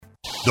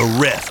The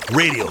Ref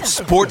Radio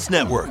Sports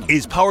Network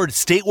is powered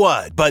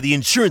statewide by the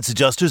insurance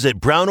adjusters at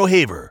Brown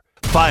O'Haver.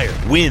 Fire,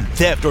 wind,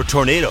 theft, or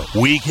tornado,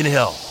 we can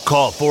help.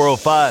 Call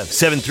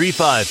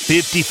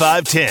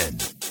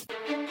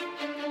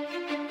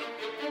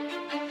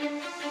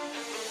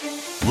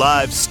 405-735-5510.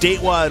 Live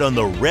statewide on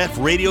the Ref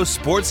Radio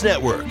Sports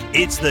Network,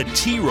 it's the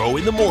T-Row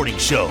in the Morning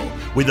Show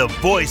with the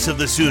voice of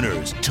the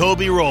Sooners,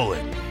 Toby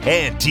Rowland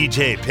and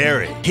TJ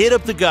Perry. Hit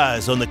up the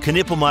guys on the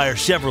Knippelmeyer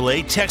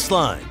Chevrolet text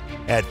line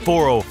at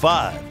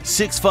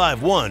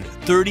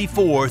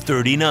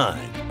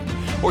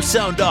 405-651-3439. Or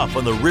sound off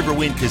on the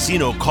Riverwind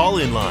Casino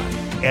call-in line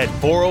at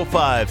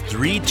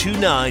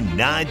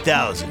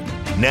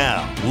 405-329-9000.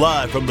 Now,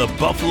 live from the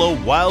Buffalo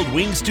Wild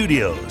Wing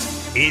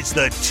Studios, it's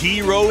the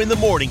T-Row in the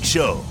Morning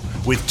Show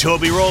with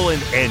Toby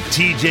Rowland and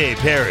TJ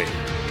Perry.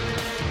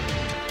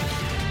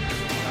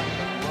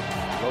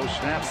 Low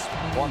snaps,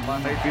 one by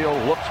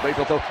Mayfield, looks,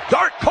 Mayfield throw,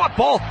 dart, caught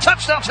ball,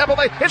 touchdown Tampa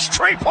Bay, it's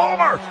Trey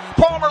Palmer.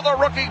 Palmer, the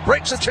rookie,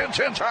 breaks a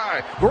 10-10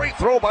 tie. Great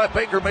throw by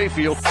Baker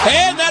Mayfield.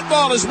 And that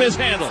ball is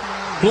mishandled.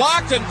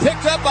 Blocked and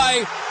picked up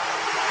by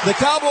the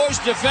Cowboys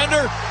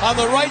defender on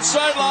the right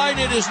sideline.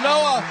 It is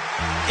Noah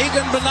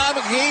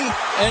Egan-Benamaki,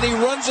 and he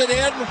runs it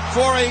in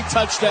for a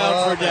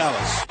touchdown for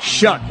Dallas.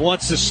 Shuck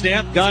wants to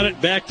snap, got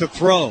it back to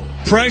throw.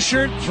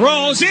 Pressured,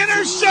 throws,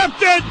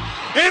 intercepted,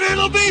 and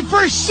it'll be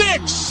for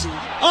 6.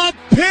 A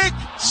pick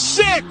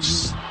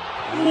 6.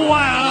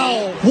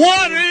 Wow.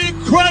 What an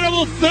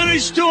incredible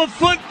finish to a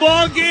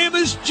football game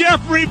as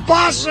Jeffrey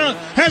Bossa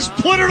has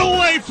put it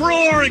away for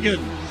Oregon.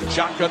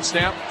 Shotgun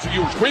snap to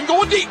Ewers. Quinn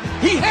going deep.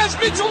 He has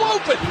Mitchell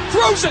open.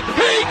 Throws it.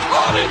 He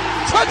caught it.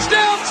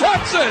 Touchdown,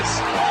 Texas.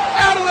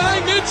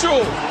 Adonai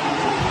Mitchell.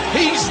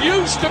 He's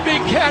used to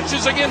big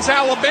catches against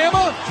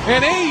Alabama,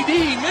 and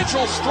A.D.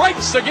 Mitchell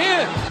strikes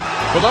again.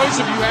 For those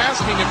of you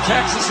asking if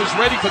Texas is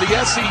ready for the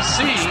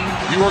SEC,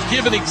 you are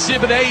given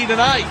Exhibit A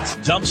tonight.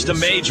 Dumps to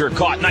Major,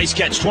 caught, nice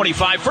catch,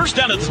 25, first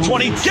down at the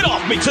 20, get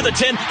off me to the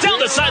 10, down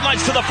the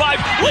sidelines to the 5,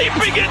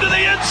 leaping into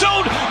the end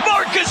zone,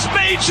 Marcus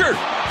Major,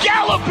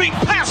 galloping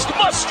past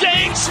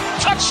Mustangs,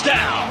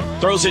 touchdown.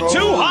 Throws it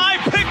too high,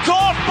 picked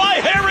off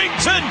by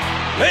Harrington,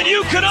 and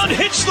you can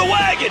unhitch the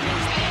wagon.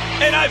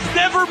 And I've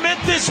never meant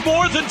this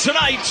more than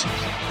tonight.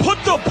 Put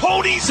the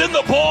ponies in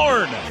the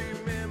barn.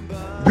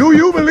 Do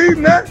you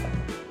believe that?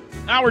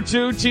 Hour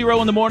 2, T-Row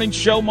in the Morning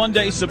Show,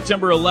 Monday,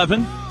 September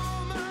 11.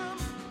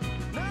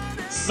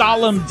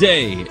 Solemn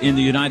day in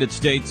the United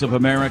States of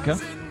America.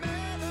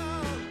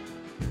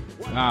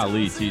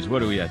 Golly, Tees,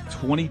 what are we at,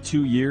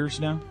 22 years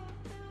now?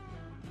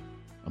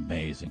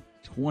 Amazing.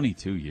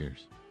 22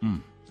 years.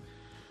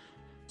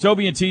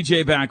 Toby and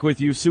TJ back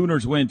with you.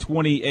 Sooners win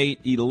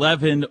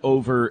 28-11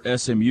 over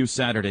SMU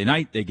Saturday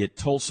night. They get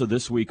Tulsa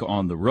this week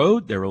on the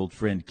road. Their old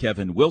friend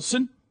Kevin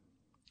Wilson.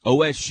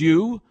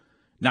 OSU,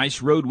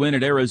 nice road win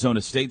at Arizona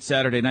State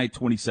Saturday night,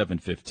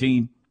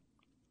 27-15.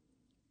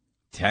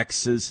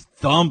 Texas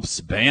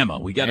thumps Bama.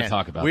 We got to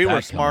talk about that. We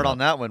were smart on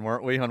that one,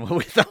 weren't we? On what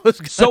we thought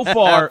was going to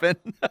happen.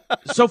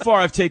 So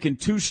far, I've taken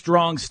two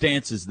strong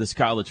stances this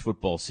college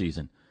football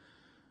season.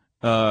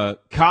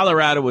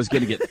 Colorado was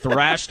going to get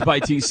thrashed by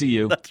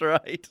TCU. That's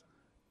right.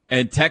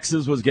 And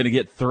Texas was going to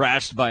get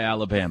thrashed by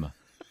Alabama.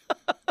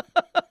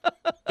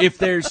 If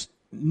there's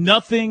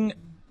nothing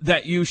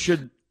that you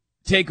should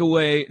take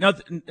away,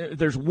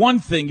 there's one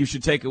thing you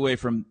should take away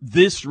from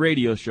this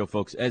radio show,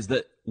 folks, as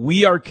that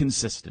we are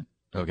consistent,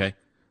 okay?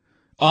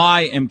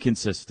 I am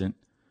consistent,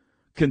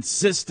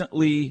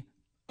 consistently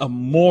a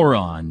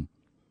moron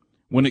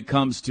when it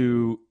comes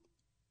to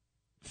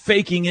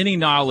faking any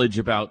knowledge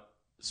about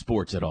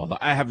sports at all.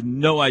 I have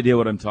no idea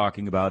what I'm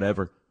talking about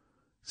ever.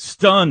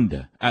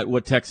 Stunned at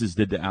what Texas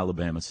did to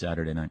Alabama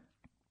Saturday night.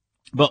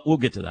 But we'll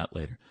get to that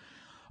later.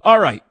 All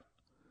right.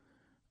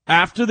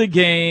 After the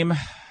game,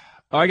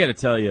 I got to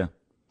tell you,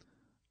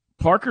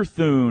 Parker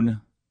Thune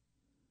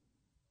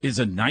is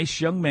a nice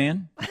young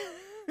man.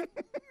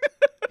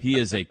 He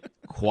is a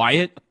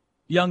quiet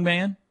young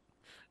man.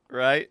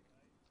 Right.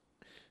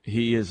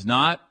 He is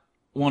not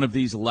one of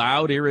these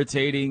loud,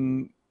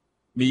 irritating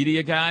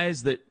media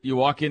guys that you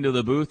walk into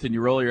the booth and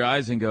you roll your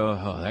eyes and go,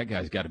 oh, that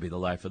guy's got to be the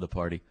life of the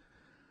party.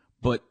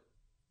 But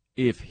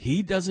if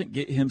he doesn't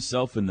get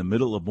himself in the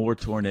middle of more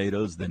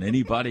tornadoes than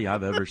anybody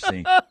I've ever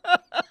seen,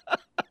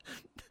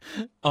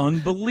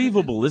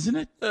 unbelievable, isn't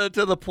it?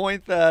 To the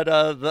point that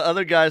the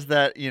other guys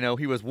that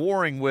he was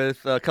warring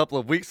with a couple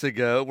of weeks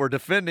ago were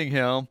defending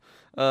him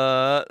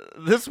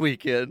this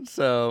weekend.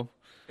 So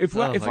if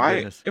we had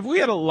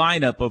a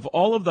lineup of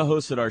all of the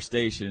hosts at our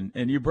station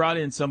and you brought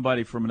in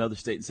somebody from another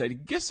state and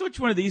said, guess which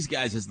one of these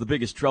guys is the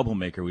biggest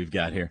troublemaker we've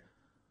got here?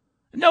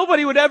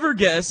 Nobody would ever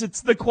guess.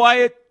 It's the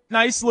quiet,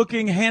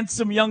 nice-looking,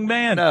 handsome young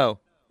man. No,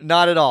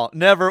 not at all.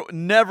 Never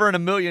in a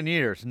million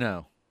years,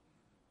 no.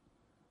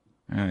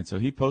 All right, so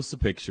he posts a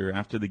picture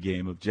after the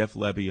game of Jeff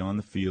Lebby on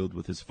the field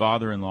with his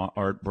father-in-law,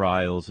 Art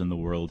Briles, and the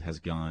world has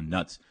gone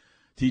nuts.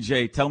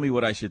 TJ, tell me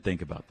what I should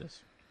think about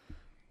this.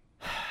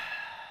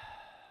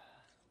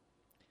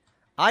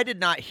 I did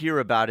not hear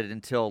about it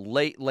until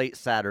late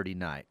Saturday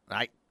night,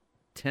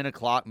 10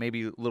 o'clock,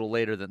 maybe a little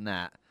later than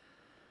that.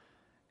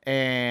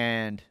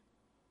 And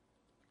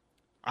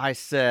I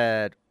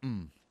said,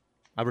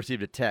 I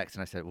received a text,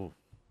 and I said, "Ooh,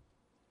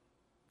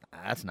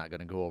 that's not going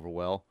to go over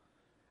well."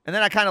 And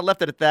then I kind of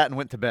left it at that and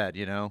went to bed,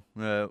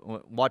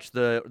 watched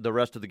the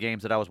rest of the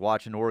games that I was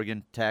watching,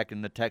 Oregon Tech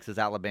and the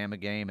Texas-Alabama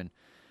game,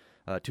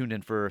 and tuned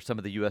in for some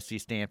of the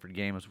USC-Stanford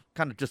game. I was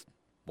kind of just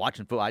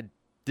watching football. I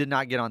did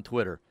not get on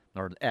Twitter,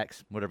 or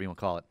X, whatever you want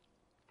to call it.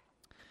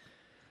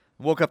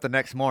 Woke up the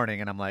next morning,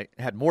 and I'm like,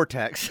 had more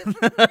texts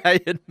that I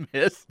had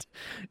missed,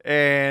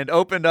 and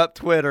opened up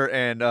Twitter,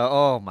 and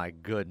oh my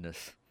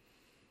goodness.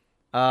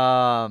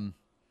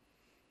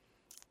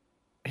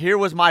 Here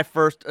was my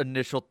first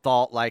initial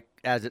thought, like,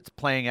 as it's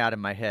playing out in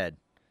my head.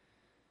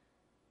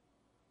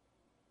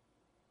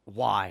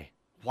 Why?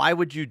 Why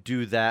would you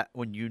do that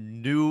when you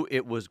knew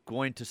it was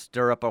going to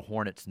stir up a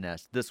hornet's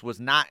nest? This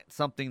was not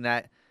something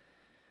that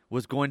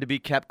was going to be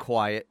kept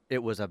quiet.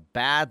 It was a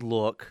bad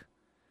look.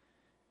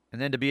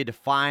 And then to be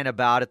defiant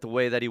about it the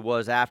way that he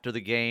was after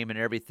the game and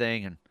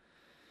everything, and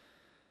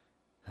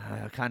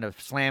kind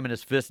of slamming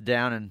his fist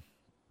down, and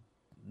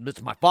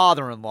it's my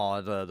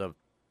father-in-law, the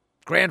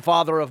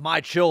grandfather of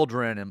my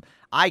children, and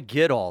I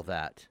get all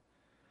that.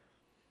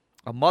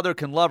 A mother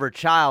can love her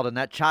child, and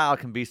that child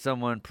can be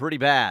someone pretty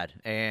bad.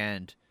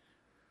 And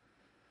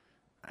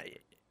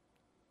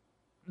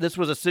this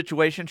was a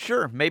situation,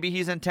 sure, maybe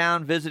he's in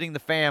town visiting the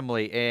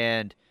family,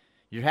 and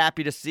you're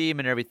happy to see him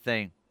and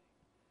everything.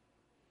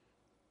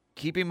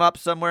 Keep him up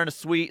somewhere in a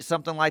suite,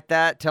 something like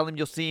that. Tell him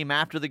you'll see him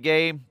after the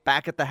game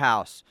back at the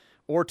house.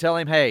 Or tell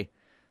him, hey,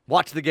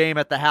 watch the game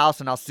at the house,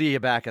 and I'll see you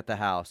back at the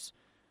house.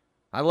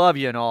 I love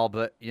you and all,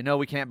 but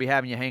we can't be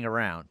having you hang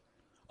around.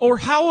 Or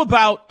how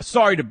about,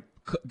 sorry to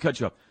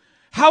cut you off,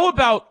 how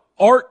about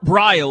Art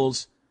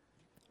Briles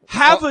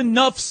have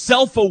enough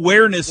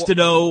self-awareness to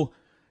know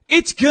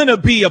it's going to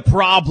be a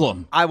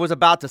problem? I was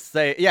about to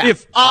say, yeah.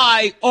 If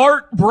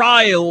Art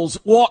Briles,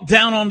 walk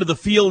down onto the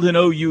field in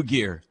OU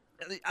gear.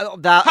 How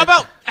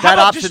about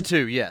option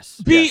two?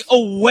 Yes. Be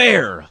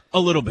aware a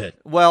little bit.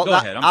 Well, go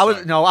ahead.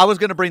 I was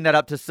going to bring that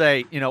up to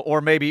say, or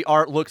maybe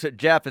Art looks at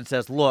Jeff and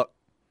says, "Look,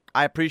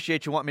 I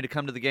appreciate you wanting me to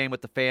come to the game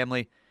with the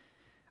family.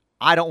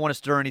 I don't want to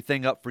stir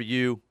anything up for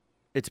you.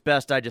 It's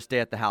best I just stay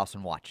at the house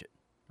and watch it.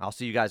 I'll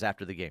see you guys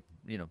after the game."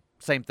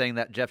 Same thing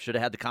that Jeff should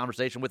have had the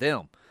conversation with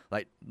him.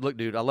 Like, look,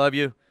 dude, I love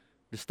you.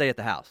 Just stay at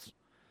the house.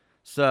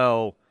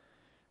 So,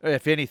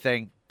 if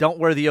anything, don't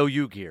wear the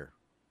OU gear.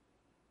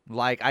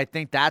 Like, I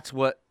think that's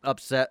what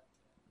upset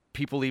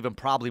people even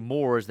probably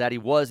more, is that he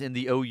was in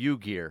the OU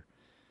gear.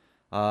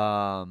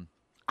 I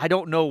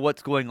don't know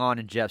what's going on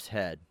in Jeff's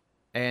head.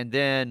 And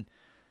then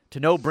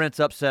to know Brent's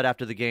upset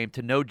after the game,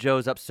 to know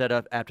Joe's upset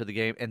after the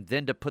game, and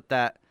then to put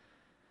that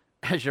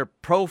as your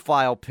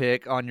profile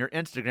pic on your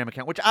Instagram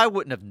account, which I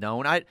wouldn't have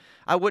known.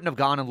 I wouldn't have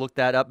gone and looked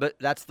that up, but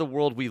that's the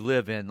world we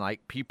live in.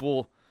 Like,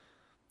 people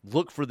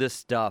look for this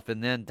stuff,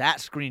 and then that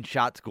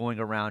screenshot's going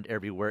around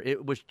everywhere.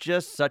 It was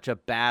just such a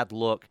bad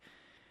look,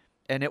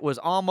 and it was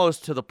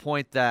almost to the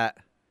point that,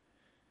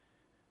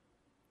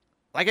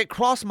 like, it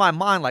crossed my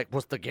mind, like,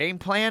 was the game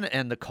plan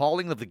and the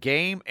calling of the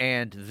game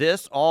and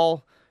this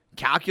all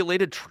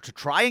calculated to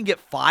try and get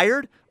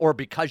fired, or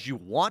because you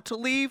want to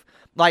leave?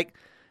 Like,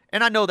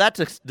 and I know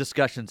that's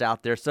discussions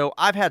out there, so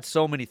I've had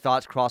so many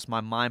thoughts cross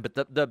my mind, but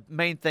the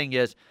main thing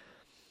is,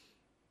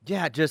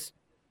 yeah, just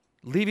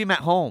leave him at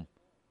home.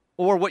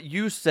 Or what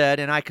you said,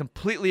 and I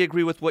completely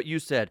agree with what you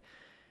said,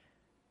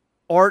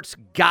 Art's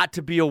got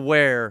to be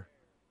aware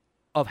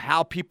of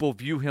how people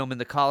view him in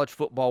the college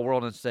football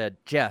world, and said,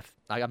 Jeff,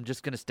 I'm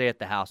just going to stay at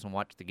the house and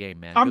watch the game,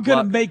 man. I'm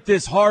going to make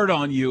this hard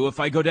on you if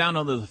I go down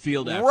onto the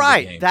field after the game.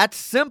 Right, that's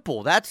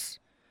simple.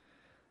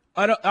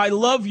 I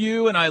love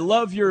you, and I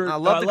love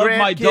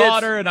my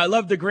daughter, and I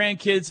love the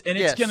grandkids, and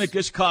it's going to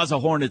just cause a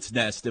hornet's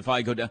nest if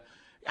I go down.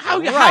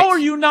 How are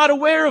you not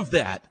aware of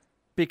that?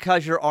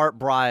 Because you're Art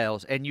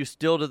Briles, and you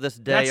still to this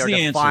day are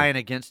defiant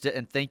against it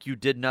and think you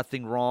did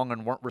nothing wrong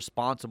and weren't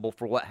responsible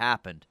for what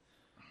happened.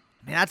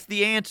 I mean, that's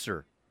the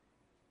answer.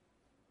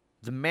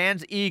 The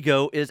man's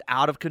ego is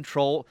out of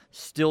control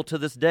still to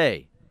this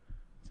day.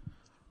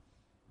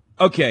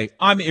 Okay,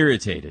 I'm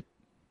irritated.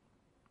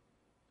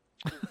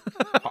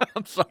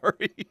 I'm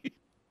sorry.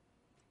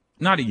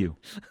 Not at you.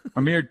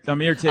 I'm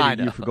irritated at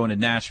you for going to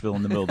Nashville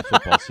in the middle of the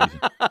football season.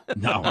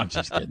 No, I'm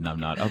just kidding.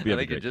 I'm not. I hope you have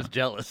a great time. You're just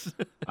jealous.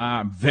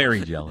 I'm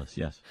very jealous,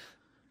 yes.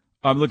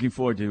 I'm looking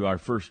forward to our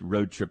first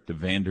road trip to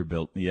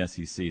Vanderbilt in the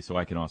SEC, so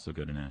I can also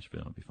go to Nashville.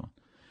 It'll be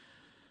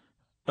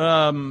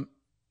fun.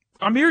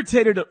 I'm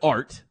irritated at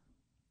Art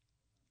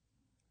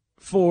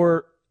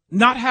for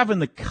not having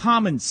the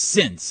common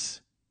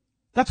sense.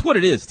 That's what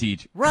it is,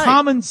 Teach. Right.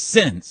 Common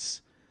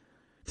sense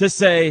to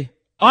say,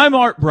 I'm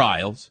Art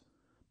Briles.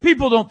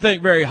 People don't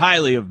think very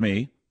highly of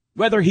me.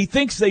 Whether he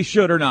thinks they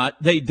should or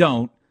not, they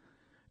don't.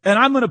 And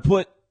I'm going to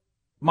put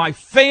my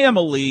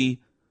family,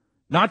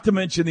 not to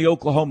mention the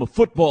Oklahoma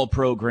football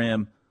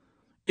program,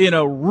 in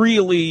a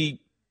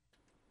really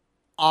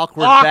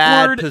awkward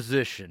bad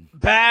position.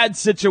 Bad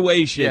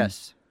situation.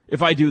 Yes.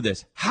 If I do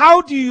this.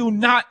 How do you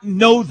not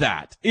know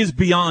that is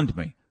beyond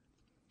me.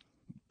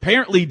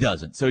 Apparently he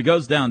doesn't. So he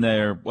goes down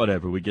there,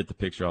 whatever. We get the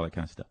picture, all that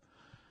kind of stuff.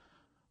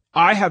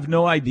 I have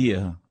no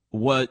idea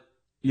what,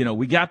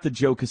 we got the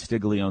Joe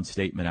Castiglione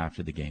statement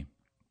after the game.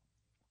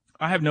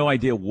 I have no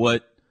idea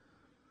what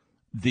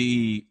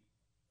the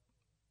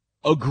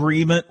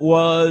agreement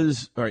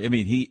was.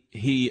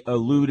 He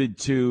alluded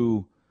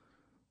to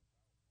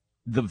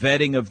the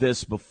vetting of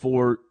this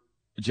before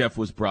Jeff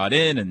was brought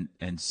in,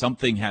 and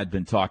something had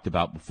been talked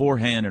about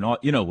beforehand, and all.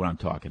 You know what I'm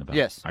talking about.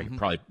 Yes.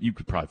 You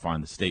could probably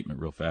find the statement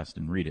real fast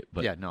and read it.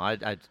 But yeah, no,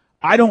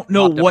 I don't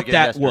know what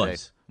that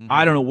was. Mm-hmm.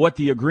 I don't know what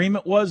the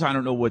agreement was. I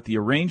don't know what the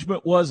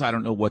arrangement was. I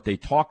don't know what they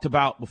talked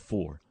about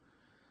before.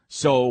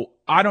 So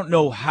I don't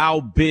know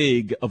how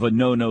big of a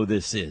no-no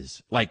this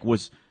is. Like,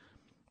 was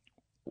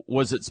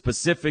it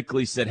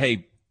specifically said,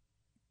 hey,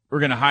 we're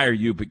going to hire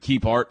you, but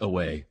keep Art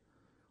away,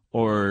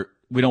 or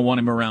we don't want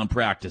him around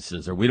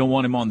practices, or we don't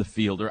want him on the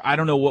field, or I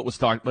don't know what was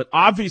talked, but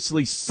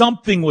obviously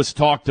something was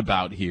talked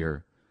about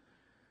here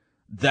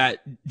that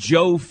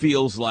Joe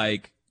feels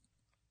like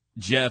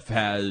Jeff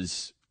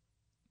has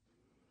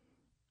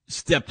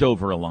stepped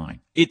over a line.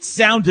 It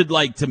sounded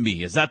like to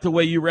me. Is that the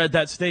way you read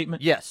that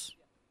statement? Yes.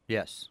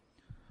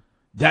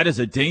 That is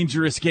a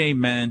dangerous game,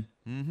 man.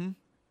 Mm-hmm.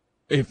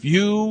 If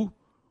you...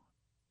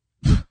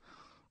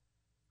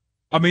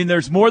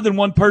 there's more than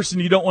one person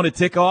you don't want to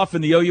tick off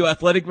in the OU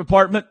athletic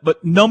department,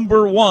 but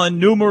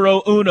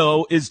numero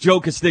uno is Joe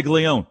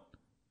Castiglione.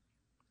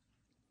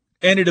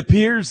 And it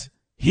appears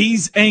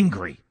he's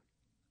angry.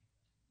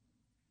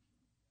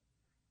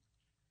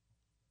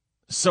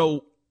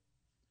 So,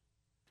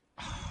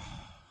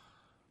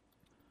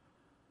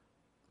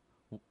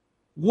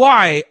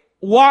 why?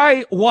 Well,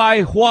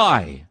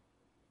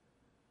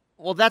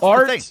 that's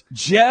Art, the thing.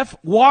 Jeff,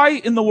 why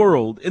in the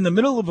world, in the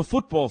middle of a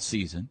football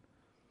season,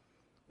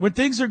 when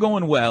things are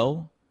going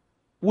well,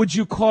 would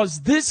you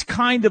cause this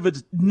kind of a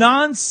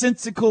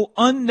nonsensical,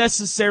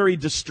 unnecessary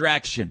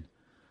distraction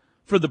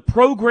for the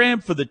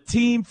program, for the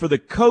team, for the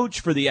coach,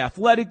 for the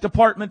athletic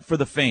department, for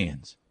the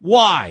fans?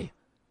 Why?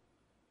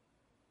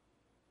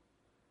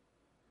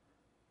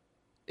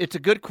 It's a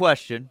good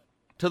question,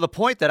 to the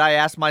point that I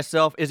asked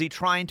myself, is he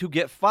trying to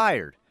get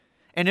fired?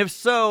 And if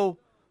so,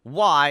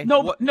 why?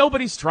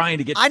 Nobody's trying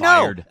to get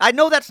fired. I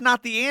know that's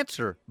not the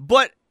answer,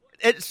 but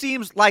it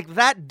seems like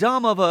that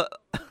dumb of a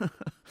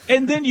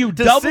and then you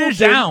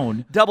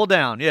decision. Double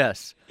down,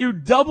 yes. You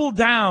double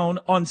down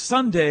on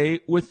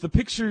Sunday with the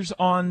pictures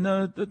on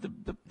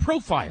the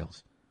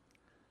profiles.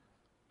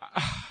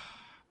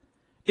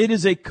 It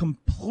is a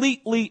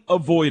completely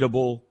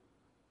avoidable,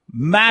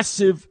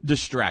 massive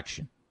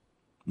distraction.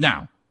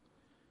 Now,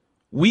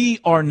 we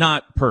are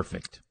not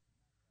perfect.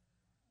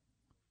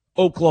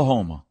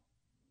 Oklahoma,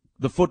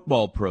 the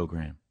football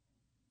program.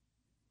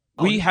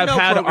 We have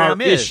had our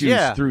issues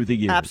through the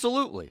years.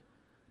 Absolutely.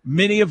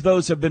 Many of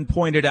those have been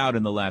pointed out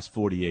in the last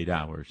 48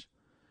 hours.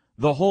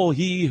 The whole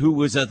he who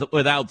was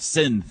without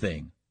sin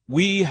thing.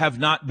 We have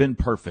not been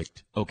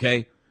perfect,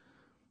 okay?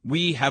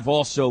 We have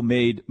also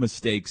made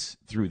mistakes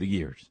through the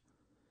years.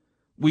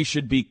 We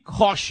should be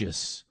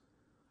cautious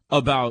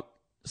about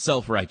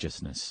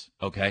self-righteousness,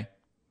 okay?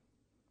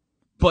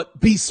 But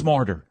be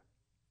smarter.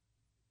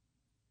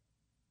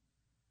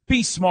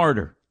 Be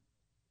smarter.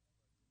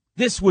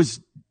 This was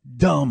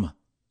dumb.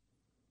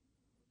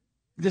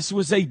 This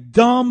was a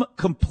dumb,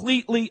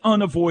 completely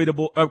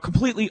avoidable,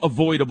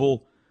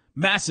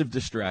 massive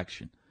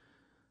distraction.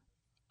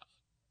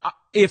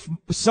 If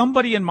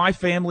somebody in my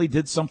family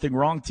did something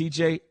wrong,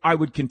 TJ, I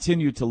would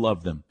continue to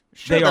love them.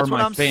 Sure, they that's are what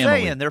my I'm family.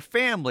 saying. They're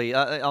family.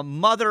 A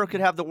mother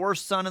could have the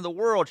worst son in the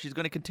world. She's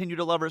going to continue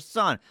to love her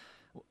son.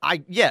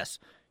 Yes.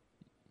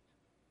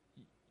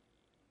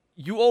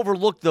 You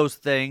overlook those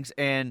things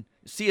and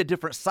see a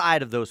different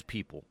side of those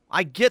people.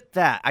 I get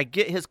that. I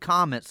get his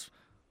comments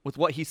with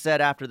what he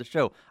said after the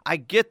show. I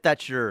get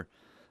that's your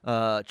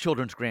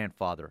children's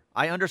grandfather.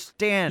 I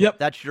understand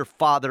that's your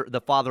father,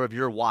 the father of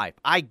your wife.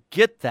 I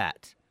get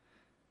that.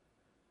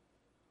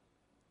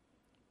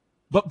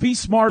 But be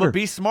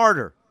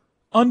smarter.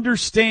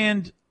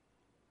 Understand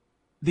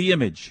the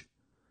image.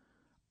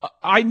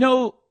 I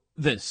know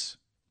this.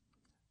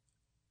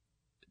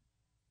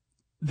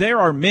 There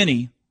are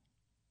many,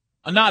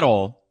 not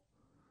all,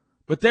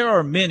 but there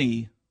are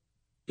many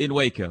in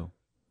Waco.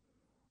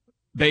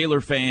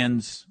 Baylor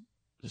fans,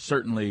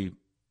 certainly,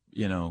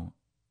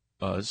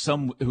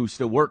 some who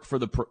still work for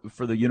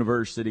the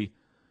university,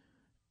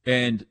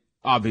 and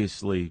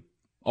obviously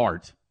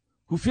Art,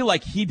 who feel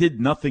like he did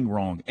nothing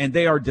wrong, and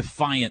they are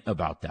defiant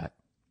about that.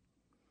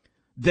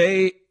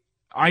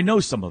 I know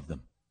some of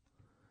them.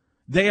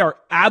 They are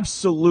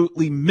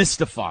absolutely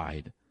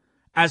mystified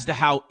as to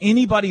how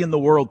anybody in the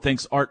world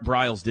thinks Art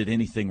Briles did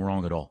anything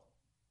wrong at all.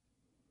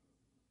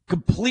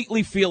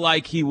 Completely feel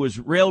like he was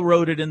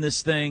railroaded in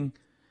this thing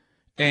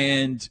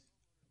and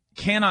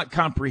cannot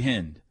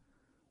comprehend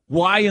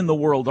why in the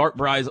world Art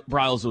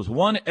Briles was,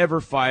 one,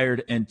 ever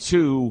fired, and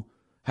two,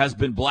 has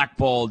been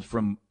blackballed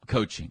from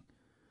coaching,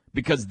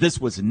 because this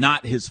was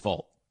not his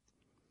fault.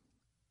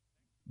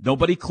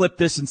 Nobody clip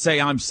this and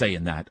say I'm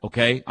saying that,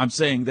 okay? I'm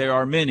saying there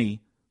are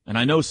many, and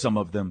I know some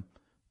of them,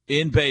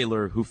 in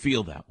Baylor who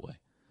feel that way.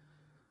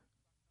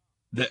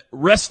 The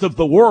rest of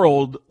the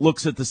world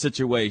looks at the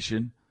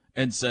situation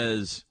and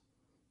says,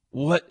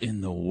 what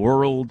in the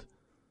world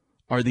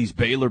are these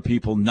Baylor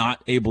people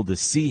not able to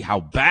see how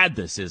bad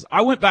this is?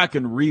 I went back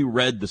and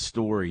reread the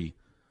story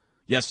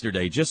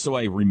yesterday just so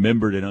I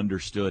remembered and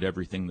understood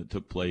everything that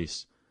took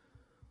place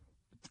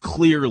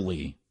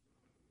clearly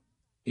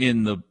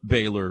in the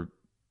Baylor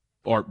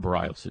Art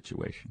Briles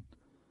situation.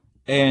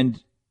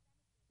 And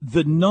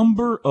the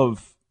number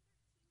of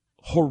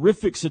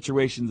horrific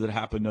situations that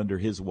happened under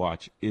his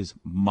watch is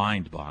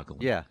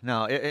mind-boggling. Yeah,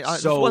 no,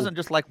 this wasn't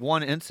just like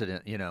one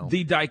incident, you know.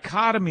 The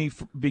dichotomy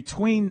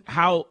between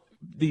how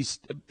these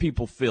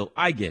people feel,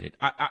 I get it.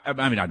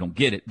 I mean, I don't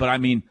get it, but I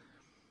mean,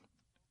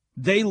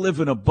 they live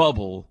in a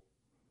bubble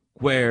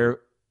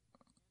where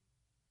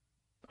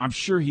I'm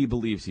sure he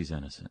believes he's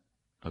innocent,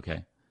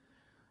 okay?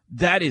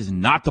 That is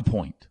not the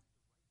point.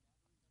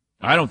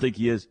 I don't think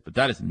he is, but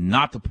that is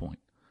not the point.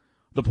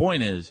 The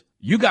point is,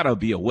 you got to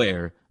be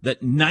aware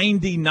that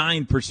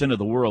 99% of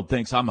the world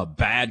thinks I'm a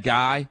bad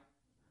guy.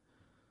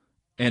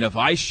 And if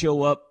I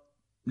show up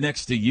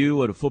next to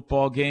you at a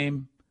football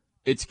game,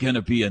 it's going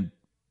to be a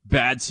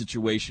bad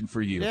situation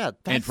for you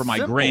and for my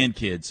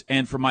grandkids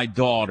and for my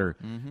daughter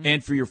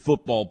and for your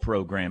football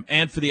program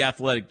and for the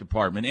athletic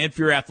department and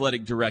for your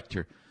athletic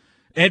director.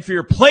 And for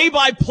your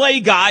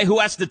play-by-play guy who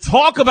has to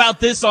talk about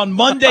this on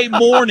Monday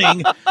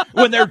morning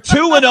when they're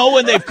 2-0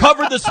 and they've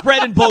covered the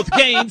spread in both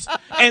games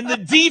and the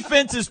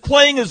defense is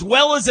playing as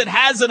well as it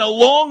has in a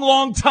long,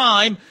 long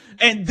time,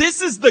 and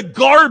this is the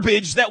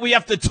garbage that we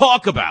have to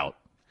talk about.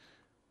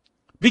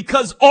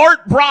 Because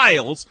Art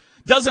Briles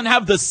doesn't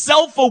have the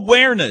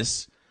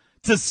self-awareness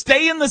to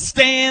stay in the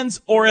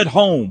stands or at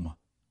home.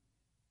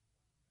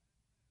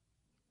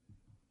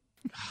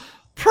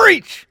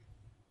 Preach!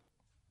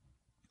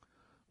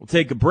 We'll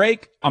take a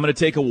break. I'm going to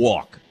take a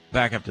walk.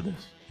 Back after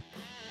this.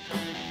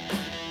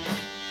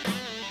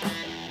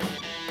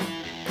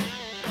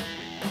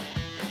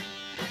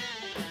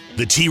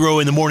 The T-Row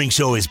in the Morning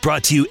Show is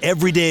brought to you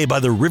every day by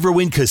the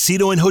Riverwind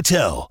Casino and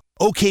Hotel,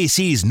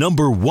 OKC's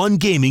 #1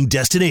 gaming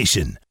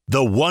destination.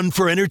 The one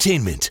for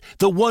entertainment,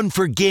 the one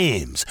for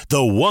games,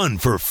 the one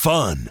for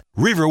fun.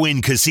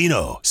 Riverwind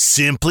Casino,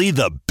 simply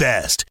the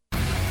best.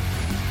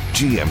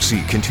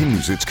 GMC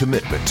continues its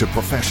commitment to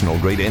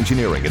professional-grade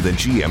engineering in the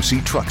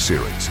GMC Truck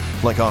Series,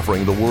 like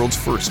offering the world's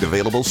first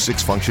available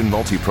 6-function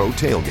multi-pro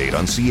tailgate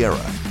on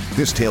Sierra.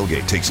 This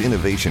tailgate takes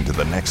innovation to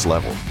the next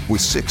level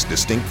with 6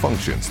 distinct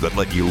functions that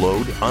let you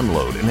load,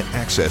 unload, and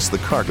access the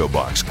cargo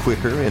box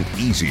quicker and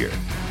easier.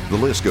 The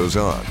list goes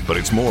on, but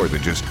it's more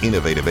than just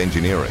innovative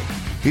engineering.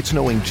 It's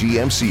knowing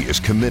GMC is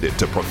committed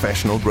to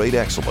professional-grade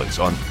excellence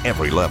on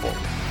every level.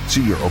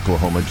 See your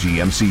Oklahoma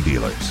GMC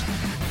dealers.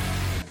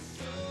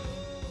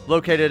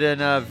 Located in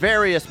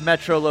various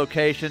metro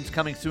locations,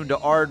 coming soon to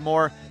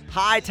Ardmore,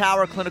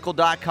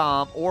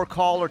 hightowerclinical.com, or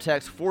call or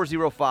text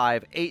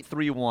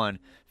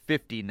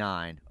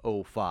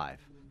 405-831-5905.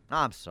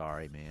 I'm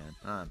sorry, man.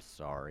 I'm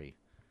sorry.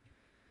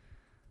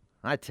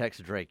 I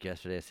texted Drake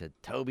yesterday. I said,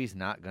 Toby's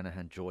not going to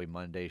enjoy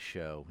Monday's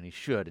show, and he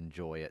should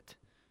enjoy it.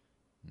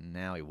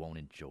 Now he won't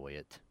enjoy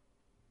it.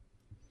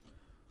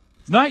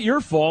 It's not your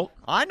fault.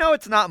 I know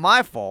it's not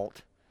my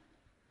fault.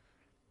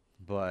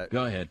 But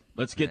go ahead.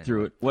 Let's get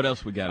through it. What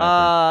else we got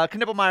out there?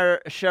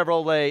 Knippelmeyer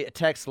Chevrolet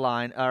text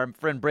line. Our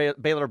friend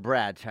Baylor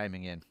Brad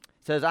chiming in.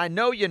 Says, I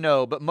know you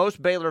know, but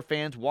most Baylor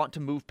fans want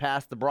to move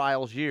past the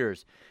Briles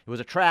years. It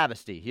was a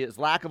travesty. His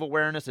lack of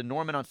awareness in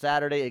Norman on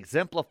Saturday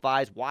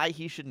exemplifies why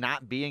he should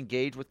not be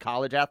engaged with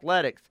college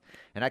athletics.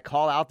 And I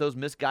call out those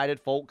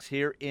misguided folks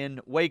here in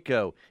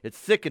Waco. It's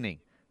sickening.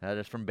 That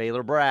is from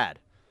Baylor Brad.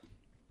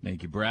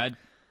 Thank you, Brad.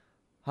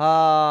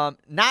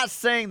 Not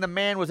saying the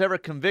man was ever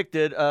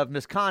convicted of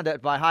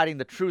misconduct by hiding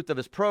the truth of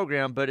his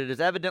program, but it is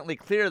evidently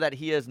clear that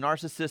he is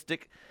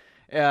narcissistic,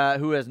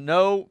 who has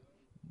no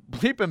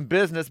bleeping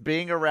business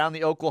being around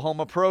the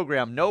Oklahoma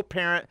program. No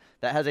parent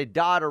that has a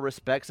daughter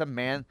respects a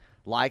man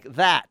like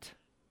that.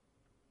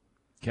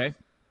 Okay.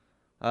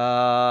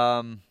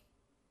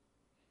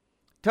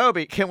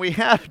 Toby, can we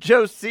have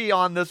Joe C.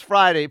 on this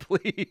Friday,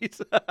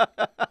 please?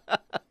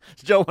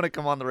 Does Joe want to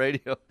come on the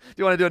radio? Do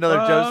you want to do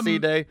another Joe C.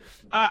 day?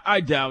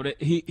 I doubt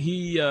it.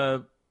 He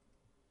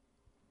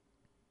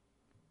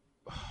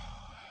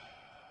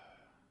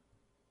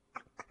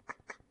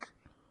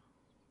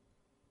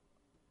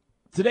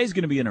Today's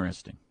going to be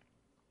interesting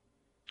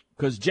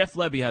because Jeff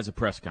Lebby has a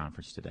press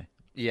conference today.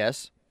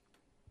 Yes.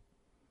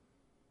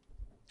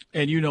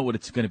 And you know what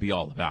it's going to be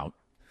all about.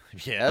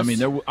 Yes. I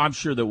mean, I'm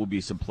sure there will be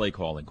some play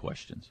calling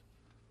questions,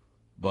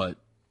 but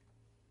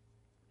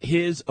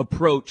his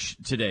approach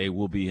today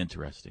will be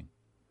interesting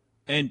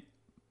and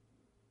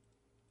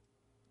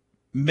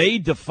may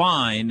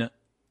define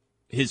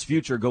his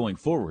future going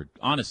forward.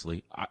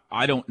 Honestly,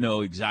 I don't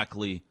know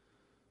exactly.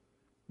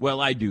 Well,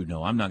 I do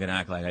know. I'm not going to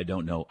act like I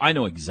don't know. I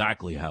know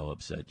exactly how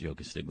upset Joe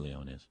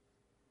Castiglione is.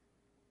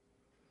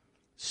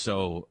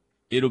 So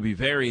it'll be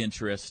very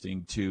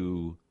interesting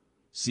to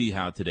see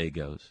how today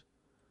goes.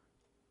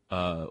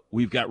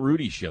 We've got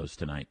Rudy shows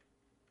tonight.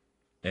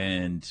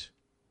 And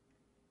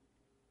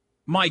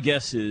my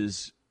guess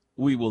is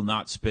we will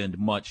not spend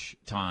much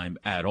time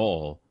at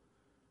all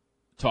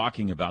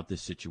talking about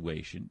this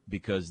situation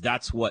because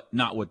that's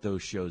not what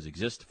those shows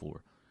exist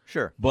for.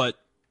 Sure. But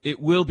it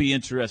will be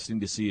interesting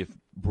to see if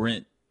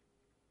Brent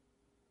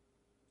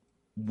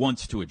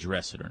wants to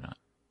address it or not.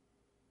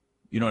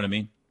 You know what I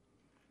mean?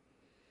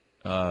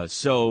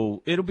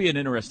 So it'll be an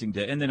interesting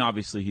day. And then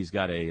obviously he's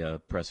got a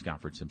press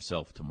conference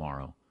himself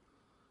tomorrow.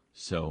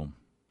 So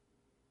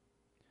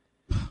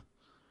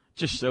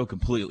just so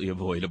completely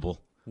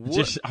avoidable.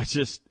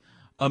 Just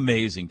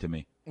amazing to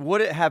me.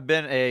 Would it have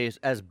been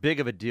as big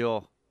of a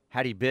deal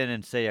had he been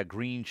in, say, a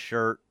green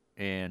shirt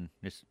and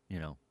just,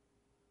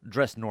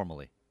 dressed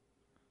normally?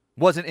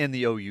 Wasn't in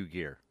the OU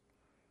gear.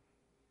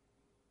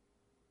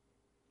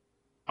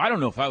 I don't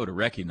know if I would have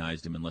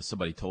recognized him unless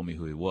somebody told me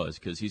who he was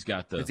because he's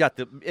got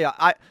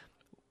the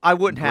I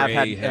wouldn't have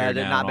had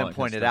it now not been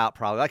pointed out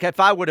probably. Like if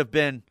I would have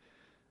been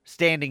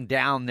standing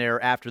down there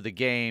after the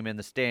game in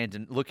the stands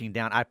and looking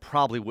down, I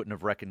probably wouldn't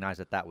have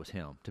recognized that was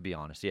him, to be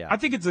honest. Yeah. I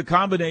think it's a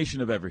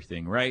combination of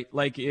everything, right?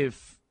 Like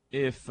if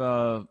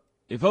OU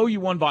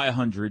won by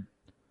 100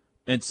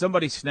 and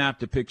somebody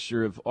snapped a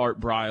picture of Art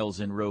Briles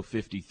in row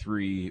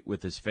 53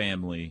 with his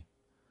family,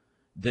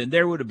 then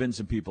there would have been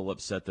some people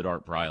upset that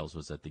Art Briles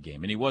was at the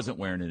game and he wasn't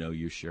wearing an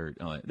OU shirt.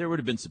 There would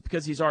have been some,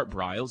 because he's Art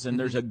Briles, and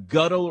there's a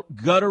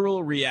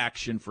guttural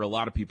reaction for a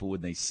lot of people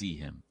when they see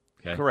him.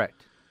 Okay?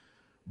 Correct.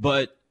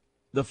 But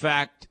the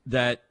fact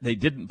that they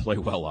didn't play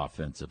well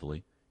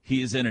offensively,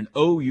 he is in an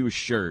OU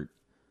shirt,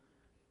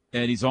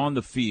 and he's on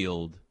the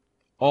field,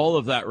 all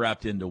of that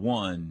wrapped into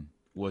one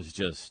was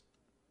just,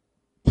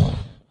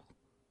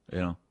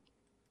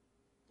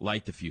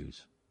 light the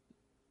fuse.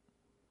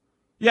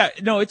 Yeah,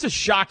 no, it's a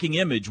shocking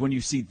image when you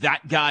see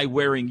that guy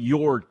wearing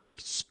your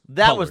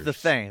That was the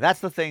thing. That's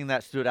the thing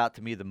that stood out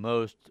to me the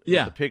most.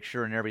 Yeah. The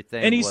picture and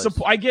everything. And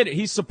I get it.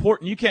 He's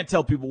supporting. You can't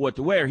tell people what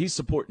to wear. He's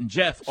supporting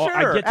Jeff. Sure,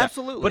 I get that.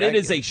 absolutely. But it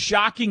is a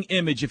shocking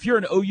image. If you're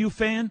an OU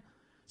fan,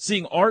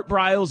 seeing Art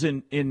Briles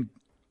in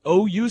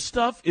OU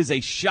stuff is a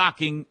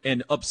shocking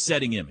and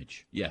upsetting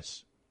image.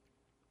 Yes.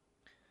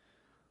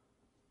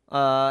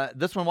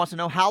 This one wants to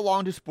know, how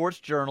long do sports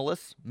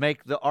journalists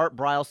make the Art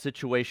Briles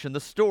situation the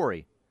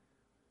story?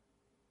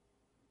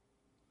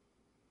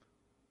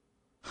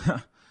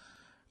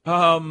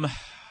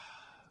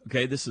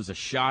 Okay, this is a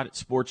shot at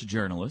sports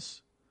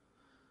journalists.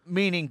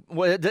 Meaning,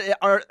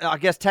 I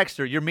guess,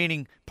 Texter, you're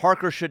meaning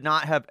Parker should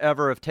not have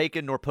ever have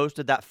taken nor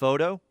posted that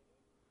photo?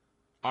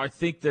 I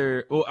think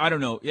I don't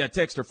know. Yeah,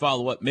 Texter,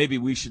 follow up. Maybe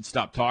we should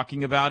stop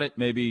talking about it.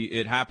 Maybe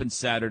it happened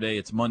Saturday.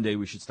 It's Monday.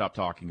 We should stop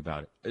talking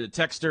about it.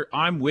 Texter,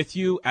 I'm with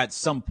you at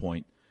some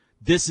point.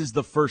 This is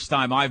the first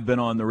time I've been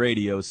on the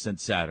radio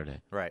since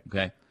Saturday. Right.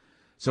 Okay.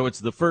 So it's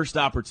the first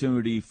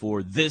opportunity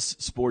for this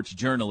sports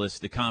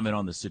journalist to comment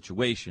on the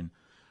situation,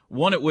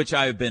 one at which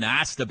I have been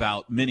asked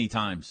about many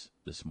times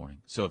this morning.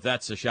 So if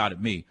that's a shot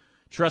at me,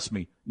 trust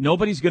me,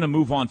 nobody's going to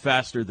move on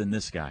faster than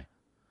this guy.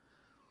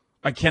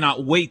 I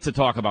cannot wait to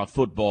talk about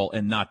football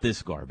and not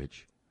this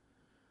garbage.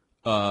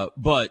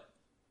 But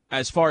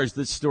as far as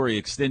this story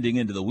extending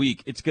into the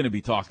week, it's going to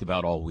be talked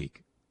about all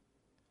week.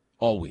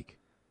 All week.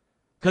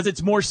 Because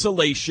it's more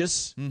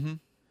salacious. Mm-hmm.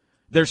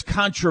 There's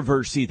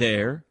controversy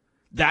there.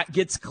 That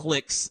gets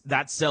clicks.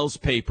 That sells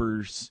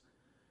papers.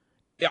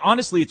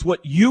 Honestly, it's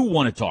what you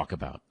want to talk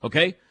about,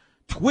 okay?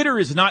 Twitter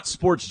is not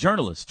sports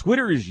journalists.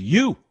 Twitter is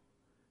you.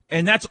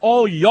 And that's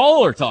all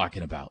y'all are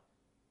talking about.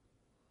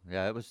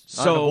 Yeah, it was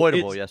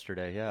unavoidable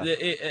yesterday, yeah.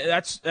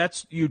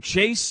 That's you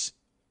chase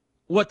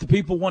what the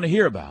people want to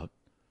hear about,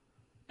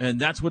 and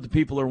that's what the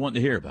people are wanting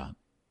to hear about.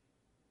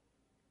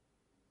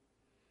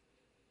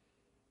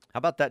 How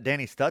about that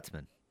Danny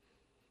Stutzman?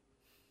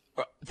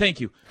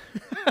 Thank you.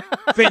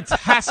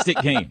 Fantastic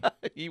game.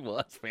 He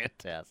was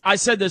fantastic. I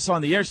said this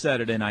on the air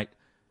Saturday night.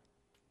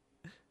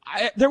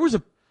 There was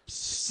a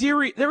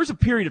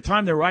period of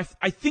time there where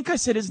I think I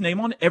said his name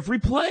on every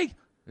play.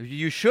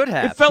 You should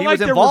have. It felt he like was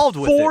there involved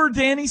were with four it.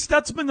 Danny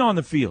Stutzman on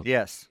the field.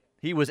 Yes,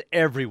 he was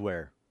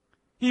everywhere.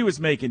 He was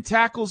making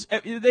tackles.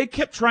 They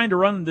kept trying to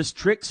run this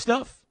trick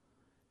stuff,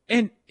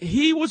 and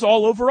he was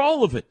all over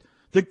all of it.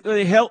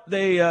 They hid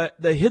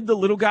the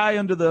little guy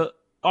under the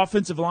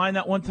offensive line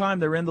that one time.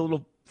 They ran the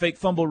little fake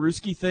fumble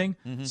Ruski thing.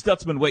 Mm-hmm.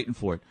 Stutzman waiting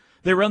for it.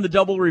 They run the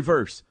double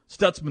reverse.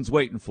 Stutzman's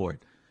waiting for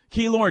it.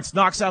 Key Lawrence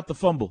knocks out the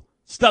fumble.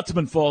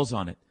 Stutzman falls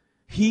on it.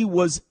 He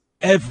was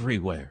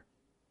everywhere.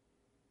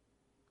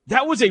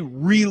 That was a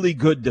really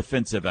good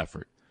defensive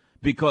effort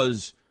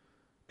because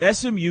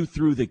SMU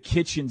threw the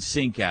kitchen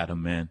sink at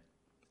them, man.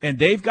 And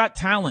they've got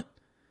talent.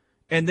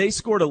 And they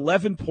scored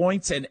 11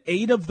 points, and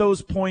 8 of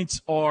those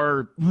points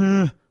are,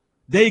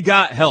 they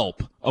got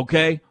help,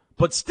 okay?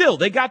 But still,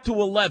 they got to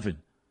 11.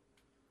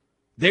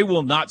 They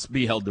will not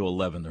be held to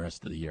 11 the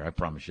rest of the year, I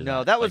promise you.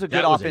 No, that was a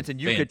good offense,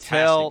 and you could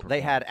tell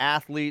they had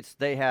athletes.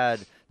 They had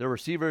the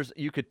receivers.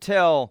 You could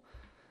tell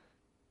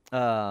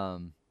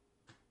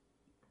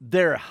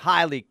they're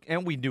highly,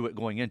 and we knew it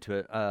going into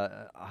it,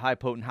 a high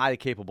potent, highly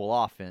capable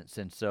offense.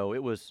 And so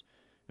it was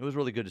It was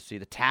really good to see.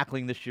 The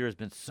tackling this year has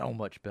been so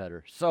much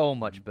better. So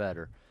much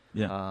better.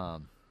 Yeah.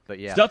 But,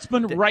 yeah.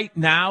 Stutzman right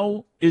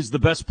now is the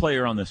best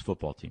player on this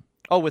football team.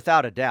 Oh,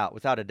 without a doubt.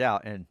 Without a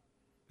doubt. And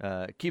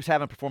keeps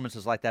having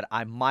performances like that.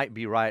 I might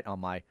be right on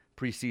my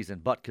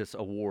preseason Butkus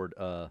Award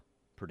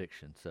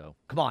prediction. So,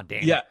 come on,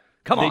 Dan. Yeah.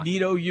 Come on. They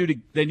need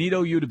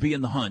OU to be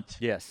in the hunt.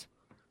 Yes.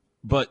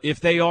 But if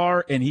they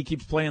are and he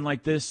keeps playing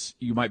like this,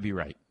 you might be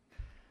right.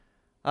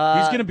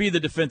 He's going to be the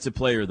defensive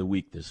player of the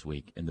week this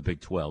week in the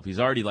Big 12. He's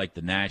already like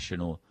the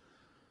national,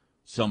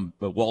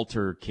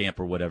 Walter Camp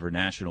or whatever,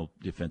 national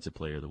defensive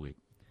player of the week.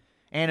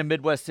 Ann in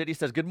Midwest City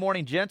says, good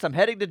morning, gents. I'm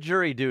heading to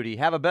jury duty.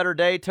 Have a better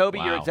day. Toby,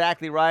 Wow. You're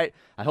exactly right.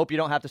 I hope you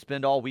don't have to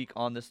spend all week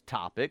on this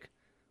topic.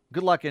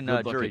 Good luck in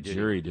jury duty.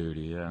 Jury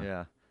duty,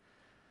 yeah.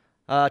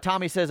 Yeah.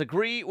 Tommy says,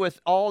 agree with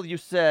all you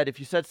said. If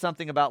you said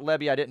something about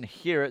Lebby, I didn't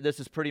hear it. This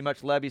is pretty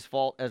much Lebby's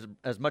fault,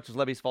 as much as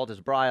Lebby's fault as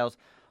Briles,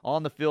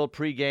 on the field,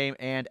 pregame,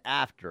 and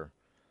after.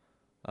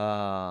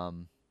 What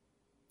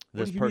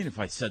do you mean if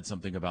I said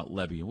something about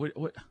Lebby?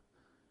 What?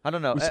 I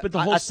don't know. We spent the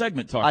whole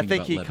segment talking about I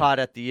think he Lebby. caught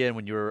at the end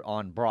when you were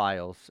on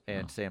Briles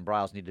and saying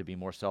Briles needed to be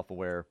more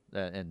self-aware,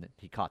 and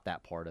he caught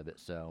that part of it.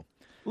 So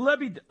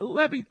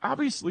Lebby,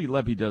 obviously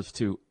Lebby does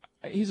too.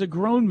 He's a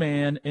grown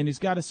man, and he's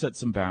got to set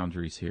some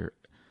boundaries here.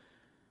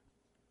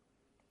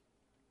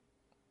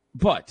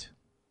 But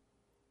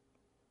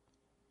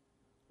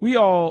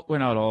all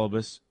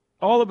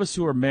of us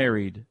who are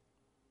married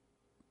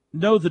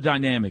know the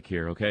dynamic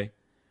here, okay?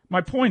 My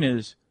point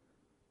is,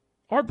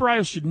 Art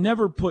Briles should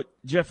never put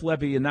Jeff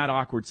Lebby in that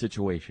awkward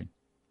situation.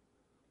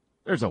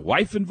 There's a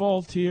wife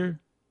involved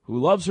here who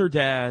loves her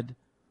dad,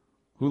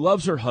 who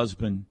loves her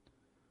husband.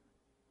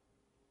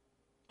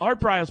 Art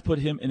Briles put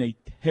him in a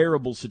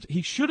terrible situation.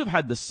 He should have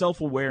had the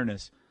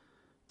self-awareness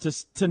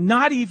to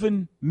not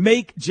even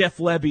make Jeff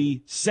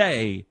Lebby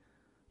say,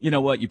 you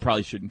know what, you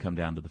probably shouldn't come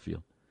down to the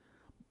field.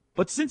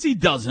 But since he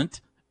doesn't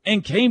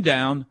and came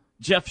down,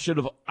 Jeff should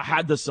have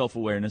had the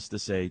self-awareness to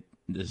say,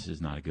 this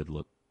is not a good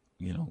look.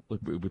 You know, I'll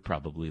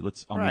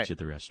meet you at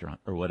the restaurant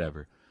or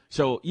whatever.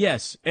 So,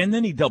 yes, and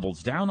then he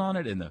doubles down on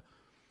it in the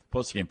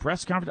post-game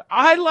press conference.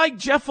 I like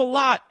Jeff a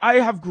lot. I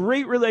have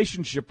great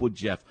relationship with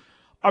Jeff.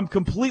 I'm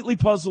completely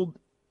puzzled.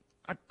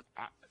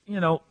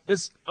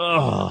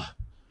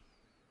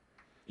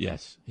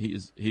 Yes,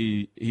 he's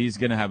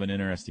going to have an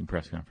interesting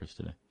press conference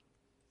today.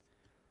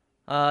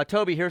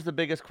 Toby, here's the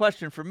biggest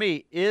question for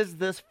me. Is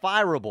this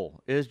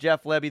fireable? Is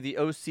Jeff Lebby the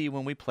OC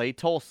when we play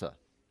Tulsa?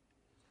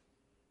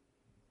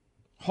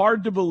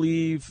 Hard to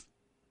believe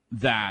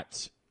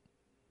that,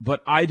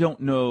 but I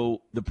don't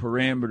know the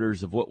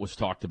parameters of what was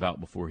talked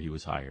about before he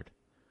was hired.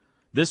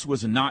 This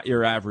was not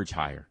your average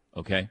hire,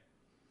 okay?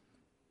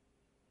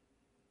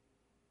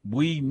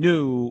 We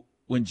knew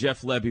when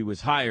Jeff Lebby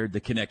was hired the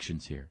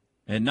connections here.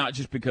 And not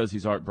just because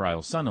he's Art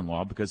Briles'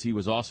 son-in-law, because he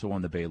was also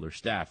on the Baylor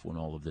staff when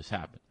all of this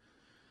happened.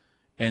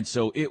 And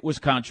so it was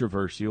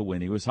controversial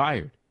when he was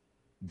hired,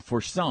 for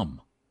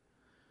some.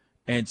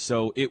 And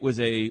so it was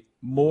a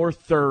more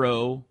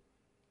thorough,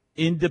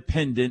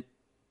 independent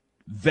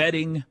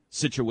vetting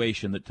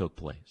situation that took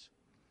place.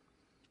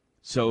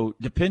 So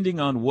depending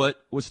on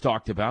what was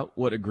talked about,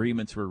 what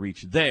agreements were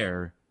reached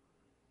there,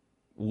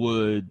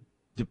 would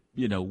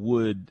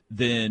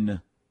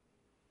then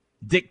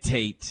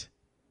dictate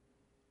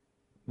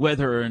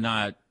whether or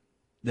not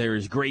there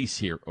is grace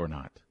here or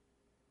not.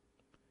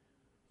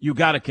 You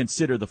got to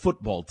consider the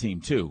football team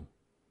too.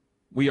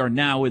 We are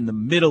now in the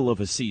middle of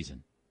a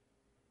season.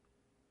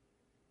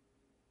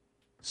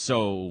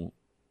 So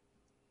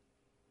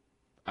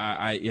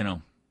I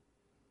don't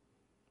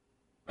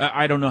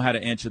know how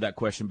to answer that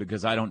question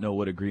because I don't know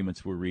what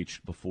agreements were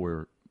reached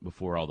before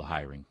all the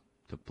hiring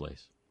took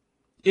place.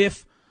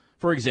 If,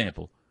 for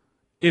example,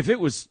 if it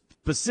was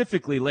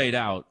specifically laid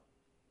out,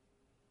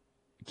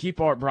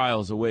 keep Art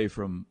Briles away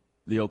from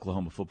the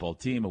Oklahoma football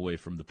team, away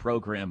from the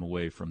program,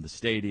 away from the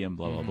stadium,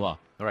 blah, blah, blah.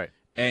 All right.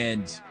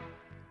 And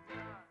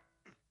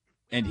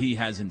he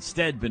has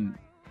instead been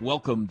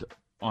welcomed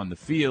on the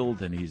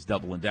field, and he's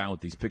doubling down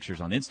with these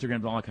pictures on Instagram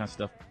and all that kind of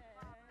stuff.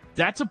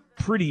 That's a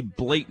pretty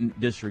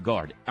blatant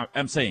disregard.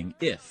 I'm saying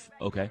if,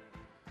 okay?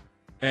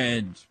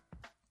 And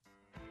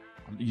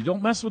you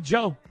don't mess with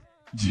Joe.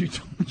 You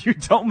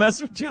don't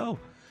mess with Joe.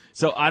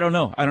 So I don't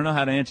know. I don't know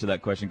how to answer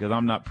that question because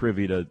I'm not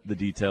privy to the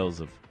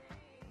details of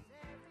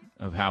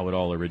how it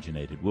all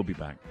originated. We'll be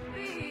back.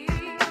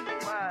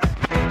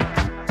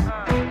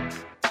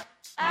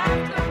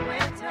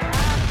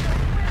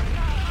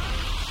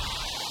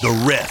 The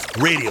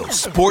Ref Radio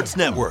Sports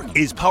Network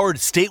is powered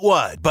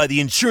statewide by the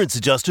insurance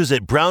adjusters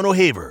at Brown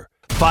O'Haver.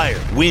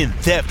 Fire, wind,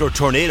 theft, or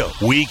tornado,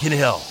 we can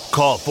help.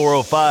 Call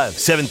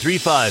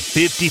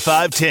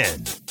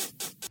 405-735-5510.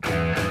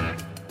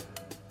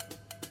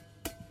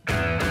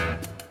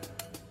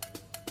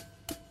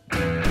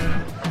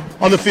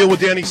 On the field with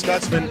Danny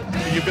Stutzman.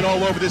 You've been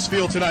all over this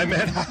field tonight,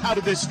 man. How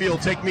did this feel?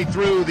 Take me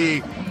through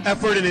the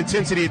effort and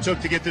intensity it took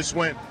to get this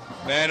win.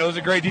 Man, it was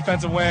a great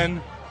defensive win.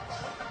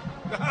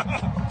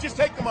 Just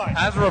take the mic.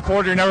 As a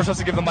reporter, you're never supposed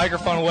to give the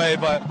microphone away,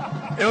 but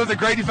it was a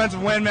great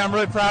defensive win, man. I'm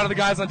really proud of the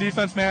guys on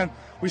defense, man.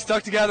 we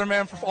stuck together,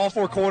 man, for all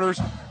 4 quarters.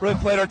 Really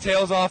played our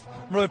tails off.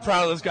 I'm really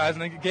proud of those guys,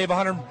 and they gave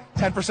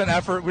 110%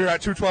 effort. We were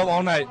at 212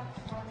 all night.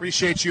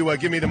 Appreciate you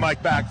giving me the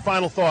mic back.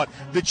 Final thought,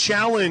 the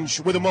challenge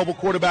with a mobile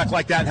quarterback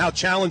like that, how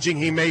challenging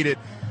he made it.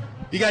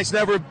 You guys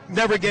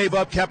never gave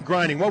up, kept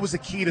grinding. What was the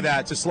key to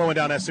that, to slowing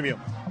down SMU?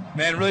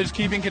 Man, really just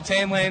keeping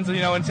contained lanes,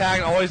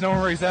 intact, always knowing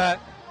where he's at.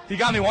 He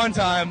got me one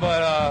time,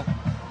 but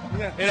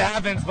it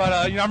happens. But,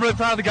 I'm really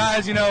proud of the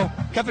guys,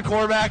 kept the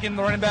quarterback and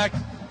the running back,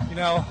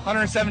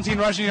 117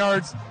 rushing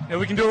yards.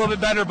 We can do a little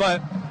bit better,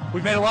 but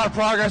we've made a lot of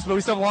progress, but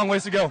we still have a long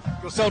ways to go.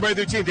 Go celebrate with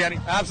your team, Danny.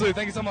 Absolutely.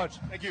 Thank you so much.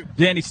 Thank you.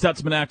 Danny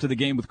Stutzman after the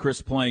game with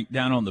Chris Plank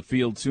down on the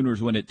field.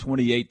 Sooners win it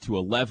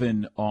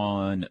 28-11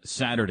 on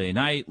Saturday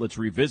night. Let's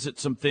revisit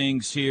some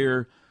things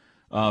here.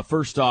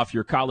 First off,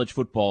 your college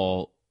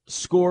football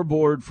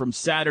scoreboard from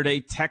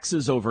Saturday.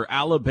 Texas over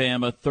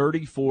Alabama,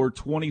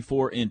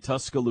 34-24 in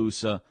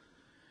Tuscaloosa.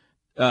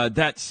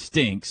 That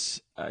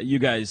stinks. You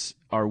guys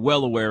are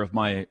well aware of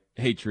my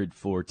hatred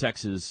for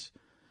Texas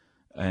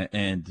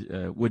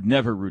and would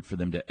never root for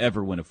them to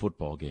ever win a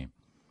football game.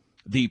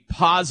 The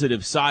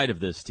positive side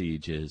of this,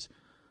 Tej, is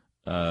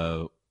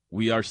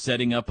we are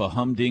setting up a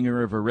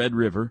humdinger of a Red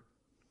River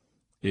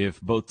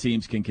if both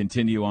teams can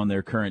continue on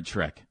their current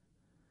trek.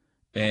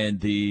 And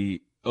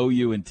the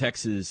OU and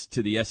Texas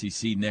to the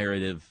SEC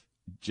narrative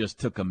just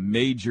took a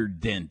major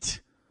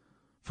dent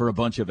for a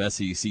bunch of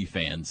SEC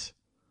fans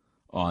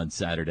on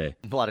Saturday.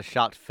 A lot of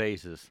shocked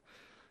faces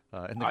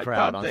in the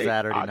crowd on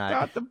Saturday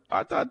night.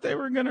 I thought they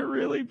were going to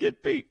really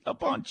get beat a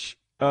bunch.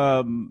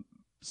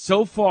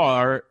 So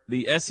far,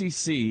 the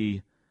SEC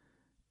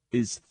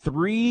is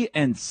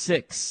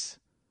 3-6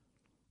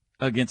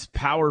 against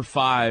Power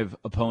 5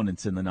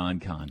 opponents in the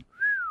non-con.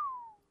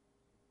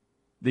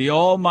 The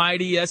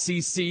almighty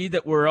SEC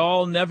that we're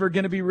all never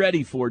going to be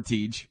ready for,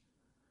 Tej,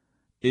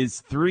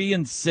 is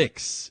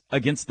 3-6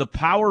 against the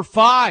Power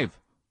 5.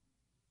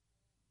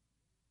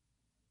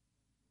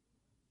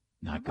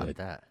 Not good.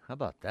 How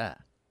about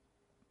that?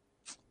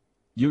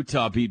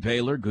 Utah beat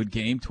Baylor. Good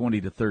game,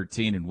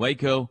 20-13 in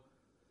Waco.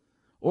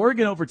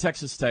 Oregon over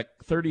Texas Tech,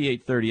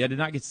 38-30. I did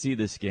not get to see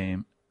this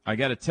game. I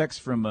got a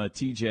text from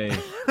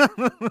TJ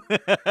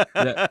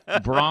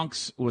that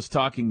Bronx was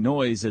talking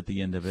noise at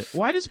the end of it.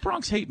 Why does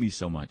Bronx hate me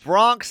so much?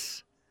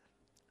 Bronx,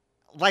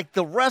 like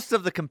the rest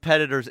of the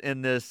competitors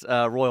in this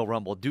Royal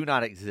Rumble, do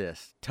not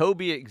exist.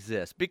 Toby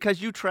exists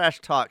because you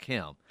trash talk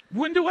him.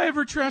 When do I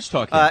ever trash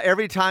talk him?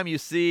 Every time you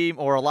see him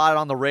or a lot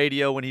on the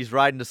radio when he's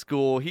riding to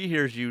school, he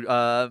hears you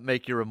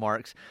make your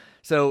remarks.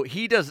 So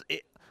he does.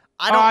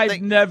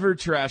 I've never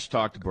trash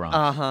talked Bronx.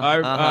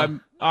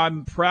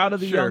 I'm proud of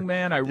the young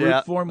man. I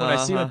root for him. When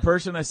I see him in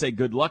person, I say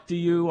good luck to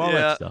you, all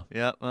that stuff.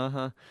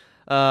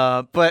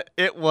 But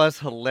it was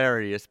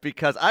hilarious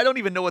because I don't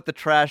even know what the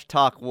trash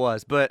talk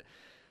was, but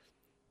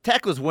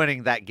Tech was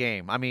winning that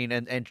game. I mean,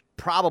 and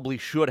probably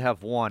should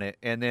have won it.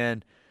 And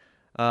then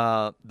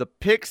the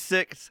pick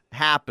six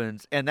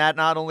happens, and that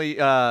not only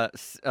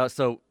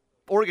so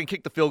Oregon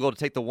kicked the field goal to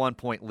take the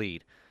 1-point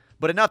lead,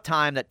 but enough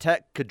time that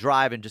Tech could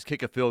drive and just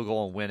kick a field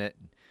goal and win it.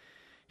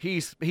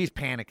 He's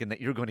panicking that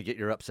you're going to get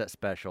your upset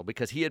special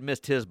because he had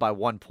missed his by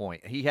 1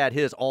 point. He had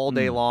his all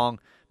day long,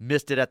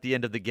 missed it at the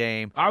end of the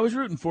game. I was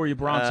rooting for you,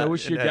 Bronx. I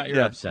wish you got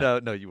your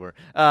upset. No, you were.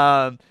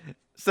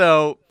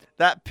 So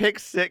that pick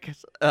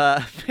six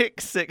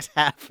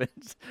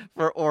happens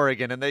for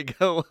Oregon, and they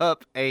go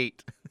up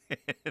 8.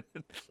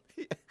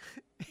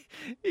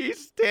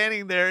 He's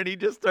standing there, and he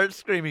just starts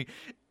screaming, "Eat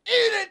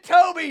it,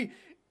 Toby! Eat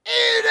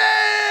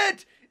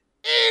it!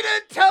 Eat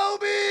it,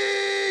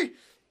 Toby!"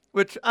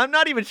 Which I'm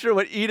not even sure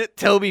what "eat it,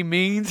 Toby"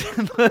 means,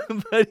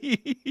 but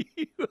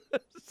he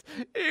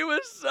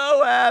was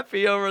so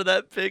happy over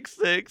that pick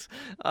six.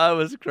 I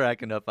was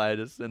cracking up. I had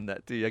to send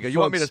that to you. I go, "You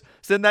want me to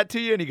send that to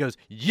you?" And he goes,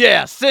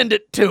 "Yeah, send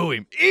it to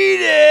him. Eat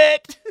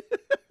it."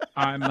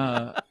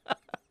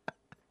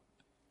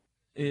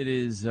 It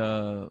is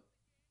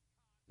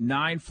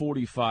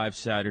 9:45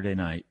 Saturday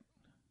night.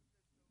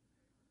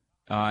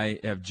 I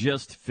have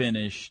just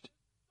finished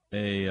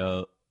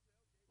a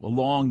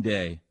long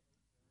day.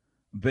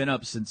 Been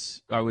up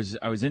since I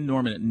was in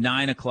Norman at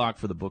 9 o'clock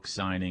for the book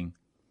signing,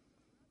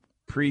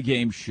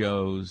 pre-game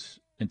shows,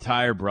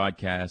 entire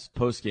broadcast,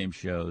 post-game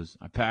shows.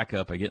 I pack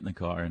up, I get in the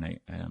car, and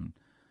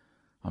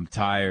I'm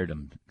tired,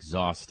 I'm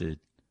exhausted,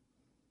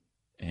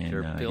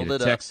 and I get a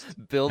text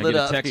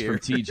from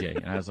TJ,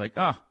 and I was like,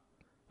 "Oh,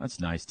 that's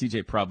nice."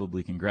 TJ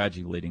probably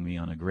congratulating me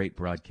on a great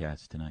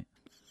broadcast tonight.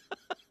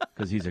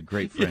 Because he's a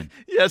great friend.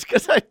 Yes,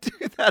 because I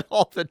do that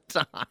all the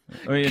time.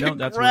 Oh, you know,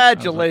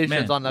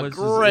 congratulations on the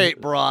great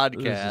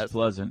broadcast. This is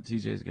pleasant.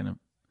 TJ's going to...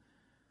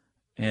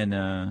 And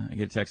I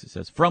get a text that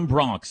says, "From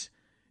Bronx,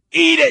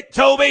 eat it,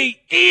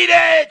 Toby! Eat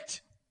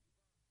it!"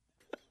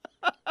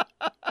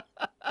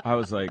 I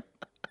was like,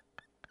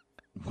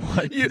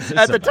 what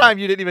at the time,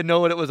 you didn't even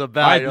know what it was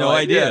about. I had no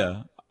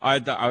idea. I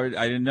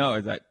didn't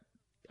know.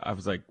 I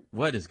was like,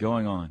 what is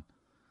going on?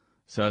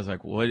 So I was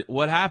like,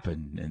 what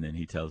happened? And then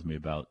he tells me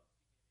about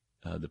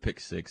the pick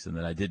six and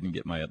that I didn't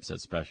get my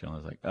upset special. And I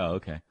was like, oh,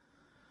 okay.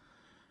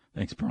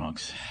 Thanks,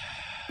 Bronx.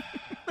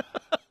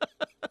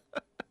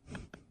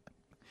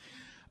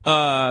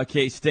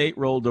 K-State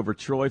rolled over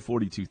Troy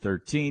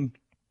 42-13.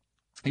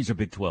 These are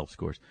Big 12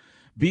 scores.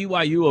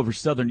 BYU over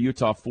Southern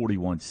Utah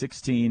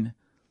 41-16.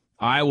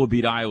 Iowa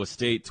beat Iowa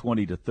State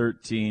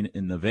 20-13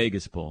 in the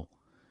Vegas Bowl.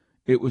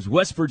 It was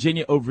West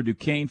Virginia over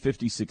Duquesne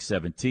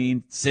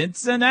 56-17.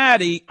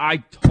 Cincinnati, I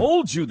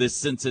told you this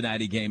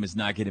Cincinnati game is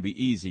not going to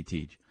be easy,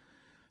 Teach.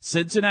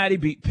 Cincinnati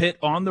beat Pitt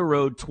on the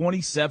road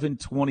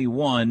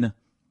 27-21.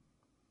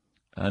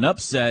 An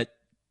upset.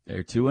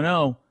 They're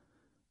 2-0.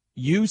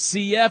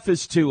 UCF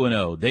is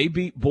 2-0. They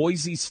beat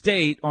Boise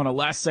State on a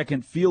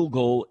last-second field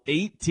goal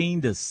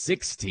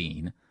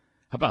 18-16. How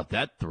about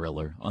that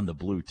thriller on the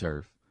blue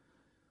turf?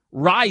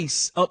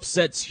 Rice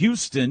upsets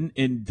Houston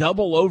in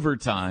double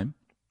overtime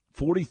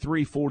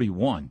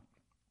 43-41.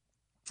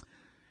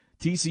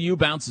 TCU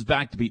bounces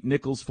back to beat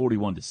Nicholls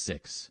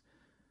 41-6.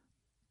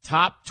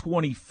 Top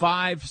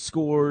 25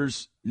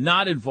 scores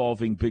not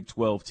involving Big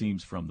 12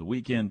 teams from the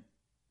weekend.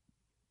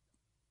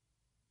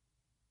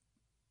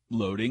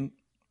 Loading.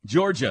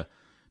 Georgia,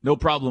 no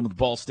problem with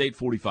Ball State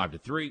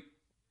 45-3.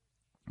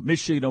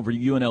 Michigan over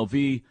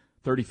UNLV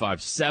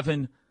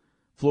 35-7.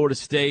 Florida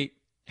State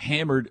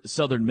hammered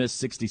Southern Miss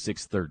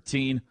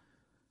 66-13.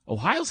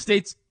 Ohio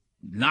State's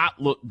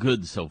not looked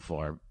good so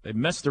far. They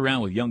messed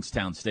around with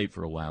Youngstown State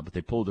for a while, but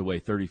they pulled away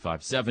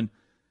 35-7.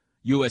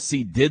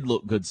 USC did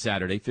look good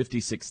Saturday,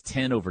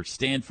 56-10 over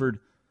Stanford.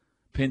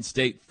 Penn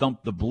State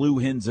thumped the Blue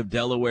Hens of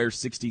Delaware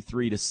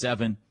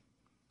 63-7.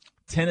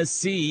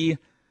 Tennessee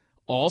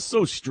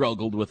also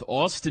struggled with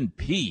Austin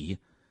Peay,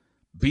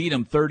 beat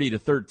them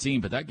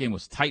 30-13, but that game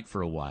was tight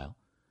for a while.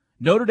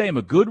 Notre Dame,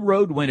 a good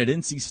road win at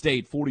NC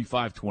State,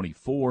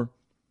 45-24.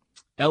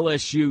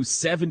 LSU,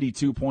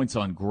 72 points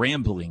on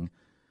Grambling,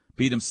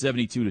 beat them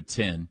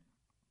 72-10.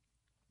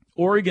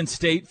 Oregon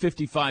State,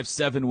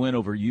 55-7 win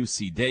over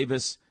UC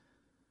Davis.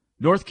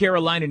 North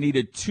Carolina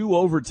needed 2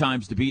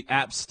 overtimes to beat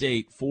App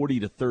State,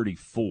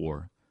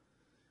 40-34.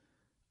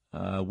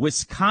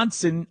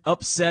 Wisconsin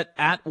upset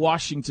at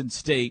Washington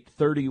State,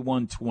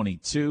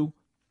 31-22.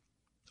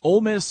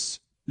 Ole Miss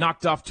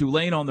knocked off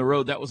Tulane on the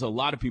road. That was a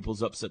lot of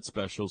people's upset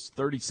specials,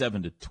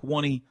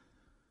 37-20.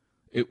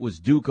 It was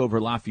Duke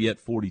over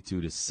Lafayette,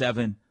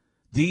 42-7.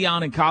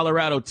 Deion in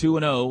Colorado,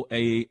 2-0,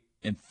 a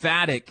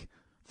emphatic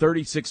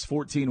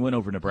 36-14 win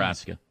over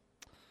Nebraska.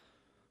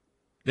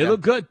 They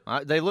look good.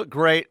 They look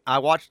great. I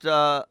watched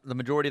the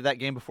majority of that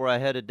game before I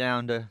headed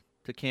down to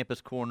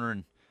Campus Corner,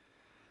 and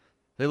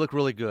they look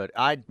really good.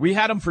 We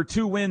had them for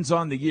 2 wins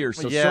on the year,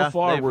 so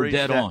far we're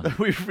dead on.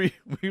 We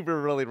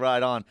were really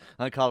right on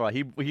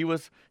Colorado. He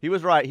was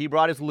right. He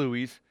brought his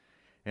Louis,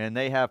 and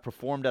they have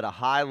performed at a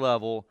high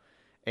level.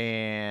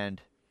 And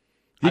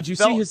did you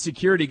see his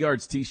security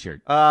guard's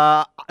T-shirt?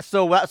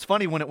 So that's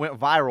funny when it went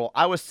viral.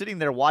 I was sitting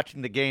there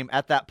watching the game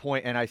at that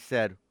point, and I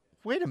said,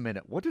 "Wait a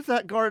minute, what does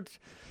that guard's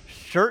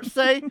shirt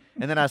say?"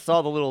 And then I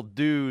saw the little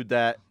dude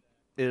that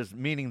is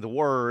meaning the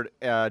word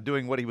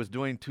doing what he was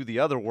doing to the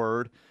other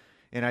word.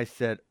 And I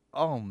said,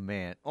 oh,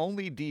 man,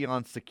 only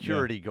Deion's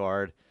security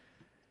guard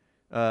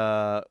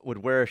would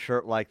wear a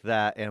shirt like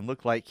that and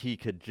look like he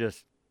could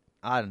just,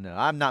 I don't know.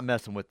 I'm not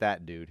messing with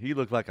that dude. He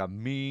looked like a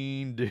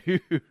mean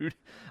dude.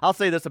 I'll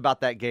say this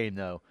about that game,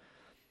 though.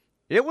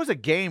 It was a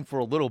game for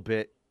a little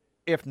bit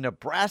if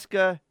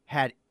Nebraska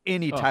had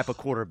any type of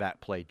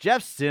quarterback play.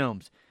 Jeff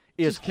Sims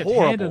is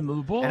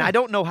horrible. And I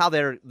don't know how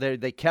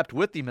they kept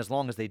with him as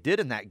long as they did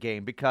in that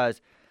game,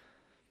 because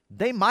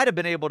they might have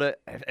been able to,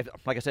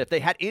 like I said, if they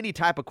had any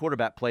type of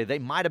quarterback play, they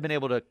might have been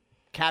able to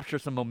capture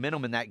some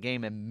momentum in that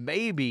game, and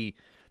maybe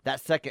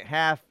that second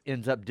half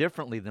ends up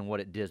differently than what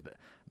it did. But,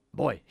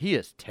 boy, he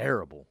is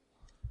terrible.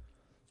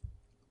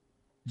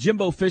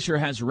 Jimbo Fisher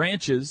has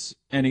ranches,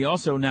 and he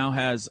also now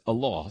has a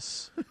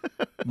loss.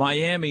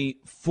 Miami,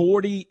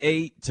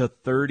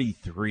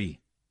 48-33.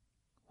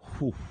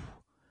 Whew.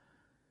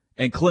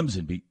 And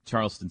Clemson beat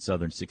Charleston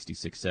Southern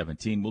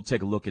 66-17. We'll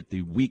take a look at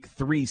the Week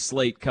 3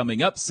 slate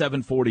coming up,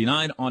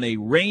 7:49 on a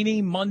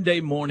rainy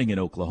Monday morning in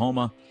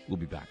Oklahoma. We'll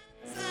be back.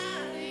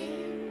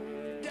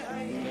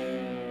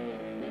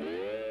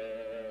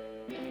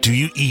 Do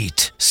you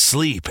eat,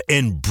 sleep,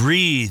 and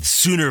breathe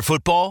Sooner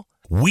football?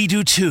 We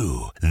do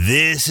too.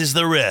 This is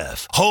The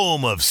Ref,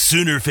 home of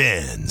Sooner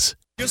fans.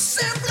 You're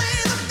simply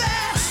the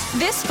best.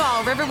 This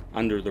fall, River...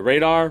 Under the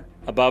radar,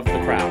 above the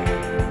crowd.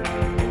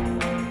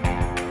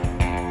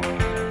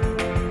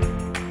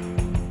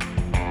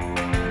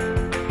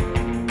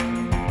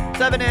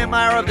 7 a.m.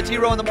 hour of the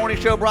T-Row in the Morning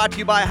Show, brought to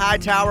you by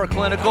Hightower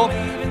Clinical.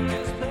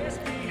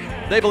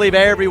 They believe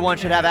everyone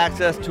should have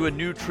access to a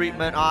new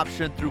treatment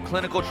option through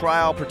clinical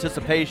trial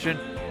participation.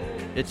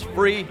 It's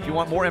free. If you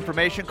want more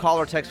information, call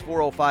or text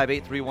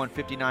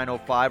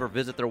 405-831-5905 or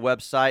visit their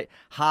website,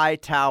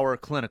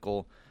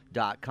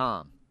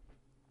 hightowerclinical.com.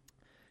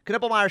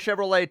 Knippelmeyer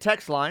Chevrolet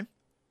text line.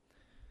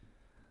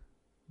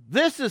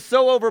 This is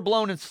so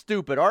overblown and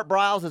stupid. Art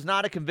Briles is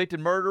not a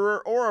convicted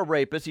murderer or a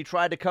rapist. He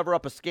tried to cover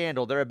up a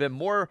scandal. There have been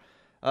more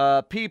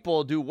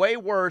people do way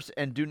worse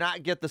and do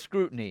not get the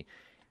scrutiny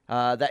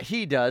that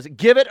he does.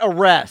 Give it a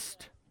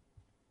rest.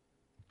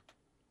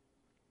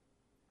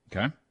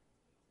 Okay.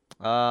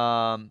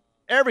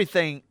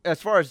 everything,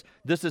 as far as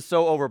this is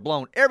so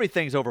overblown,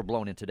 everything's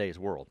overblown in today's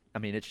world. I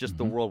mean, it's just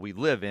the world we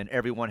live in.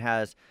 Everyone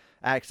has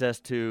access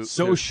to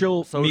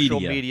social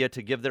media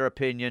to give their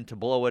opinion, to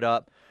blow it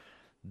up.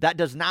 That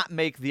does not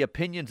make the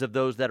opinions of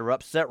those that are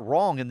upset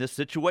wrong in this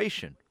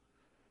situation.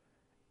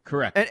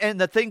 Correct. And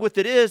the thing with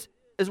it is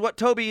what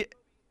Toby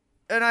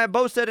and I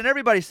both said and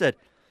everybody said.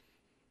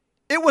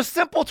 It was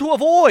simple to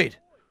avoid.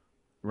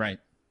 Right.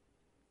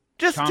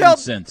 Common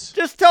sense.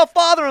 Just tell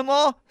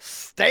father-in-law,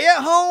 stay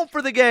at home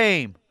for the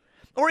game.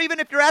 Or even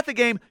if you're at the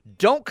game,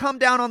 don't come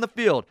down on the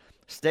field.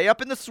 Stay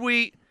up in the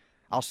suite.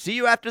 I'll see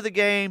you after the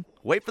game.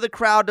 Wait for the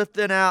crowd to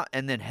thin out,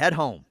 and then head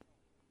home.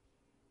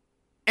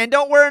 And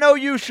don't wear an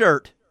OU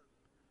shirt.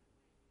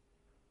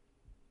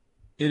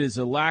 It is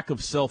a lack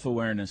of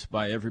self-awareness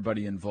by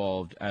everybody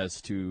involved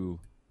as to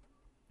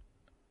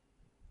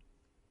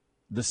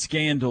the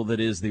scandal that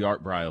is the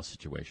Art Briles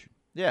situation.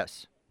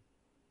 Yes.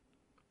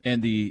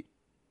 And the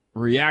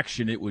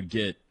reaction it would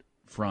get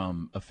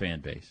from a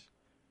fan base.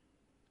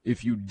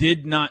 If you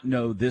did not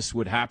know this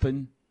would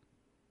happen,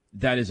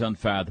 that is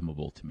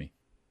unfathomable to me.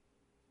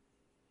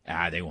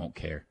 They won't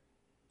care.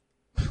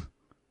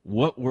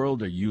 What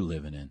world are you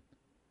living in?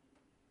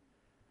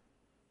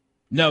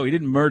 No, he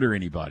didn't murder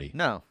anybody.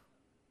 No.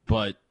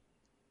 But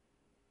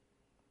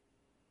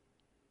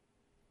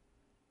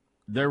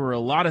there were a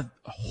lot of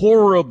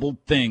horrible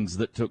things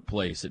that took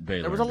place at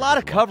Baylor. There was a lot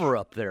of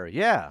cover-up there,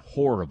 yeah.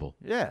 Horrible.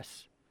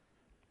 Yes.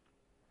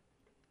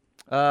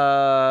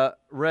 Rev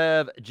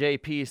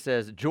JP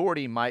says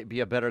Jordy might be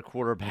a better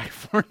quarterback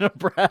for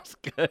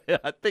Nebraska.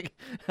 I think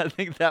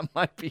that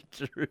might be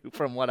true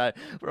from what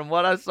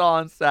I saw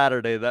on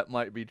Saturday. That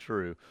might be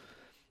true.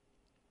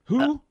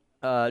 Who?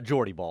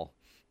 Jordy Ball.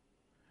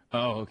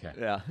 Oh, okay.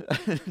 Yeah.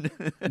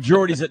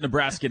 Jordy's at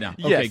Nebraska now.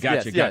 Okay,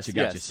 gotcha.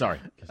 Yes. Sorry.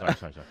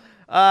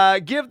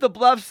 Give the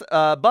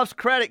Buffs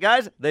credit,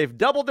 guys. They've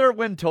doubled their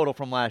win total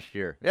from last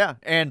year. Yeah,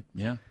 and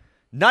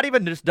not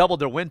even just doubled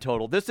their win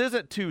total. This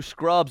isn't two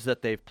scrubs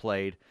that they've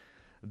played.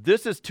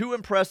 This is two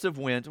impressive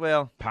wins.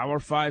 Well, Power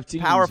 5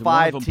 teams. Power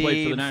 5 teams.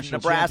 Played for the national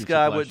Nebraska,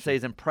 I wouldn't say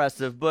is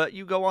impressive, but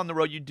you go on the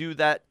road, you do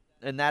that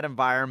in that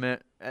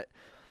environment,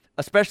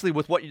 especially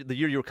with the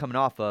year you were coming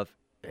off of.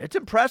 It's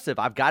impressive.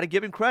 I've got to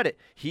give him credit.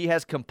 He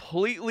has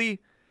completely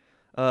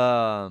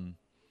done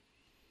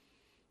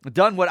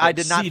what I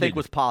did not think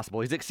was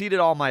possible. He's exceeded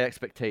all my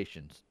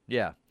expectations.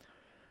 Yeah.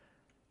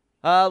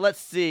 Let's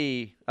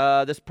see.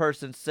 This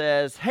person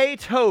says, hey,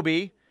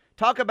 Toby,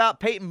 talk about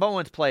Peyton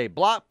Bowen's play.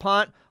 Block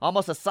punt,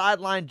 almost a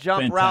sideline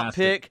jump route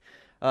pick.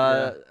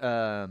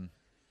 The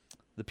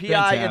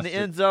PI in the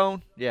end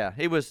zone. Yeah,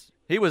 he was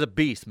a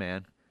beast,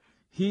 man.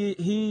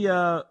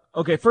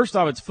 Okay, first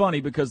off, it's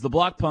funny because the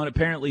block punt,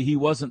 apparently he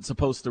wasn't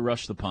supposed to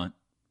rush the punt.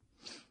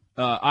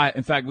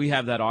 In fact, we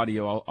have that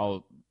audio.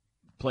 I'll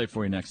play it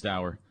for you next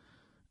hour.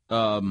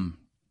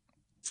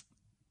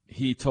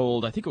 He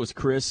told, I think it was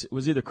Chris. It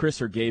was either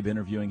Chris or Gabe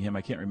interviewing him.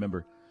 I can't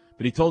remember.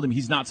 But he told him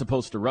he's not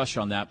supposed to rush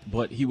on that,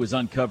 but he was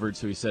uncovered,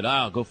 so he said,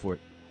 I'll go for it,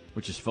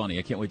 which is funny.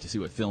 I can't wait to see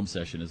what film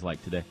session is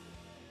like today.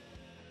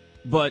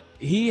 But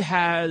he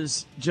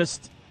has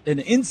just an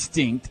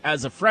instinct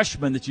as a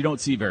freshman that you don't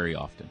see very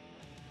often.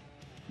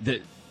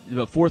 The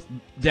fourth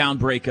down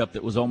breakup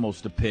that was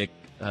almost a pick,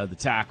 the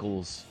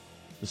tackles,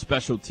 the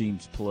special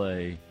teams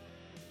play.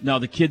 No,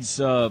 the kid is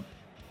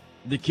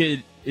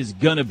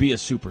going to be a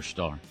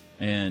superstar,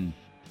 and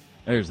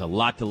there's a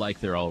lot to like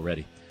there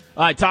already.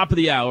 All right, top of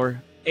the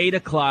hour, 8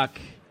 o'clock,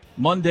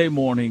 Monday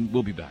morning.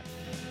 We'll be back.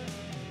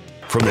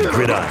 From the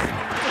gridiron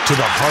to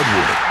the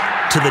hardwood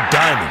to the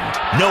diamond,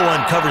 no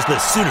one covers the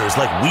Sooners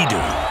like we do.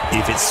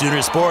 If it's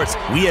Sooner Sports,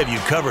 we have you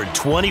covered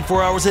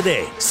 24 hours a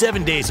day,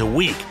 7 days a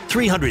week,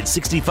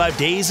 365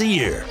 days a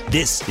year.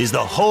 This is the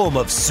home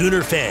of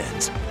Sooner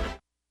fans.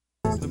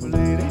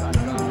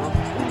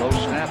 Low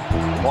snap,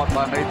 caught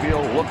by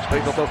Mayfield, looks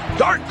Mayfield,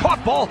 dart,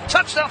 caught ball,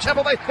 touchdown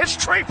Tampa Bay, it's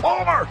Trey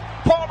Palmer.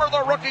 Palmer,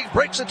 the rookie,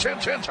 breaks a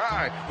 10-10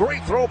 tie.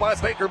 Great throw by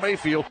Baker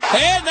Mayfield.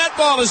 And that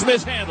ball is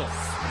mishandled.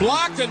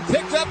 Blocked and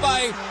picked up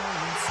by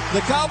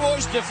the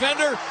Cowboys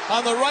defender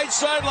on the right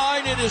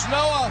sideline. It is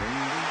Noah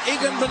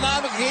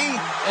Igbinoghene,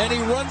 and he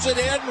runs it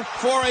in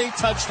for a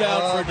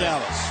touchdown for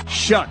Dallas.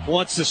 Shuck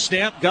wants to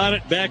snap, got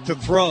it back to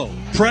throw.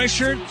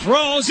 Pressured,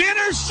 throws,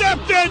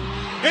 intercepted,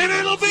 and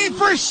it'll be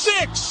for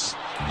 6.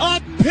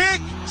 A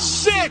pick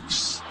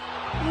 6.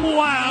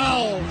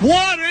 Wow.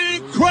 What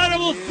an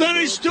incredible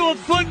finish to a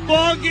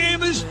football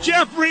game as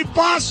Jeffrey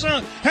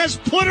Bossa has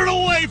put it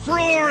away for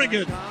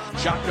Oregon.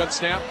 Shotgun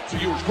snap to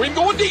Ewers. Quinn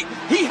going deep.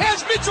 He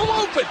has Mitchell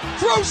open.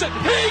 Throws it.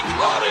 He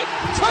caught it.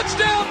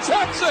 Touchdown,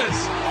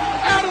 Texas.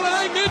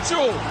 Adonai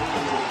Mitchell.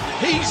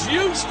 He's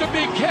used to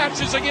big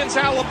catches against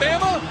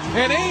Alabama,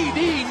 and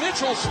A.D.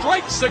 Mitchell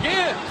strikes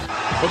again.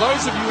 For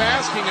those of you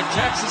asking if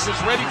Texas is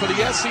ready for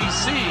the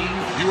SEC,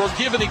 you are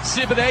given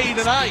Exhibit A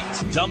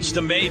tonight. Dumps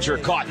to Major,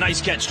 caught, nice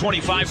catch,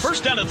 25,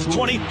 first down at the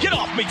 20, get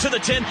off me to the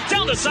 10,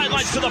 down the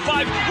sidelines to the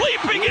 5,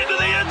 leaping into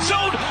the end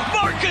zone,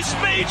 Marcus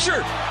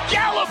Major,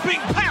 galloping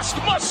past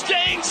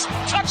Mustangs,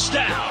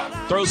 touchdown.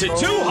 Throws it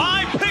too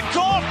high, picked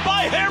off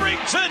by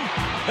Harrington,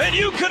 and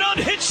you can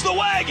unhitch the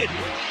wagon.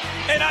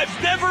 And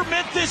I've never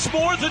meant this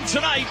more than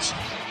tonight.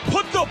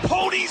 Put the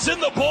ponies in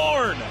the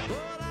barn.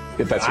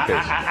 If that's the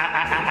case.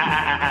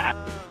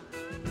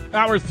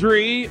 Hour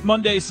 3,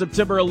 Monday,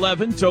 September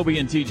 11. Toby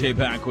and TJ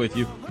back with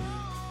you.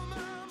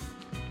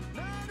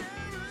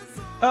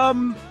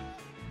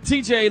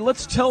 TJ,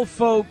 let's tell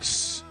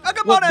folks.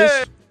 Good morning.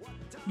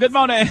 Good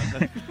morning.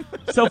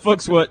 Tell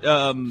folks what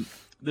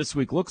this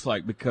week looks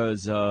like,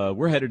 because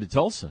we're headed to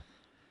Tulsa.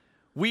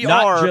 We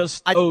Not are.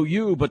 just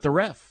OU, but the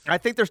ref. I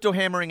think they're still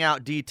hammering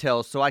out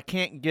details, so I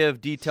can't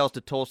give details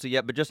to Tulsa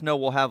yet, but just know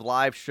we'll have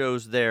live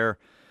shows there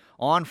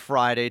on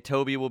Friday.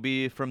 Toby will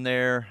be from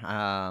there.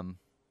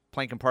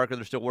 Plank and Parker,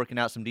 they're still working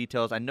out some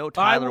details. I know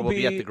Tyler will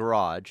be at the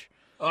garage.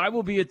 I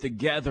will be at the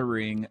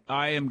gathering.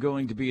 I am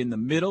going to be in the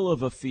middle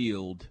of a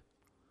field,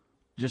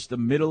 just the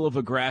middle of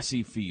a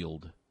grassy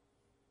field,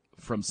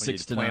 from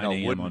 6 to 9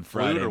 a.m. on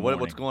Friday morning.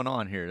 What's going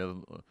on here?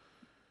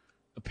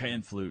 A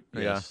pan flute,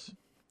 yes.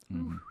 Yeah.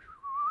 Mm-hmm.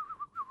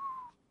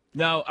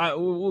 Now,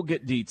 we'll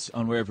get deets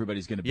on where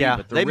everybody's going to be. Yeah,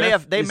 but they may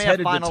have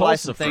finalized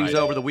some things Friday.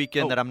 over the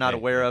weekend that I'm not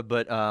aware of,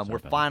 but we're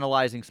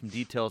finalizing some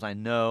details I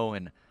know,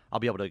 and I'll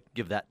be able to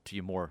give that to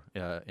you more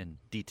in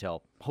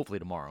detail, hopefully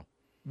tomorrow.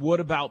 What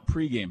about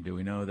pregame? Do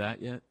we know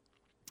that yet?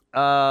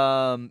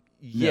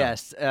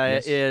 Yes.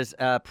 Is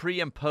pre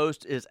and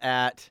post is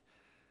at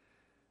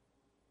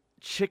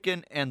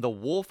Chicken and the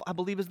Wolf, I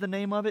believe is the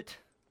name of it.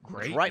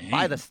 Great It's right name.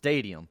 by the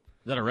stadium.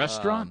 Is that a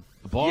restaurant?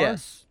 A bar?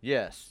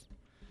 Yes.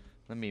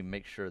 Let me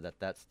make sure that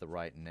that's the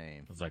right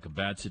name. It's like a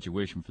bad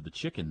situation for the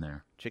chicken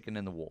there. Chicken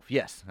and the Wolf.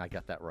 Yes, I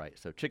got that right.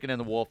 So Chicken and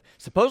the Wolf,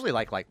 supposedly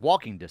like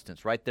walking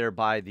distance, right there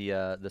by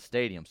the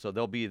stadium. So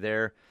they'll be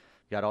there.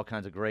 Got all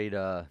kinds of great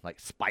like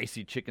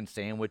spicy chicken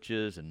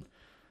sandwiches and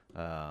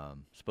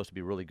supposed to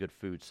be really good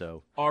food.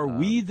 So are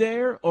we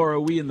there or are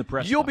we in the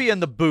press You'll box? be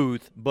in the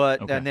booth,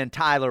 but Okay. and then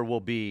Tyler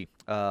will be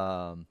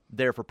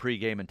there for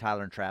pregame, and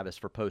Tyler and Travis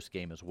for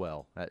postgame as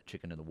well at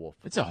Chicken and the Wolf.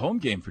 It's a home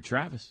game for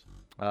Travis.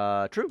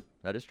 True.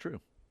 That is true.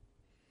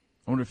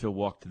 I wonder if he'll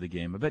walk to the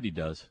game. I bet he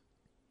does.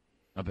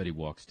 I bet he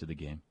walks to the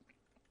game.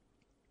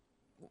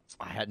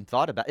 I hadn't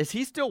thought about it. Is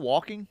he still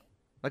walking?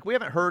 Like, we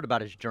haven't heard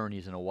about his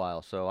journeys in a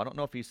while, so I don't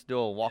know if he's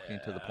still walking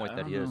to the point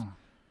that he is.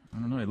 I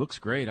don't know. He looks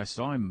great. I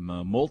saw him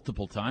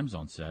multiple times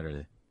on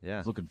Saturday. Yeah.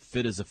 He's looking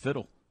fit as a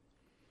fiddle.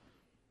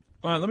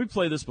 All right, let me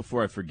play this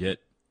before I forget.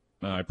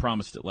 I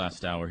promised it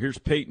last hour. Here's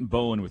Peyton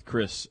Bowen with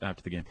Chris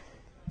after the game.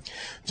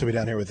 So we're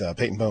down here with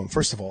Peyton Bowen.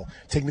 First of all,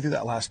 take me through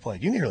that last play.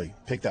 You nearly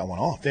picked that one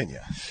off, didn't you?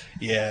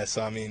 Yeah,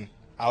 so, I mean,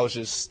 I was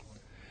just,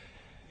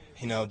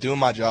 doing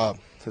my job.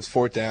 It's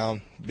fourth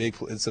down.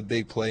 It's a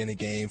big play in the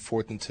game,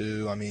 4th and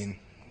 2. I mean,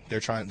 they're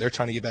trying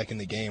to get back in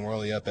the game. We're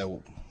only up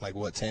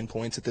at, 10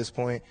 points at this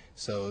point?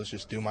 So it was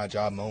just do my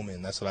job moment,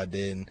 and that's what I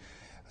did. And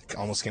I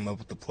almost came up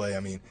with the play.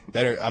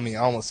 I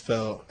almost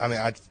fell.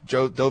 I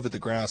dove at the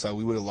ground, so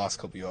we would have lost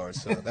a couple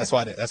yards. So that's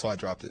why I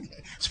dropped it.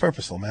 It's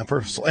purposeful, man,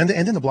 purposeful. And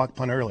then the block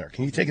punt earlier.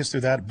 Can you take us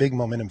through that big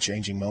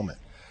momentum-changing moment?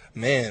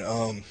 Man,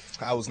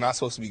 I was not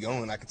supposed to be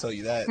going. I can tell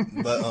you that.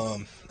 But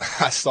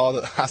I saw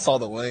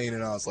the lane,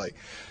 and I was like,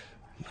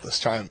 let's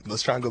try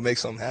and go make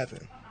something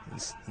happen.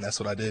 And that's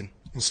what I did.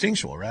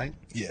 Instinctual, right?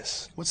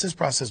 Yes. What's this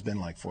process been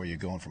like for you,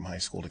 going from high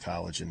school to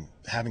college and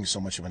having so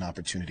much of an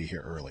opportunity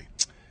here early?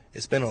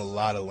 It's been a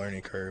lot of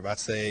learning curve. I'd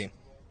say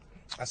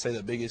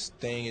the biggest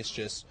thing is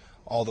just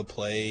all the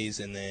plays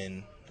and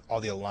then all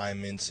the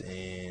alignments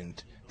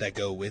and that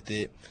go with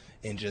it,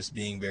 and just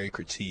being very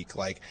critique.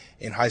 Like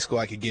in high school,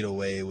 I could get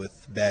away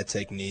with bad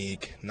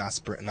technique, not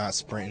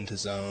sprinting to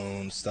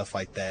zone, stuff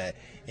like that.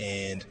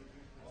 And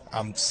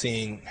I'm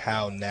seeing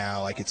how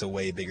now it's a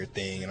way bigger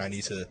thing, and I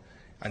need to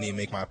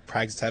make my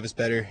practice habits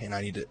better,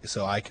 and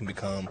so I can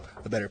become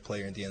a better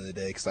player at the end of the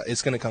day. Because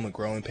it's going to come with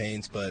growing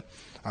pains, but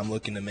I'm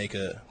looking to make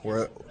a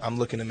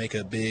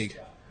big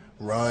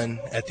run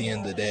at the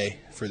end of the day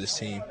for this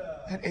team.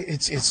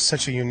 It's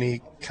such a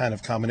unique kind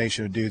of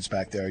combination of dudes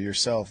back there.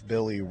 Yourself,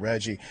 Billy,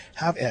 Reggie.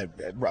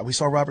 We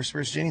saw Robert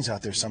Spears-Jennings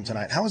out there some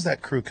tonight. How has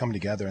that crew come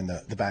together in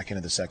the back end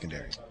of the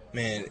secondary?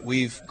 Man,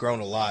 we've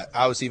grown a lot.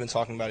 I was even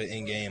talking about it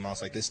in game. I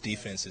was like, this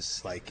defense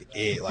is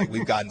it.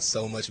 We've gotten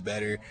so much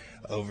better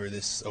over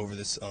this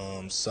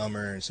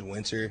summer and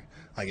winter.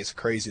 It's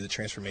crazy the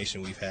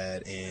transformation we've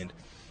had. And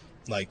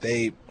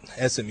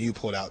SMU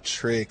pulled out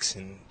tricks,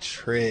 and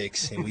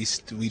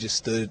we just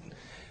stood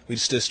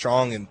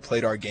strong and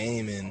played our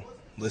game and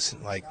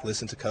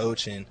listened to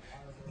coach, and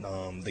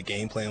the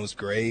game plan was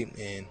great,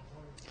 and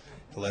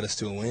it led us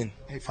to a win.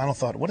 Hey, final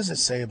thought. What does it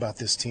say about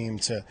this team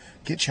to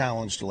get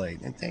challenged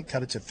late and then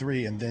cut it to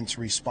 3 and then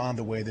to respond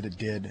the way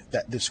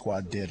that this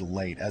squad did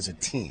late as a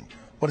team?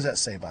 What does that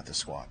say about this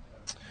squad?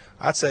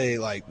 I'd say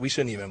we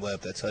shouldn't even let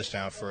up that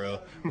touchdown for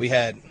real. We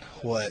had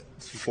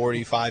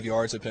 45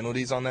 yards of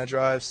penalties on that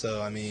drive,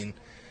 so I mean,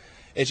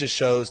 it just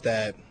shows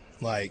that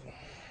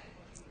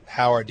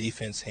how our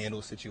defense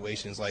handles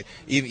situations. Like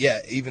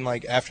even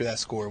like after that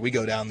score, we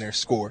go down there,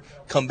 score,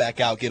 come back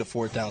out, get a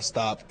 4th down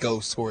stop,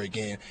 go score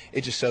again.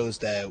 It just shows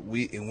that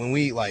we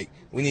need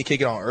to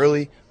kick it on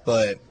early,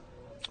 but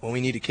when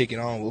we need to kick it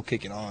on, we'll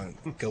kick it on,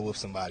 go with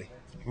somebody.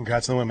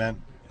 Congrats on the win,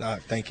 man.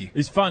 Thank you.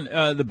 He's fun.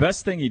 The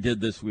best thing he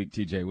did this week,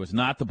 TJ, was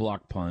not the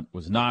block punt,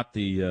 was not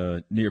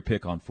the near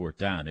pick on 4th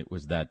down. It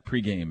was that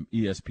pregame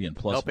ESPN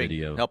Plus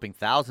video. Helping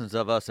thousands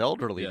of us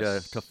elderly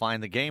Yes. to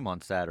find the game on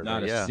Saturday.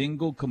 Not a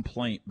single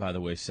complaint, by the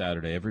way,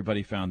 Saturday.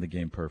 Everybody found the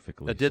game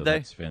perfectly. Did so they?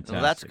 That's fantastic.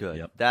 Well, that's good.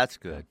 Yep. That's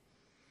good.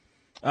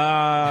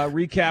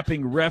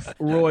 Recapping Ref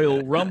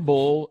Royal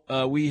Rumble,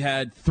 we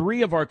had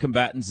 3 of our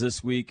combatants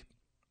this week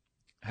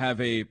have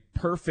a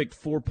perfect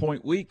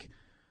 4-point week.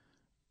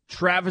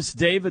 Travis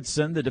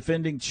Davidson, the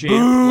defending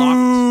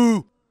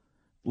champ,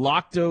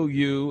 locked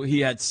OU.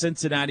 He had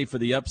Cincinnati for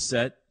the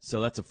upset,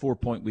 so that's a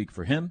 4-point week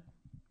for him.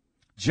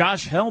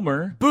 Josh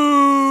Helmer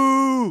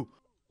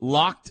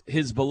locked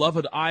his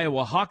beloved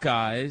Iowa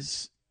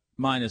Hawkeyes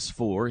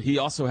 -4. He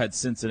also had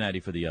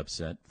Cincinnati for the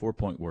upset.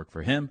 4-point work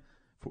for him.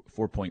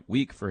 4-point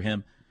week for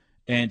him.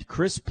 And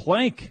Chris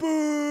Plank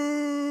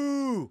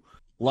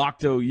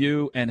locked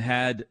OU and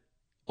had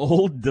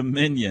Old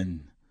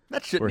Dominion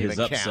That shouldn't for his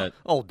even upset. count.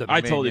 Old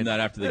Dominion. I told him that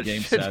after the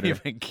game shouldn't Saturday.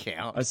 even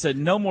count. I said,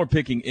 no more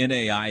picking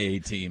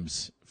NAIA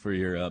teams for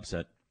your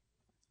upset.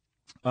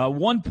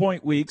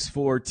 1-point weeks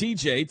for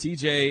TJ.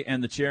 TJ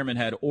and the chairman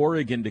had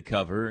Oregon to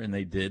cover, and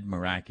they did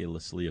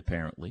miraculously,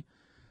 apparently.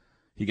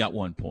 He got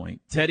 1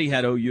 point. Teddy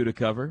had OU to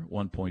cover,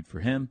 1 point for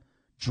him.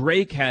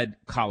 Drake had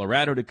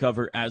Colorado to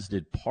cover, as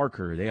did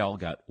Parker. They all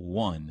got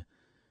 1.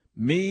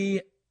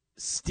 Me,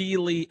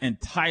 Steely, and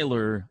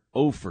Tyler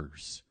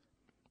offers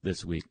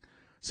this week.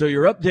 So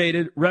your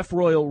updated Ref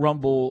Royal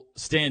Rumble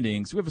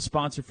standings. We have a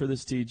sponsor for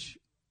this, Teach.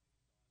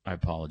 I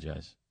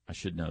apologize. I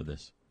should know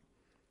this.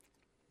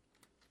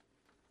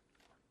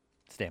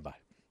 Stand by.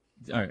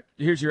 All right,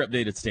 here's your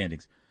updated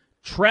standings.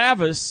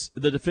 Travis,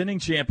 the defending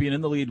champion,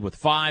 in the lead with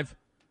 5.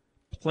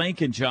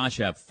 Plank and Josh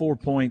have 4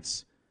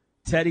 points.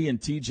 Teddy and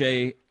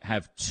TJ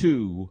have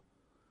 2.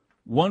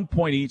 1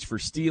 point each for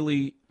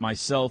Steely,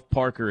 myself,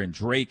 Parker, and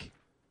Drake.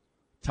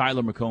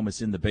 Tyler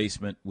McComas in the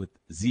basement with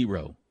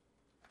 0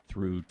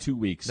 through 2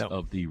 weeks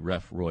of the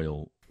Ref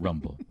Royal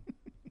Rumble.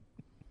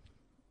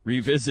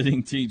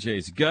 Revisiting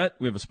TJ's gut.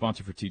 We have a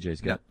sponsor for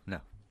TJ's gut. No.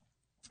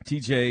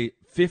 TJ,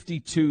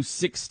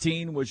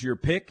 52-16 was your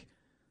pick.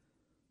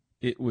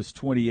 It was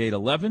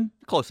 28-11.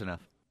 Close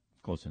enough.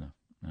 Close enough.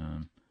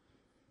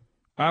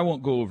 I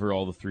won't go over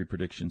all the 3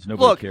 predictions.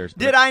 Nobody cares.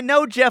 Did I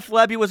know Jeff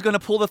Lebby was going to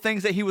pull the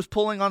things that he was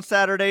pulling on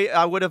Saturday,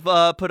 I would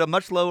have put a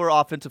much lower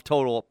offensive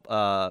total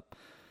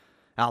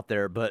out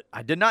there, but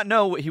I did not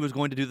know he was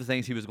going to do the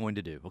things he was going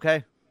to do,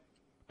 okay?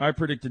 I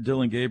predicted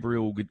Dylan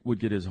Gabriel would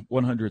get his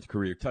 100th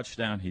career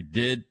touchdown. He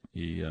did.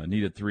 He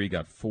needed 3,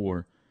 got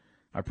 4.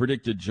 I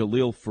predicted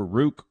Jaleel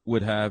Farouk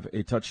would have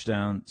a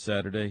touchdown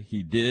Saturday.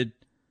 He did.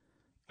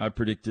 I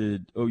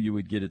predicted OU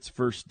would get its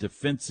first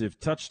defensive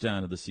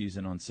touchdown of the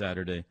season on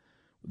Saturday.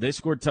 They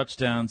scored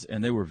touchdowns,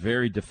 and they were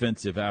very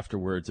defensive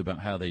afterwards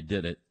about how they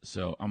did it,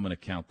 so I'm going to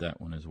count that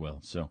one as well.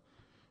 So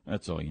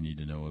that's all you need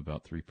to know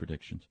about 3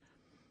 predictions.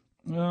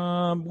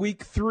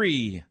 Week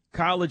 3,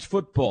 college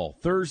football.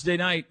 Thursday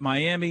night,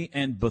 Miami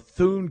and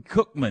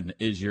Bethune-Cookman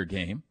is your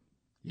game.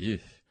 Yeah.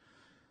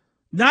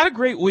 Not a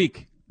great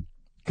week,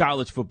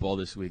 college football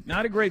this week.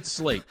 Not a great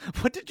slate.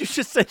 What did you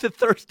just say the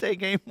Thursday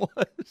game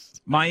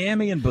was?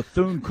 Miami and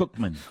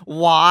Bethune-Cookman.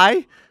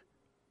 Why?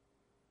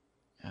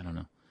 I don't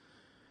know.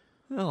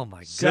 Oh, my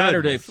God.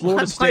 Saturday,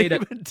 Florida State. Why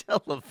might even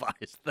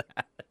televise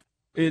that?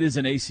 It is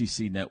an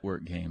ACC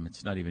network game.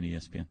 It's not even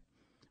ESPN.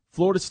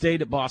 Florida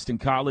State at Boston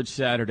College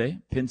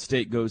Saturday. Penn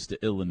State goes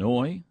to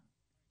Illinois.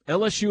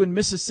 LSU and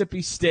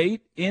Mississippi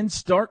State in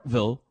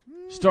Starkville.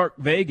 Stark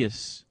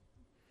Vegas.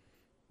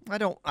 I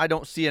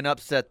don't see an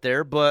upset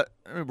there, but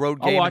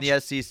road game in the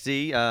SEC.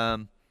 It's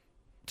a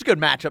good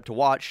matchup to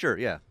watch. Sure,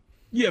 yeah.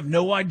 You have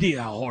no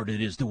idea how hard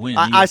it is to win.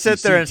 I sit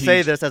there and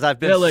say this as I've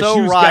been LSU's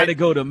so right. got to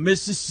go to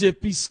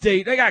Mississippi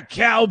State. They got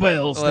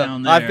cowbells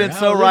down there. I've been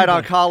so right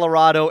on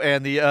Colorado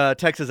and the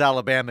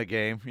Texas-Alabama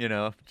game. You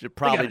know, should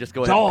probably just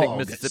go ahead and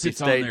pick Mississippi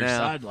State on their now.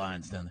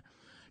 Sidelines down there.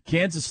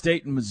 Kansas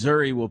State and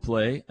Missouri will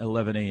play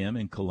 11 a.m.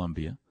 in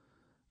Columbia.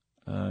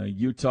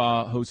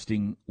 Utah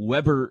hosting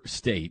Weber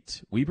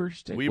State. Weber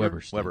State? Weber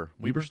State.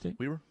 Weber State?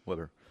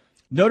 Weber.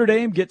 Notre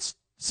Dame gets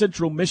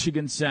Central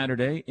Michigan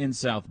Saturday in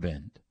South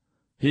Bend.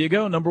 Here you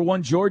go, number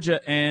 1, Georgia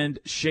and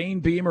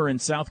Shane Beamer in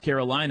South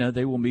Carolina.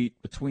 They will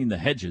meet between the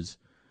hedges.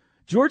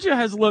 Georgia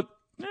has looked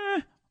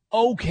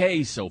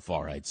okay so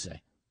far, I'd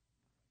say.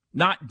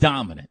 Not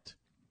dominant.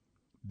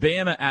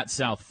 Bama at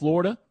South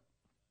Florida.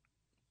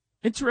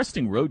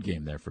 Interesting road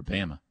game there for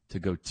Bama to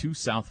go to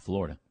South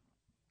Florida.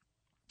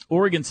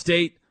 Oregon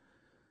State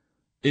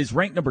is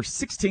ranked number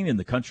 16 in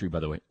the country, by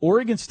the way.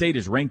 Oregon State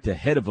is ranked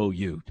ahead of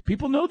OU. Do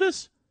people know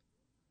this?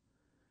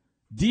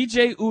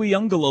 DJ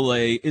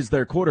Uiagalelei is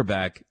their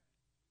quarterback.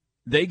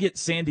 They get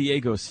San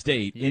Diego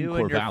State in Corvallis. You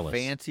and your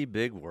fancy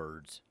big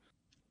words.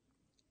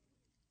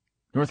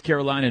 North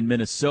Carolina and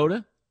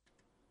Minnesota.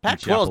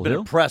 Pac-12 has been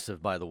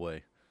impressive, by the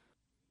way.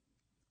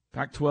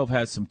 Pac-12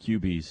 has some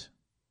QBs.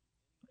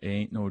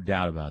 Ain't no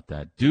doubt about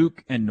that.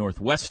 Duke and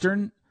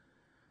Northwestern.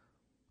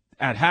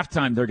 At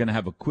halftime, they're going to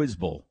have a quiz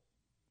bowl.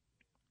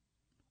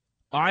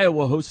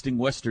 Iowa hosting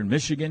Western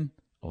Michigan.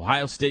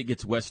 Ohio State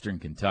gets Western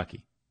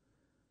Kentucky.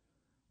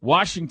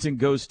 Washington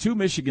goes to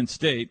Michigan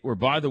State, where,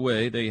 by the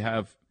way, they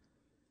have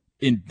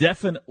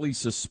indefinitely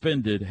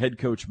suspended head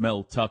coach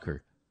Mel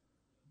Tucker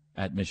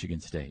at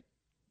Michigan State.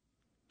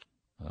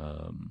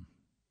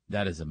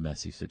 That is a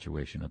messy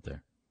situation up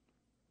there.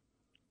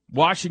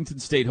 Washington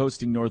State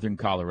hosting Northern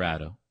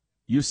Colorado.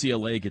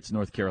 UCLA gets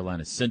North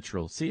Carolina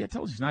Central. See, I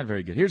told you it's not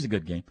very good. Here's a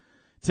good game.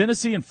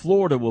 Tennessee and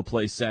Florida will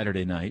play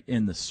Saturday night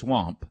in the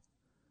Swamp.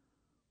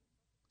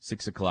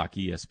 6 o'clock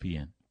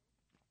ESPN.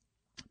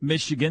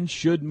 Michigan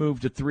should move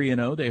to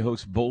 3-0. They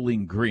host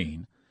Bowling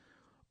Green.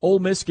 Ole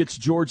Miss gets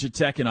Georgia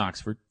Tech in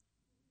Oxford.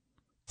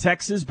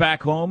 Texas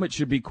back home. It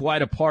should be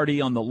quite a party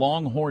on the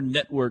Longhorn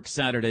Network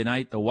Saturday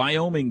night. The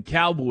Wyoming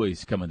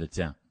Cowboys coming to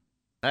town.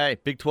 Hey,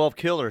 Big 12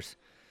 killers.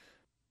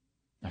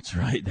 That's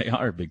right. They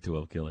are Big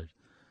 12 killers.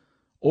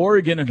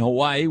 Oregon and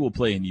Hawaii will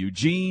play in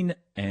Eugene,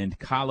 and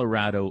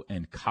Colorado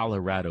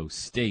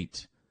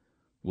State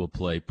will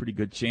play. Pretty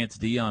good chance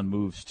Deion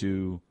moves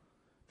to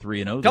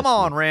 3-0. Come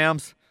on,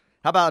 Rams.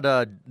 How about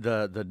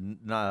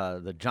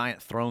the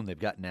giant throne they've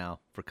got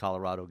now for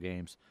Colorado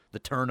games? The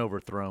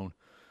turnover throne.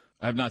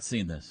 I've not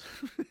seen this.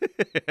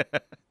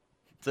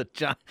 It's a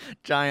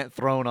giant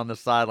throne on the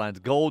sidelines.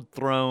 Gold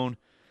throne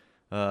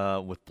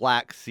with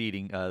black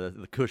seating.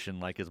 The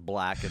cushion is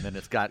black, and then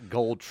it's got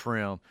gold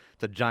trim.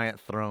 It's a giant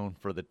throne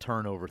for the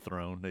turnover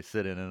throne. They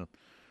sit in it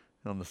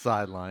on the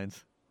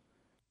sidelines.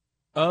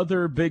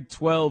 Other Big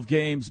 12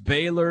 games,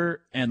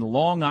 Baylor and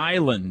Long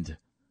Island.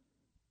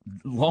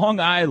 Long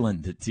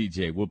Island,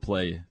 TJ, will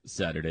play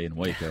Saturday in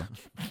Waco.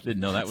 Didn't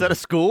know that. Is that a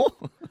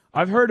school?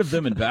 I've heard of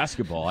them in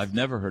basketball. I've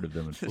never heard of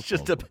them in football. It's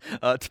just a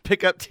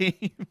pickup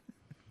team.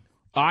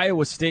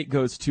 Iowa State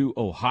goes to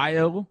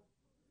Ohio.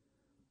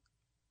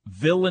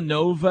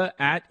 Villanova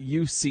at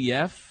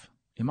UCF.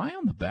 Am I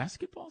on the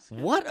basketball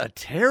schedule? What a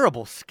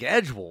terrible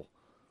schedule.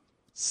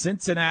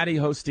 Cincinnati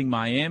hosting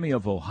Miami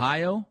of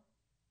Ohio.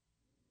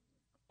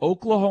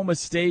 Oklahoma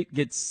State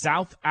gets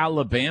South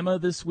Alabama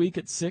this week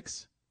at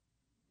 6.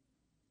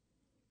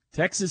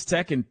 Texas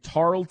Tech and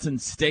Tarleton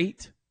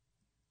State.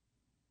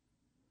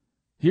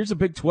 Here's a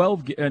Big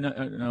 12 game.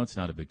 No, it's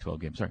not a Big 12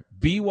 game. Sorry.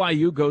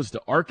 BYU goes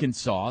to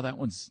Arkansas. That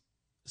one's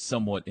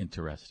somewhat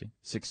interesting.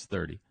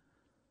 6:30.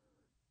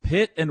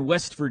 Pitt and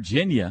West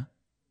Virginia.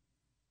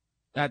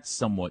 That's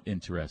somewhat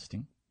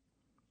interesting.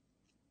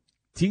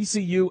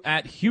 TCU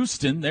at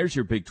Houston. There's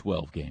your Big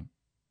 12 game.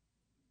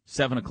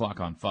 7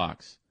 o'clock on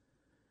Fox.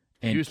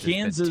 And Houston's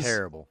Kansas, been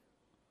terrible.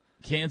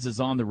 Kansas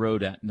on the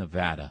road at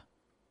Nevada.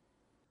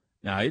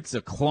 Now, it's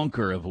a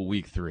clunker of a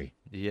week 3.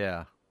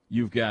 Yeah.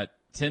 You've got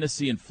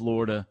Tennessee and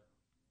Florida,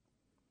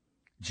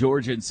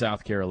 Georgia and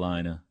South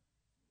Carolina.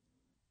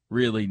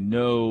 Really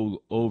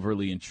no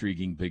overly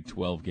intriguing Big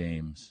 12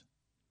 games.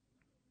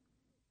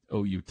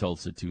 OU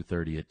Tulsa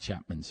 2:30 at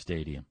Chapman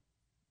Stadium.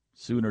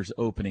 Sooners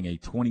opening a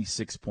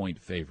 26-point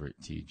favorite,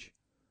 Teach.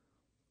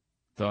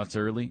 Thoughts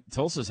early?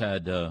 Tulsa's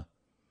had a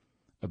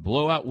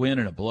blowout win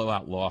and a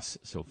blowout loss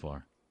so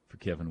far for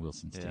Kevin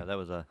Wilson's team. Yeah, that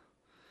was a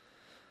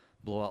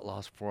blowout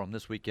loss for him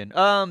this weekend.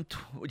 You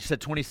said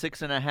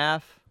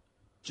 26.5?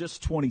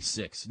 Just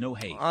 26. No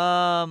hate.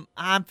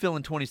 I'm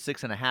feeling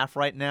 26.5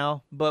 right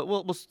now, but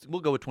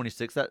we'll go with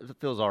 26. That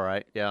feels all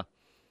right. Yeah.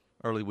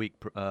 Early week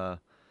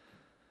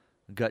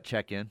gut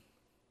check in.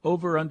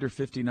 Over under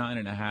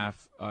 59.5.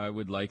 I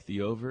would like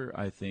the over.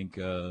 I think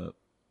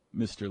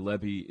Mr.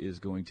 Levy is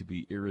going to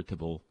be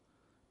irritable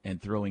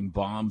and throwing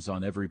bombs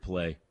on every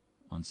play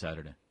on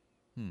Saturday.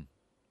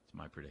 That's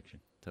my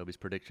prediction. Toby's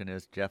prediction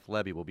is Jeff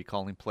Levy will be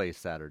calling plays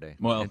Saturday.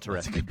 Well,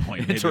 that's a good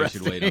point. Maybe I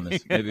should wait on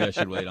this. Maybe I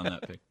should wait on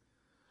that pick.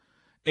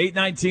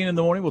 8:19 in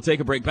the morning. We'll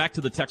take a break. Back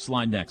to the text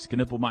line next.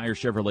 Knippelmeyer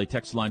Chevrolet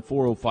text line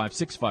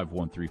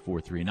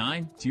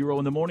 405-651-3439. T-Row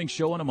in the Morning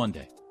Show on a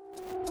Monday.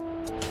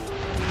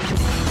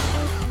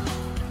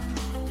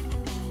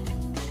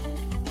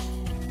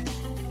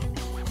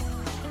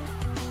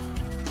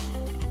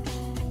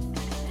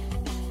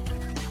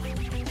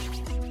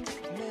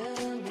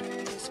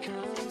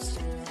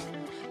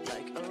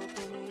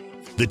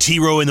 The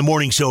T-Row in the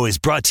Morning Show is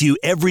brought to you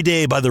every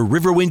day by the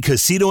Riverwind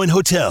Casino and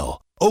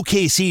Hotel,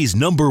 OKC's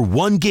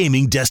 #1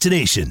 gaming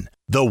destination.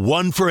 The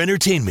one for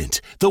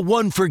entertainment, the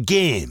one for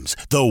games,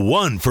 the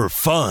one for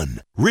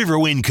fun.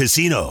 Riverwind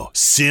Casino,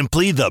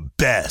 simply the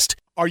best.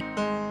 Are you...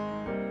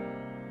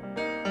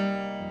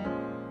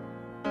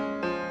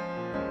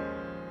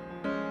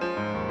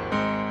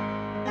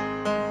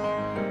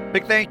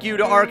 Big thank you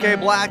to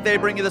RK Black. They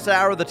bring you this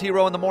hour of the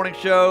T-Row in the Morning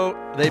Show.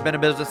 They've been in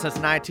business since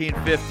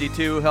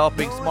 1952,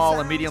 helping small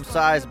and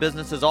medium-sized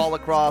businesses all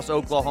across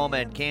Oklahoma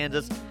and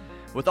Kansas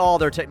with all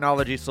their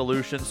technology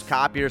solutions,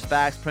 copiers,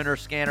 fax,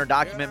 printers, scanner,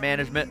 document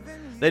management.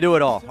 They do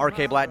it all.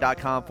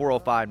 RKBlack.com,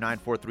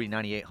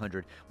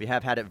 405-943-9800. We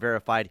have had it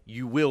verified.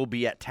 You will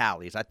be at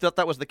Tally's. I thought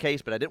that was the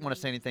case, but I didn't want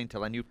to say anything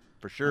until I knew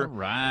for sure. All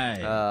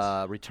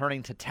right.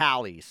 Returning to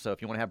Tally's. So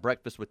if you want to have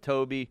breakfast with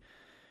Toby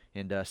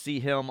and see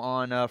him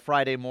on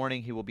Friday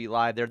morning, he will be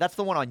live there. That's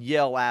the one on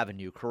Yale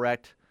Avenue,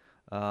 correct?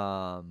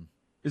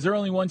 Is there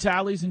only one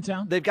Tally's in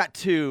town? They've got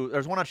two.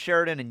 There's one on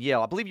Sheridan and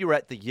Yale. I believe you were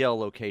at the Yale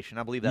location.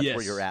 I believe that's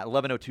where you're at.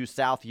 1102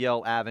 South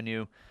Yale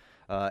Avenue.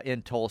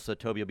 In Tulsa.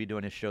 Toby will be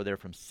doing his show there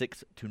from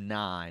 6 to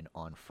 9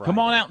 on Friday. Come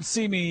on out and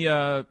see me,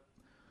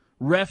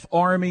 Ref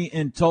Army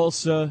in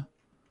Tulsa.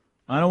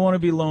 I don't want to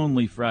be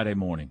lonely Friday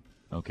morning,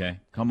 okay?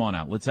 Come on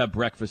out. Let's have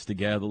breakfast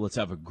together. Let's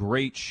have a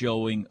great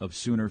showing of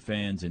Sooner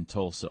fans in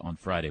Tulsa on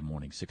Friday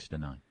morning, 6 to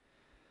 9.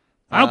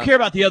 I don't care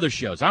about the other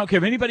shows. I don't care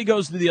if anybody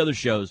goes to the other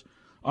shows.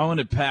 I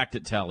want it packed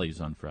at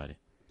Tally's on Friday.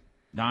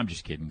 No, I'm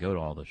just kidding. Go to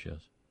all those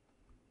shows.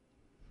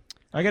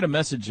 I got a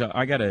message.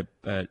 I got a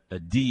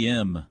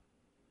DM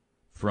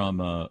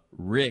from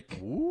Rick.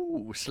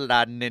 Ooh,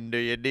 sliding into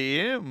your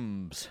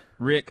DMs.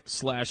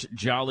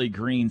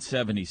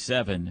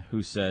 Rick/JollyGreen77,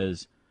 who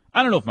says,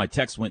 I don't know if my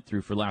text went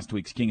through for last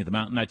week's King of the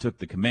Mountain. I took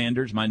the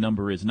Commanders. My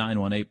number is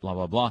 918, blah,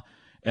 blah, blah.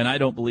 And I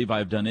don't believe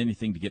I've done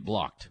anything to get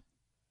blocked.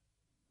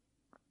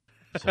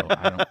 So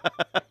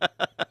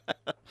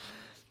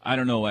I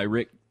don't know why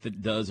Rick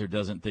does or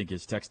doesn't think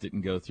his text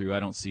didn't go through. I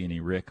don't see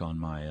any Rick on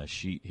my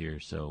sheet here.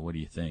 So what do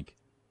you think?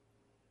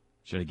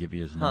 Should I give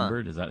you his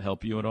number? Does that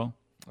help you at all?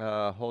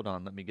 Hold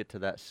on. Let me get to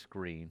that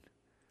screen.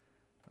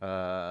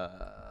 Go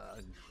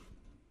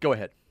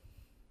ahead.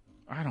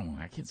 I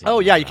can't say. Oh,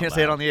 yeah, you can't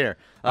say it on the air.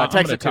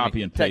 Text it to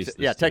me. And paste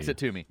text it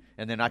to me,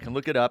 and then I can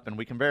look it up and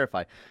we can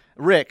verify.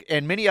 Rick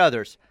and many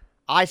others,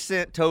 I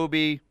sent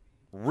Toby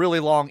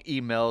really long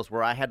emails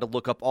where I had to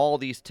look up all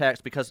these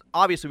texts because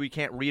obviously we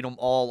can't read them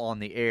all on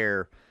the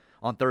air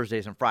on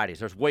Thursdays and Fridays.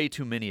 There's way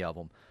too many of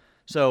them.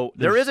 So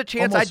there is a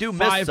chance I do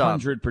miss some.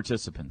 500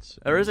 participants.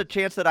 There is a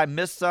chance that I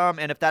missed some,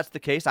 and if that's the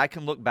case, I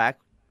can look back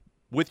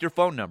with your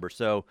phone number.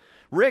 So,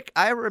 Rick,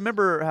 I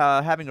remember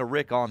having a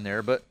Rick on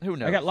there, but who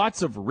knows? I got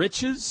lots of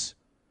Riches.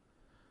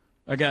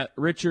 I got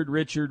Richard,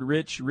 Rich,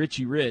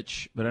 Richie,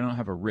 Rich, but I don't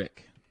have a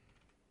Rick.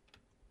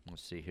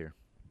 Let's see here.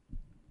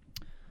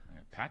 I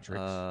got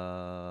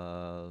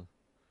Patrick's.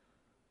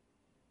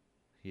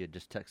 He had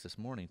just texted this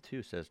morning,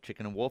 too. Says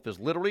Chicken and Wolf is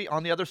literally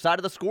on the other side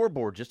of the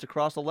scoreboard, just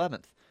across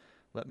 11th.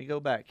 Let me go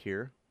back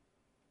here.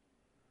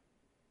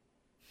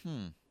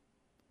 No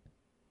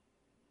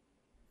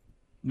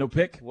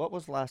pick? What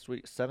was last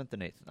week? 7th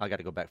and 8th. I got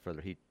to go back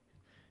further.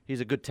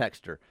 He's a good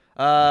texter.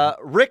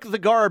 Rick the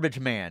Garbage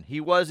Man. He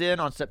was in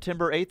on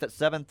September 8th at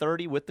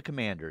 7:30 with the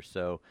Commanders.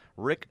 So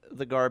Rick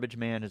the Garbage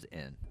Man is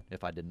in,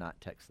 if I did not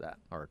text that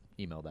or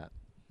email that.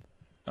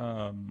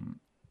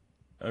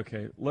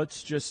 Okay,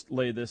 let's just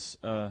lay this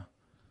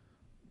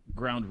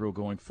ground rule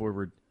going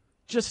forward.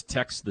 Just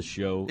text the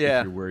show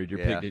if you're worried your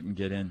pick didn't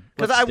get in.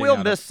 Because I will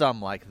miss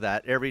some like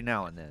that every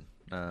now and then.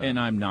 And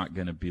I'm not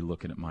going to be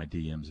looking at my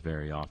DMs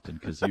very often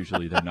because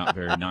usually they're not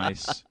very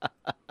nice.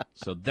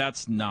 So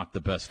that's not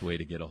the best way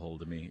to get a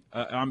hold of me.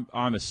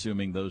 I'm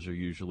assuming those are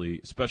usually,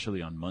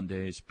 especially on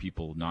Mondays,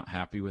 people not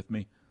happy with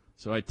me.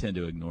 So I tend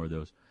to ignore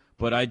those.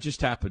 But I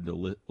just happened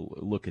to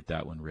look at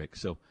that one, Rick.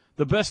 So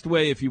the best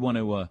way if you want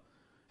to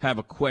have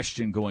a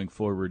question going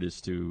forward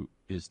is to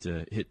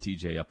hit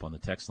TJ up on the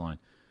text line.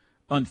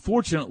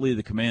 Unfortunately,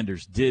 the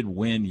Commanders did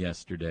win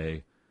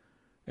yesterday.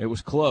 It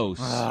was close.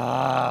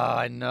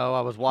 I know.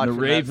 I was watching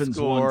the Ravens that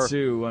score. won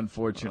too,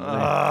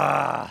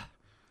 unfortunately.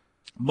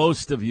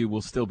 Most of you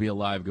will still be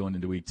alive going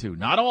into week 2.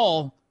 Not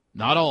all,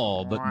 but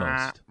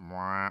most.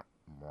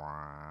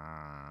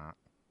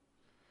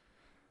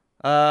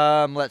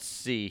 Let's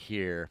see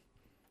here.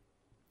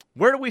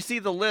 Where do we see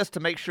the list to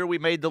make sure we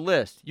made the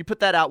list? You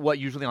put that out,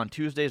 usually on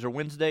Tuesdays or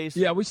Wednesdays?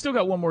 Yeah, we still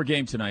got one more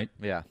game tonight.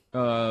 Yeah.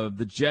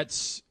 The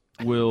Jets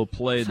will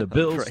play the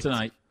Bills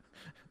tonight.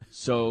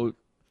 So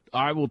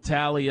I will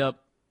tally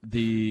up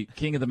the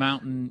King of the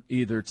Mountain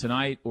either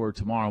tonight or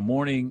tomorrow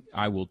morning.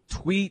 I will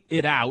tweet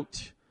it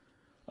out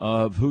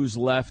of who's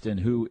left and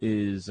who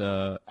is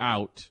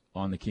out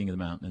on the King of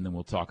the Mountain, and then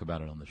we'll talk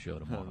about it on the show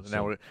tomorrow.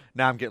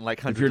 Now I'm getting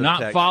like hundreds of texts. If you're not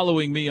texts.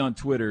 following me on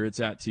Twitter,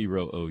 it's at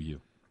TROOU.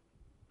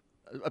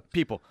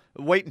 People,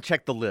 wait and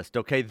check the list,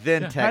 okay?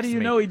 Then text me. How do you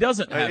know he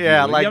doesn't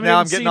have now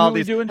I'm getting all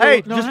these.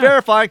 Hey, just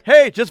verifying.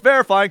 Hey, just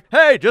verifying.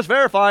 Hey, just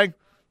verifying.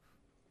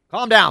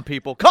 Calm down,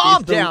 people.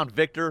 Calm down,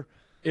 Victor.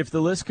 If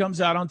the list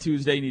comes out on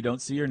Tuesday and you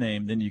don't see your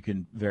name, then you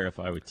can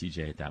verify with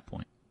TJ at that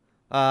point.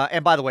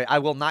 And by the way, I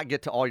will not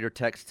get to all your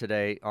texts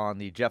today on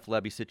the Jeff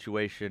Lebby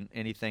situation,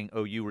 anything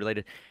OU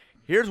related.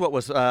 Here's what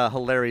was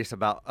hilarious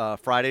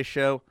about Friday's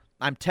show.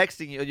 I'm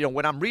texting you,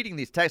 when I'm reading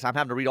these texts, I'm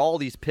having to read all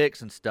these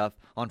picks and stuff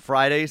on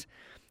Fridays.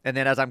 And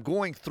then as I'm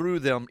going through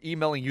them,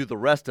 emailing you the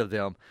rest of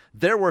them,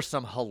 there were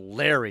some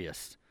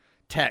hilarious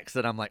texts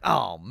that I'm like,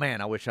 oh,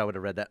 man, I wish I would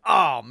have read that.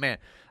 Oh, man.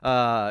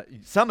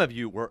 Some of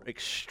you were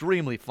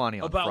extremely funny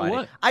on About Friday.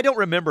 What? I don't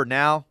remember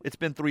now. It's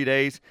been 3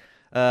 days.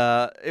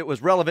 It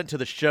was relevant to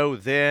the show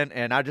then,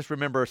 and I just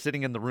remember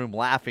sitting in the room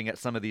laughing at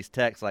some of these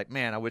texts like,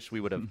 man, I wish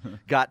we would have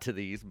got to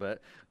these,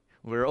 but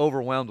we were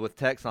overwhelmed with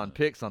texts on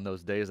picks on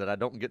those days that I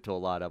don't get to a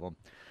lot of them.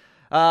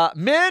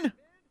 Men,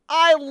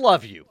 I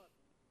love you,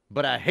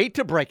 but I hate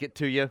to break it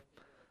to you.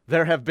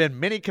 There have been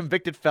many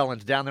convicted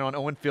felons down there on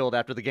Owen Field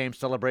after the game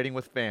celebrating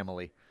with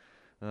family.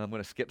 I'm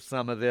going to skip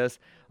some of this.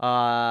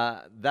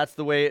 That's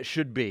the way it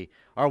should be.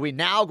 Are we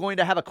now going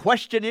to have a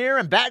questionnaire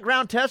and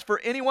background test for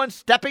anyone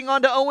stepping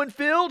onto Owen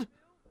Field?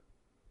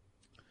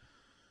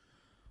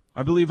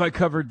 I believe I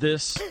covered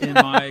this in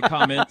my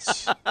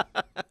comments.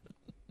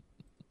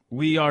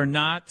 We are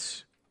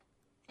not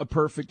a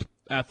perfect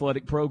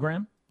athletic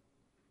program.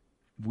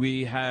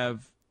 We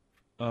have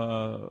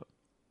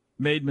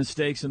made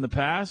mistakes in the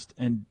past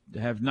and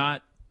have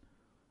not.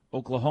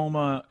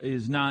 Oklahoma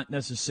is not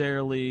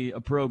necessarily a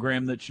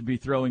program that should be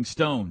throwing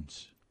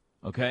stones,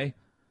 okay?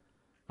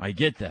 I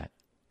get that.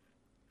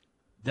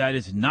 That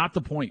is not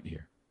the point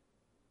here.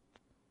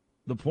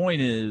 The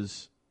point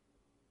is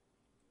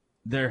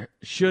there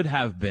should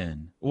have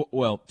been,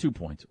 well, 2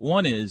 points.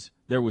 One is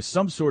there was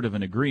some sort of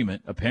an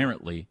agreement,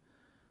 apparently,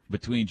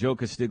 between Joe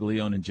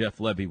Castiglione and Jeff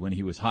Lebby when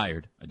he was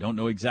hired. I don't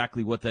know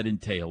exactly what that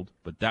entailed,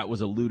 but that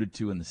was alluded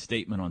to in the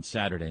statement on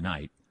Saturday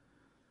night.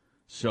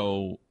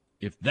 So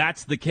if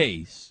that's the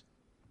case,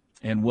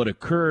 and what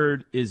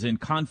occurred is in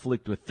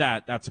conflict with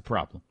that, that's a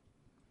problem.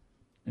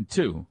 And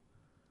two,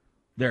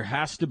 there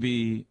has to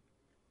be,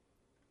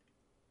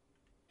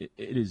 it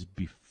is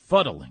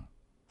befuddling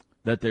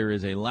that there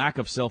is a lack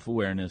of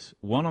self-awareness,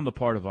 one on the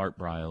part of Art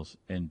Briles,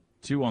 and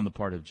two on the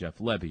part of Jeff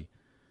Lebby,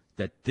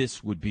 that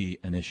this would be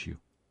an issue,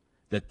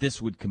 that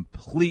this would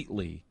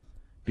completely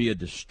be a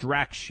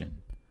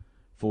distraction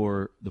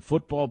for the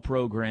football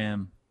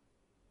program,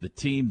 the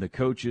team, the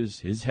coaches,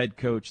 his head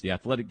coach, the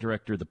athletic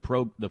director,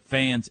 the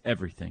fans,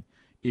 everything.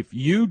 If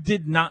you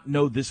did not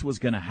know this was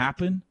going to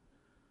happen,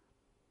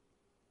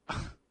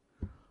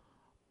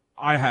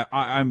 I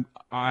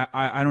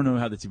don't know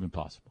how that's even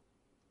possible.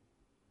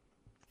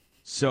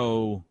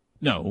 So,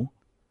 no,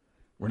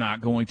 we're not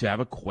going to have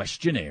a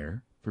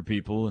questionnaire for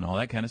people and all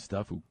that kind of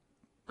stuff who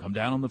come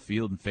down on the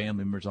field and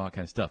family members, all that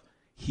kind of stuff.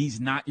 He's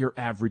not your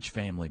average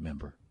family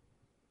member.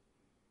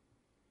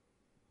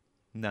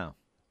 No.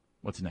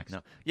 What's next? No.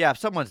 Yeah, if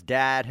someone's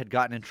dad had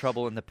gotten in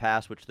trouble in the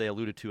past, which they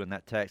alluded to in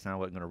that text, and I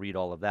wasn't going to read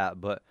all of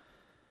that, but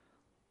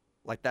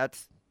like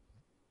that's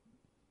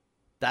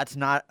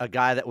not a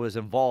guy that was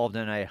involved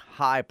in a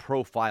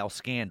high-profile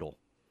scandal.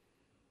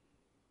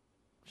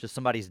 It's just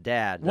somebody's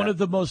dad. One of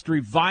the most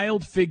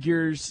reviled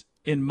figures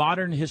in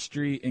modern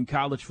history in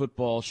college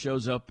football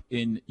shows up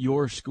in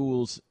your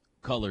school's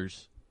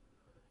colors.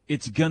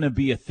 It's going to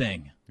be a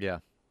thing. Yeah,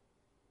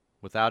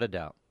 without a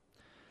doubt.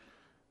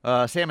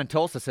 Sam in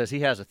Tulsa says he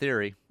has a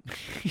theory.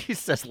 He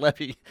says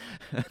Lebby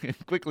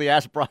quickly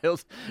asked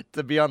Briles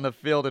to be on the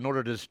field in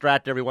order to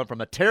distract everyone from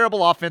a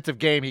terrible offensive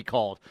game he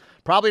called.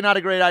 Probably not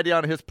a great idea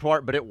on his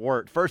part, but it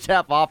worked. First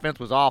half offense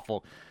was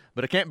awful,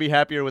 but I can't be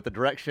happier with the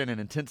direction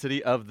and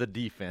intensity of the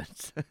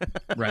defense.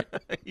 Right.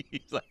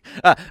 He's like,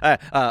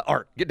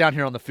 Art, get down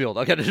here on the field.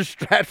 I got to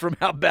distract from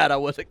how bad I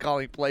was at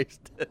calling plays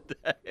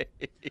today.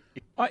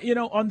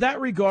 On that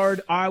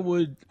regard,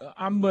 I'm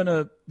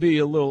gonna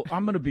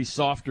be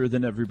softer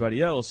than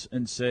everybody else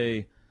and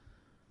say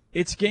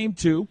it's game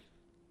 2.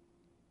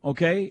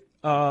 Okay.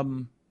 I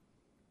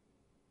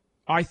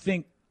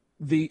think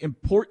the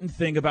important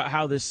thing about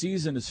how this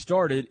season has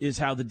started is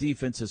how the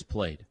defense has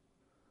played.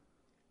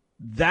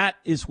 That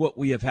is what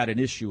we have had an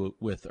issue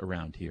with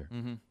around here.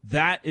 Mm-hmm.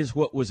 That is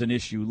what was an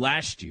issue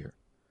last year.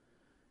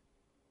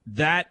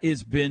 That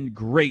has been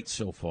great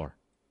so far.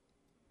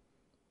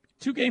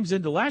 2 games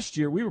into last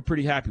year, we were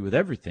pretty happy with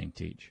everything,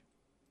 Teach.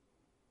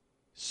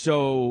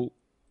 So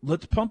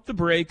let's pump the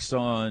brakes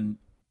on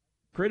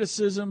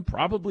criticism,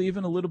 probably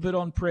even a little bit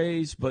on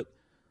praise, but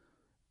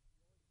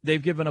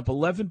they've given up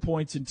 11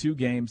 points in 2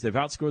 games. They've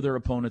outscored their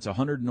opponents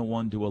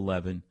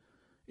 101-11.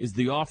 Is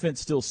the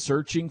offense still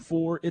searching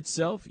for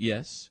itself?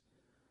 Yes.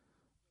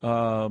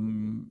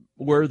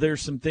 Were there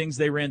some things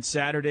they ran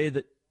Saturday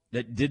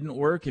that didn't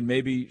work and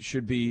maybe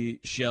should be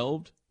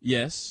shelved?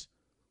 Yes.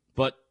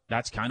 But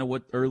that's kind of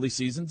what early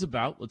season's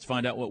about. Let's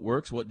find out what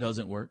works, what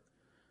doesn't work.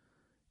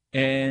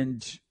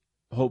 And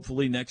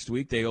hopefully next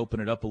week they open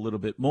it up a little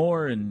bit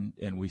more and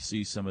we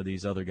see some of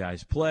these other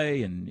guys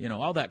play and,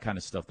 all that kind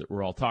of stuff that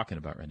we're all talking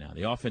about right now.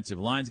 The offensive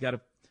line's got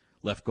a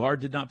left guard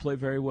did not play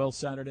very well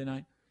Saturday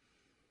night.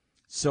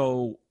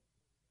 So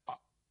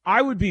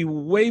I would be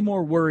way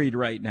more worried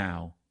right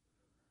now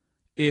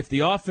if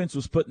the offense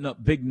was putting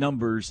up big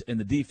numbers and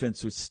the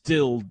defense would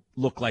still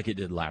look like it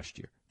did last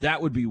year.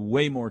 That would be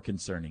way more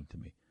concerning to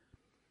me.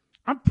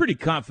 I'm pretty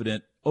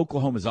confident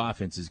Oklahoma's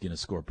offense is going to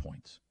score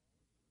points.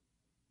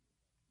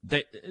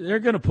 They're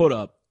going to put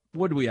up,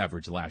 what did we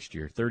average last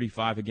year?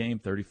 35 a game,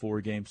 34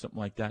 a game, something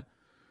like that.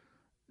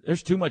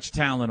 There's too much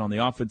talent on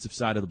the offensive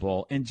side of the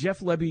ball. And Jeff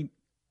Lebby,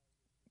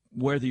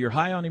 whether you're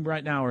high on him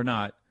right now or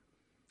not,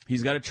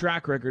 he's got a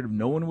track record of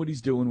knowing what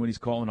he's doing when he's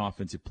calling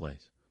offensive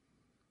plays.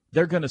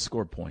 They're going to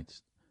score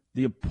points.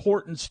 The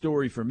important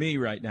story for me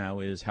right now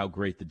is how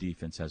great the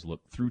defense has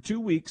looked through 2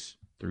 weeks,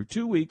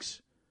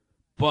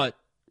 but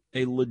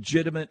a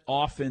legitimate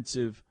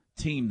offensive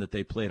team that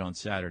they played on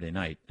Saturday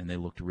night, and they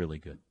looked really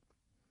good.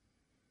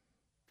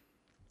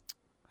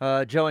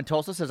 Joe in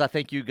Tulsa says, I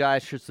think you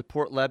guys should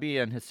support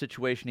Lebby and his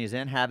situation he's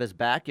in, have his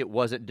back. It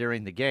wasn't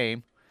during the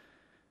game.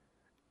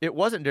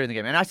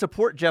 And I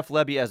support Jeff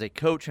Lebby as a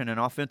coach and an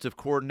offensive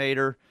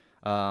coordinator.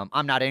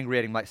 I'm not angry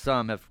at him like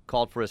some have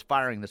called for his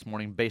firing this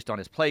morning based on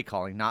his play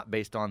calling, not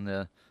based on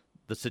the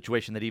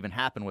situation that even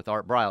happened with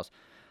Art Briles.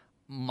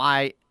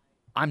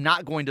 I'm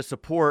not going to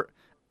support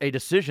a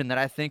decision that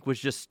I think was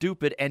just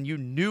stupid and you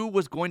knew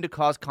was going to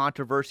cause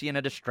controversy and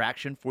a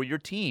distraction for your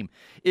team.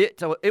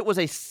 It was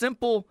a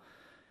simple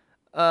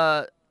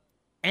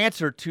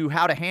answer to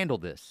how to handle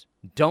this.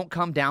 Don't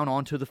come down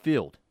onto the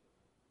field.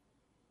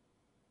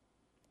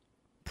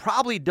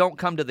 Probably don't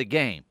come to the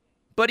game.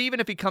 But even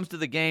if he comes to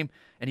the game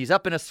and he's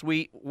up in a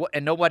suite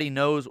and nobody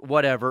knows,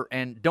 whatever,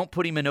 and don't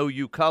put him in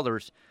OU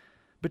colors.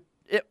 But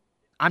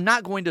I'm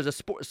not going to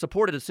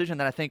support a decision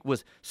that I think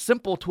was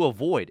simple to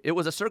avoid. It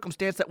was a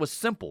circumstance that was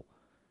simple.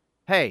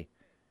 Hey,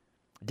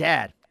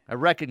 Dad, I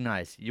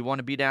recognize you want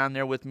to be down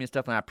there with me and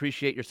stuff, and I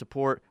appreciate your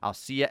support. I'll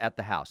see you at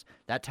the house.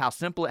 That's how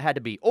simple it had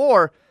to be.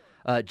 Or,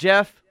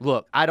 Jeff,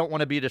 look, I don't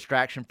want to be a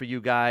distraction for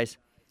you guys.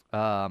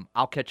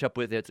 I'll catch up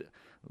with it.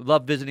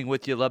 Love visiting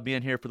with you. Love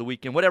being here for the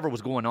weekend. Whatever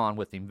was going on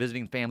with him,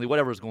 visiting family,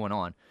 whatever was going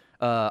on.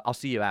 I'll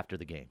see you after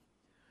the game.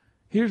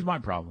 Here's my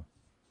problem.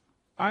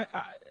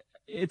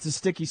 It's a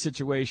sticky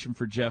situation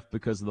for Jeff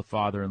because of the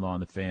father-in-law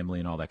and the family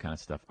and all that kind of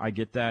stuff. I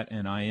get that,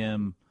 and I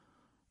am,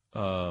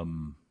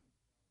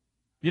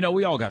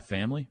 we all got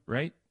family,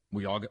 right? A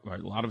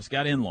lot of us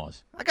got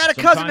in-laws. I got a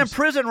cousin in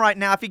prison right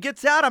now. If he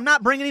gets out, I'm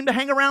not bringing him to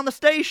hang around the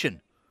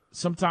station.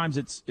 Sometimes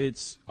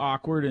it's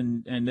awkward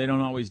and they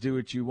don't always do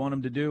what you want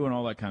them to do and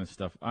all that kind of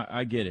stuff.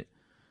 I get it.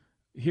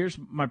 Here's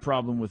my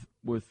problem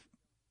with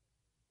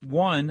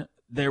one,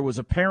 there was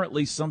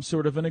apparently some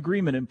sort of an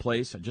agreement in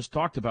place. I just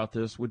talked about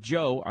this with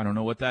Joe. I don't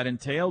know what that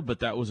entailed,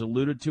 but that was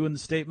alluded to in the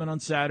statement on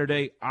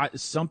Saturday.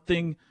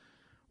 Something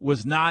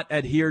was not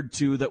adhered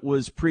to that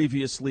was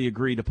previously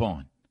agreed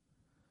upon.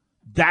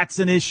 That's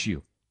an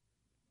issue.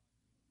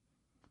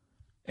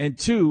 And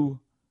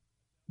two,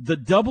 the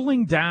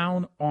doubling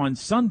down on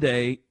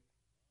Sunday,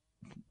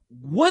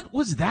 what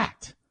was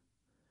that?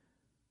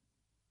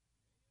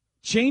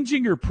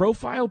 Changing your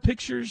profile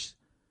pictures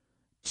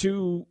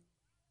to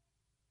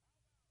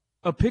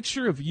a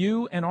picture of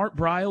you and Art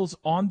Briles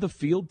on the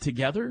field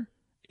together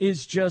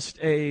is just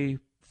a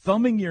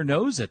thumbing your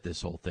nose at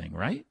this whole thing,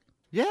 right?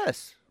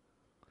 Yes.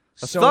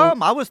 A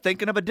thumb? I was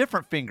thinking of a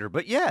different finger,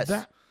 but yes.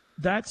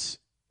 That's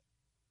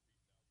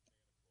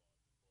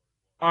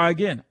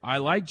again, I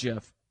like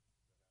Jeff.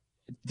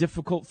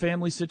 Difficult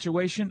family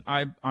situation.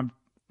 I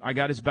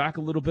got his back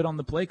a little bit on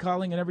the play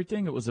calling and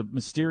everything. It was a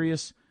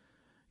mysterious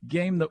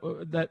game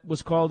that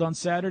was called on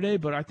Saturday,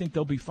 but I think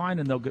they'll be fine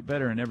and they'll get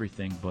better and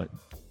everything. But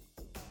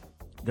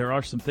there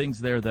are some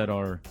things there that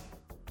are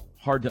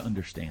hard to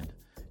understand.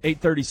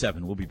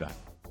 8:37. We'll be back.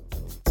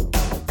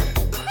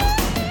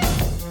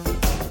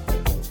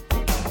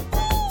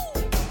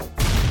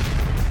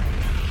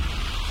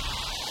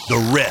 The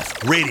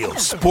Ref Radio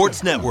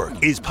Sports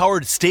Network is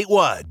powered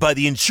statewide by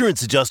the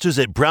insurance adjusters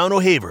at Brown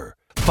O'Haver.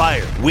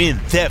 Fire, wind,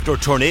 theft, or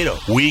tornado,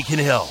 we can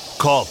help.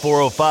 Call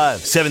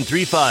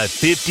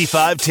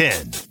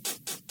 405-735-5510.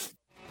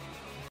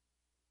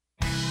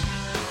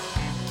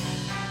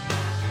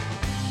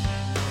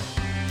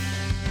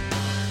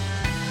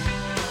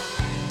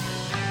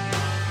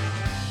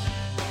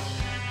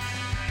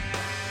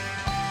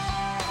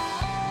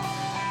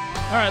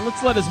 All right,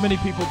 let's let as many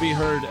people be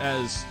heard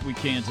as we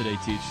can today,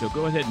 Teach. So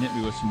go ahead and hit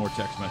me with some more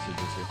text messages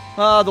here.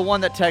 The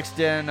one that texted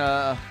in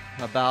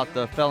about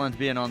the felons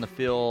being on the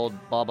field,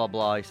 blah, blah,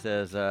 blah. He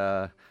says,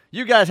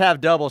 you guys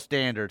have double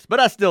standards, but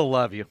I still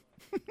love you.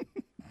 All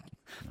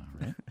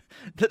right.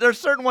 There's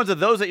certain ones of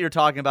those that you're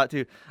talking about,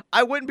 too.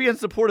 I wouldn't be in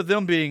support of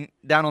them being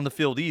down on the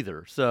field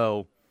either.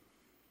 So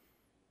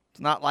it's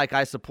not like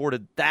I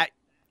supported that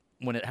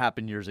when it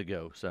happened years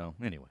ago. So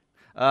anyway.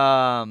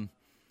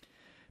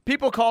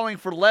 People calling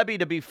for Lebby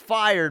to be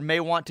fired may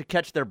want to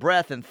catch their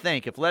breath and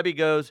think, if Lebby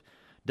goes,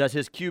 does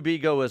his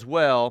QB go as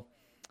well?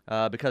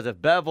 Because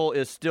if Bevel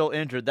is still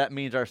injured, that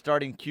means our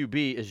starting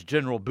QB is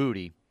General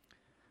Booty.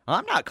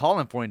 I'm not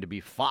calling for him to be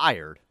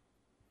fired.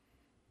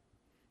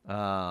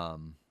 We'll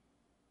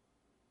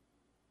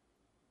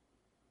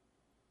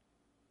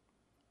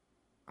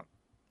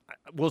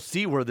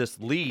see where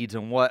this leads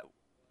and what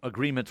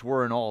agreements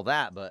were and all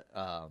that. But,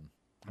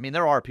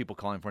 there are people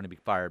calling for him to be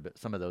fired, but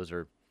some of those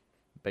are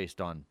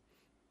based on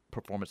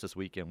performance this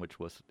weekend, which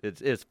was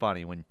it's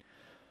funny when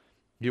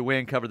you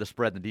win, cover the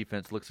spread, and the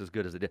defense looks as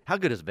good as it did. How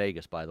good is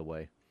Vegas, by the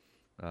way?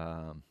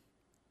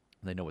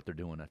 They know what they're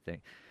doing, I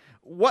think.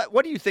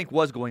 What do you think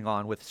was going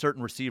on with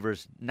certain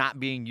receivers not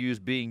being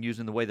used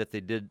in the way that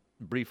they did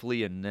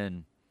briefly, and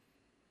then?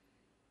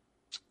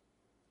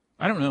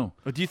 I don't know.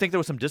 Do you think there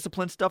was some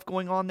discipline stuff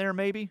going on there,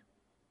 maybe?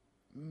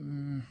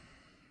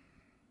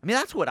 I mean,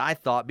 that's what I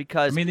thought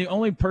because the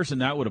only person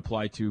that would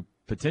apply to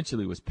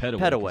potentially was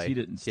Pettaway because he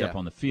didn't step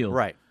on the field.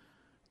 Right.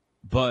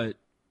 But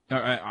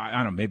I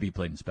don't know, maybe he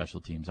played in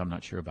special teams. I'm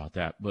not sure about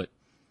that. But,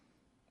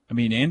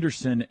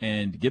 Anderson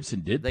and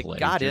Gibson did play. They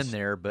got in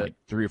there, but like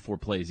 3 or 4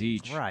 plays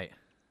each. Right.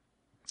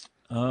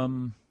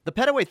 The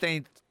Pettaway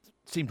thing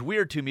seemed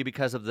weird to me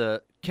because of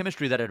the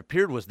chemistry that it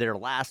appeared was there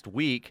last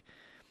week.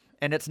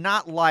 And it's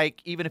not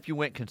like, even if you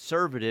went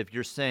conservative,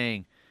 you're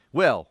saying,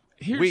 well,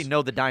 we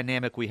know the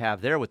dynamic we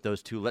have there with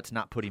those two. Let's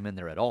not put him in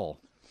there at all.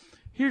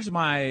 Here's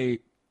I'll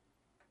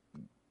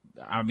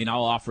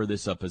offer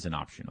this up as an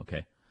option,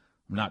 okay?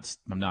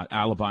 I'm not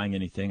alibiing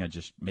anything.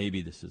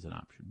 Maybe this is an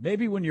option.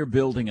 Maybe when you're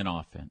building an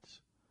offense,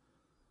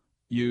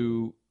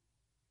 you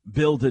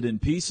build it in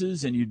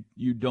pieces and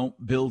you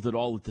don't build it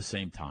all at the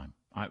same time.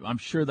 I'm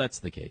sure that's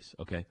the case,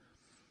 okay?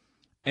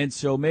 And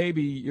so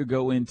maybe you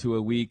go into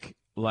a week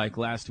like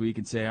last week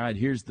and say, all right,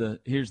 here's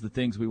the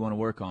things we want to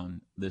work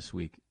on this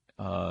week.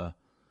 Now,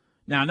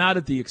 not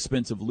at the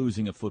expense of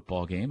losing a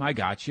football game. I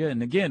got you.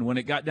 And again, when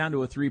it got down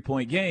to a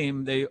 3-point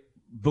game, they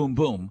boom,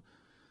 boom.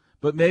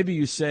 But maybe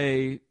you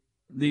say,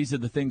 these are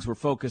the things we're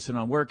focusing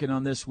on working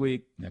on this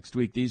week. Next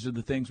week, these are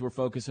the things we're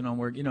focusing on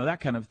working. That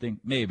kind of thing,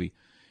 maybe.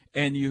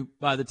 And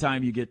by the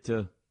time you get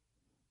to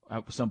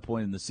at some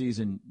point in the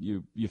season,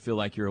 you feel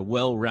like you're a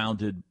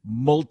well-rounded,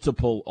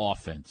 multiple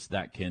offense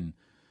that can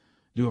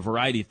do a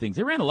variety of things.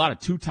 They ran a lot of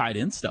 2 tight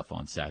end stuff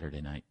on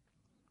Saturday night,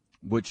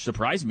 which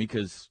surprised me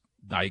because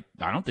I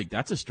don't think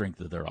that's a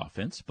strength of their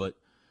offense, but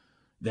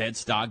they had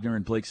Stogner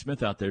and Blake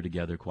Smith out there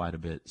together quite a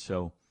bit.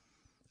 So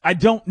I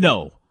don't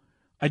know.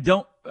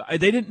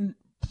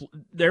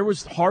 There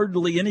was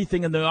hardly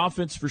anything in the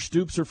offense for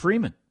Stoops or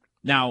Freeman.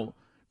 Now,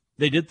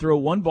 they did throw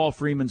one ball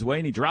Freeman's way,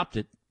 and he dropped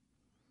it.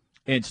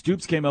 And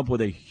Stoops came up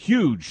with a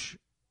huge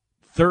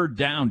 3rd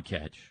down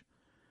catch.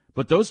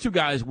 But those two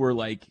guys were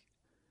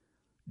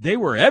they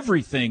were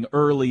everything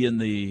early in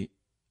the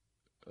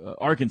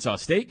Arkansas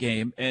State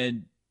game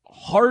and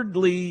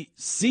hardly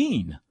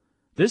seen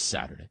this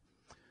Saturday.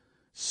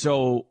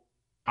 So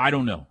I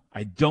don't know.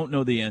 I don't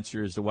know the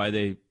answer as to why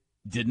they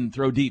didn't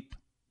throw deep.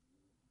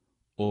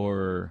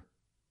 Or,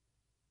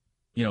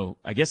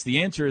 I guess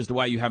the answer as to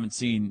why you haven't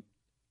seen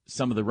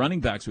some of the running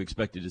backs we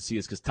expected to see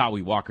is because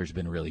Tawi Walker's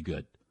been really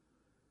good.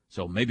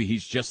 So maybe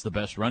he's just the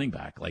best running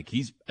back.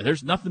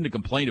 There's nothing to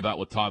complain about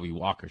with Tawi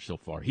Walker so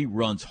far. He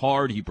runs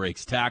hard, he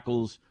breaks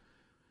tackles.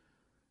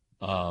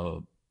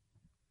 But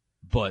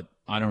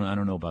I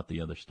don't know about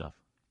the other stuff.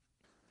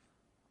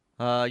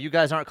 You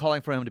guys aren't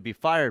calling for him to be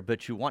fired,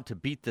 but you want to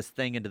beat this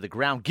thing into the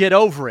ground. Get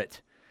over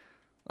it.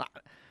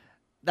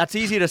 That's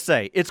easy to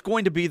say. It's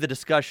going to be the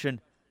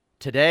discussion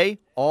today,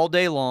 all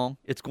day long.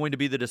 It's going to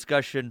be the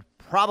discussion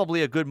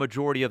probably a good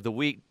majority of the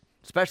week,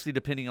 especially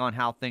depending on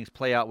how things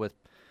play out with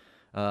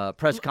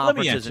press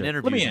conferences and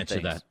interviews. Let me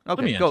answer that.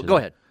 Okay, go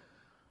ahead.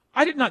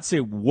 I did not say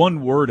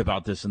one word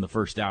about this in the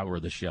first hour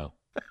of the show.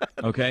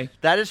 Okay?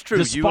 That is true.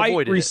 Despite you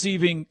avoided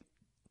receiving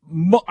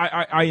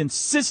I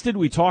insisted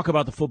we talk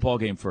about the football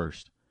game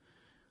first.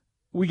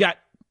 We got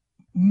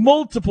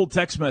multiple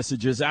text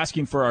messages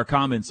asking for our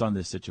comments on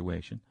this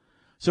situation.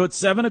 So at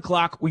 7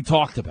 o'clock, we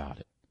talked about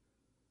it.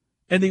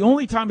 And the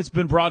only time it's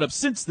been brought up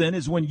since then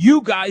is when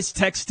you guys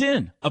text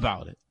in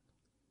about it.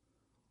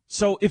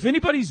 So if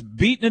anybody's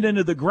beating it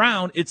into the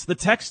ground, it's the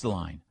text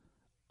line.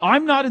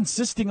 I'm not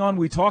insisting on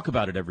we talk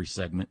about it every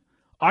segment.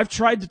 I've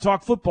tried to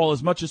talk football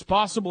as much as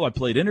possible. I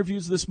played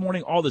interviews this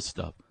morning, all this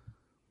stuff.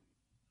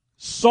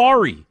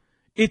 Sorry.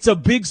 It's a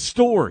big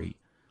story.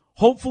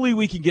 Hopefully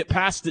we can get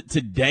past it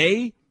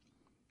today.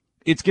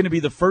 It's going to be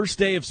the first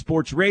day of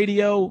sports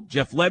radio.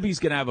 Jeff Lebby's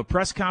going to have a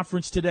press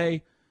conference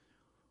today.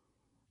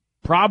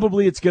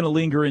 Probably it's going to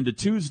linger into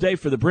Tuesday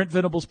for the Brent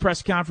Venables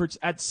press conference.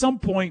 At some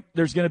point,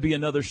 there's going to be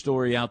another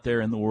story out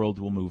there and the world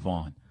will move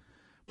on.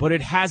 But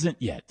it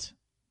hasn't yet.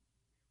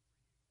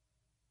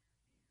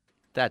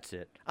 That's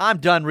it. I'm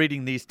done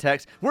reading these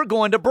texts. We're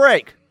going to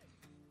break.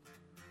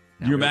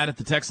 You're mad at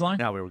the text line?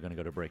 No, we were going to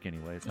go to break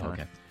anyway. It's fine.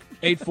 Okay.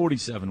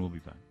 8:47, we'll be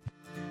back.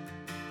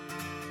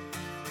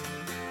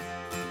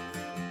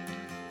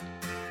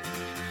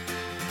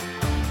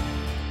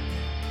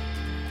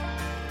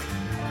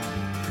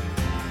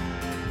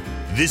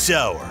 This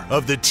hour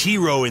of the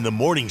T-Row in the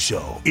Morning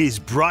Show is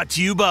brought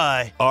to you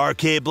by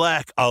RK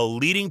Black, a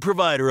leading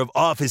provider of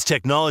office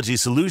technology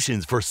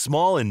solutions for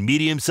small and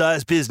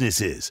medium-sized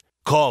businesses.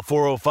 Call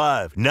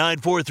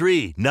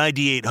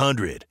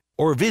 405-943-9800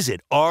 or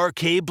visit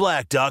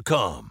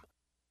rkblack.com.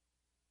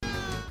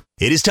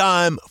 It is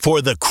time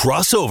for The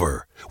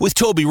Crossover with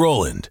Toby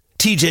Rowland,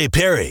 TJ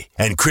Perry,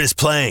 and Chris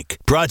Plank.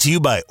 Brought to you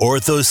by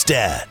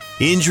Orthostat.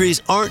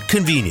 Injuries aren't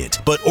convenient,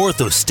 but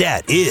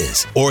Orthostat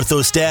is.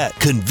 Orthostat,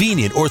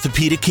 convenient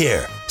orthopedic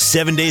care.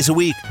 7 days a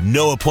week,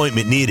 no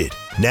appointment needed.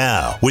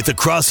 Now, with The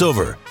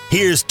Crossover,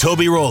 here's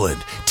Toby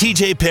Rowland,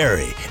 TJ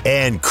Perry,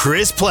 and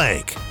Chris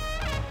Plank.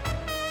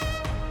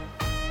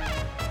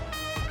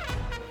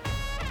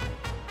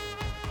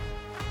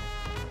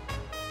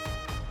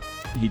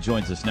 He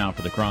joins us now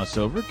for The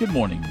Crossover. Good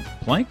morning,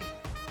 Plank.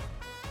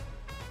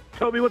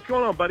 Toby, what's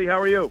going on, buddy? How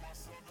are you?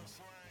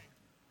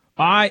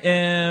 I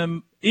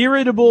am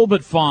irritable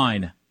but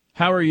fine.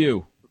 How are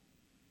you?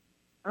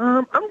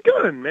 I'm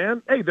good,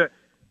 man. Hey,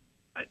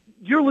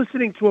 you're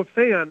listening to a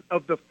fan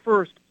of the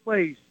first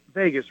place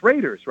Vegas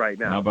Raiders right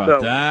now. How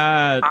about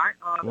that? I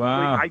honestly,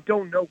 wow. I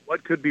don't know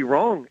what could be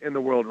wrong in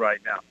the world right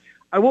now.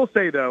 I will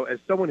say, though, as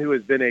someone who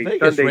has been a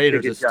Vegas Sunday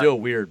Raiders ticket is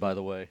still weird, by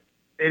the way.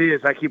 It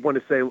is. I keep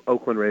wanting to say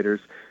Oakland Raiders,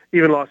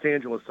 even Los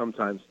Angeles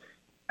sometimes.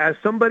 As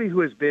somebody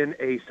who has been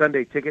a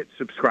Sunday ticket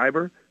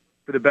subscriber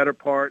for the better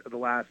part of the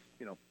last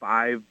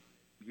 5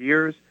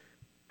 years,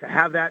 to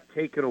have that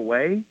taken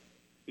away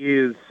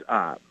is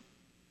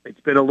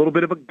it's been a little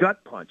bit of a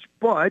gut punch.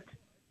 But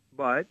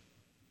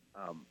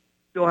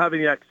still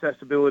having the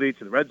accessibility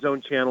to the Red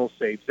Zone channel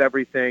saves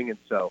everything, and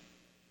so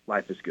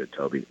life is good,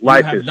 Toby.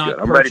 Life you have is not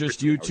good. purchased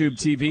YouTube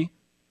TV?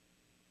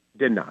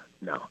 Did not.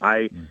 No,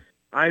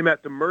 I'm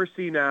at the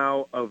mercy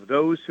now of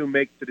those who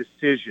make the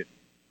decision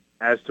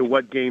as to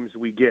what games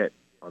we get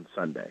on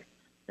Sunday.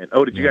 And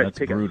did you guys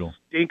take brutal. a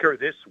stinker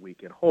this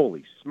weekend?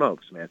 Holy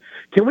smokes, man!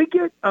 Can we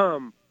get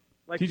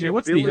TJ?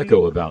 What's the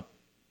echo about?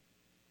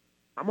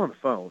 I'm on the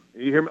phone.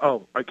 You hear me?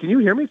 Oh, can you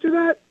hear me through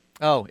that?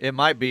 Oh, it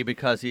might be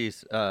because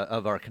he's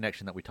of our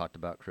connection that we talked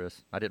about,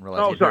 Chris. I didn't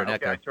realize. Oh, he'd sorry. hear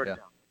an Okay, I echo. turned Yeah. it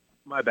down.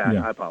 My bad.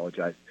 Yeah. I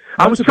apologize.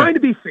 That's I was okay. trying to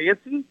be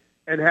fancy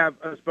and have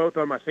us both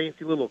on my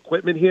fancy little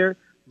equipment here,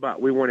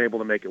 but we weren't able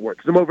to make it work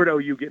because I'm over at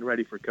OU getting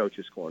ready for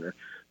Coach's Corner.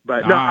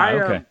 But no,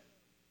 okay.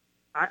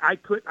 I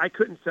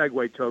couldn't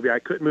segue, Toby. I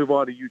couldn't move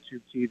on to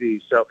YouTube TV.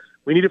 So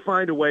we need to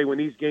find a way when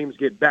these games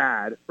get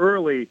bad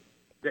early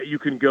that you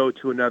can go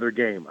to another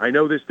game. I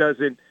know this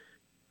doesn't.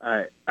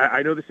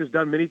 I know this is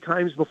done many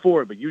times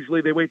before, but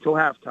usually they wait till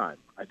halftime.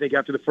 I think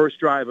after the first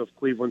drive of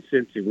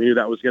Cleveland-Cincy, we knew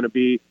that was going to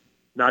be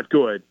not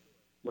good.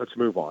 Let's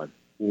move on.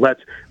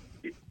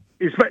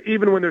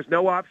 Even when there's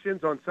no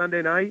options on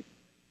Sunday night,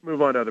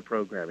 move on to other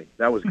programming.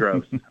 That was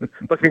gross.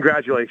 But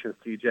congratulations,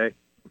 TJ.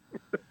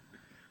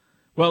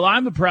 Well,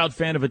 I'm a proud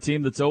fan of a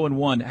team that's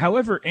 0-1.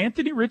 However,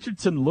 Anthony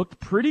Richardson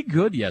looked pretty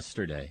good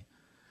yesterday.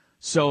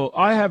 So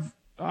I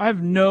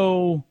have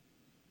no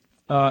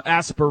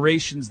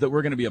aspirations that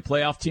we're going to be a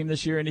playoff team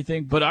this year or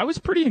anything, but I was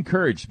pretty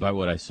encouraged by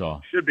what I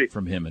saw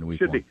from him in week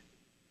 1.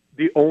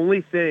 The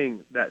only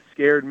thing that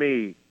scared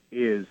me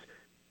is,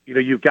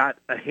 you've got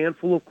a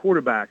handful of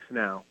quarterbacks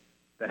now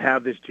that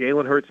have this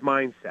Jalen Hurts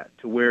mindset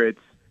to where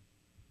it's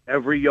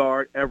every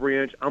yard, every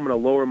inch, I'm going to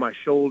lower my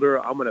shoulder,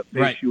 I'm going to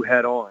face you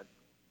head on.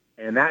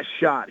 And that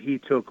shot he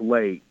took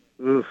late,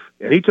 oof,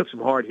 and he took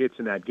some hard hits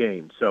in that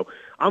game. So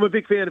I'm a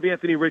big fan of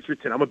Anthony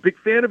Richardson. I'm a big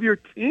fan of your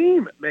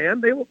team, man.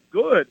 They look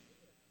good.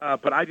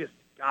 But I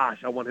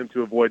want him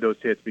to avoid those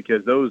hits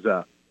because those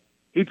that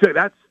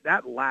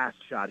last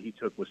shot he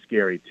took was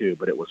scary too,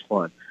 but it was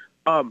fun.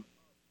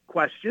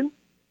 Question.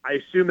 I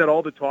assume that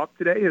all the talk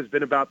today has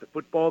been about the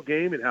football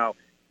game and how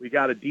we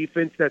got a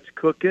defense that's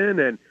cooking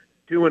and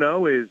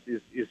 2-0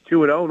 is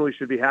 2-0 and we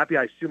should be happy.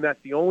 I assume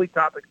that's the only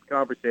topic of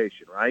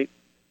conversation, right?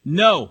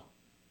 No.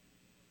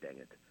 Dang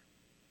it.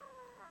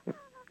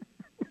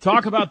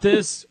 Talk about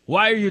this.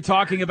 Why are you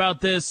talking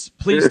about this?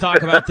 Please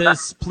talk about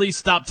this. Please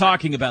stop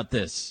talking about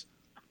this.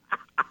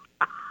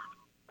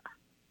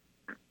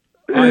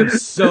 I'm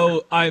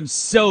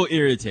so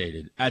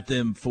irritated at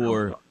them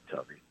for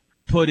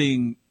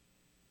putting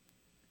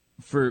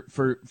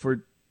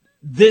for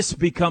this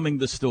becoming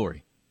the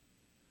story.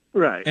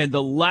 Right. And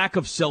the lack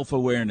of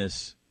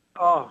self-awareness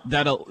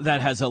that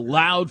has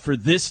allowed for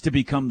this to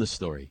become the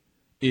story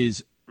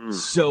is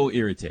so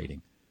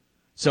irritating.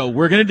 So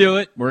we're gonna do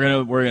it. We're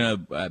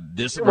gonna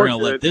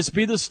let this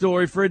be the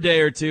story for a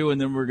day or two,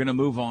 and then we're gonna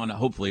move on.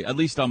 Hopefully, at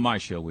least on my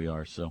show, we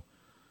are. So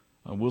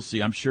we'll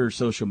see. I'm sure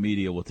social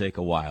media will take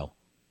a while.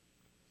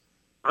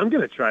 I'm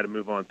going to try to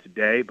move on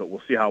today, but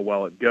we'll see how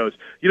well it goes.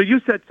 You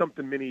said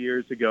something many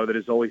years ago that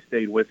has always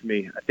stayed with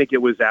me. I think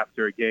it was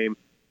after a game.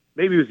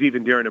 Maybe it was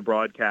even during a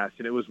broadcast,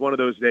 and it was one of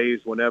those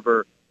days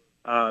whenever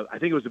I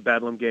think it was a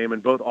Bedlam game,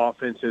 and both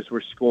offenses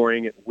were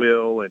scoring at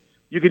will, and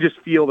you could just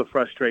feel the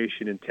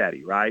frustration in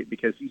Teddy, right?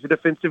 Because he's a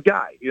defensive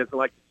guy. He doesn't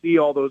like to see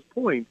all those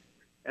points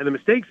and the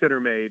mistakes that are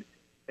made.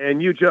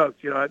 And you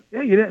joked,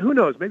 who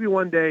knows? Maybe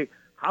one day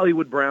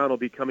Hollywood Brown will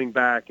be coming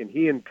back, and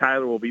he and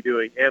Kyler will be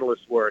doing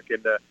analyst work,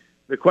 and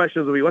the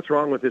questions will be, what's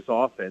wrong with this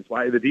offense?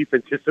 Why the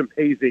defense is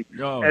amazing?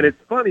 Oh. And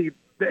it's funny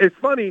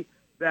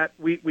that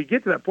we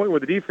get to that point where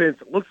the defense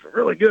looks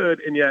really good,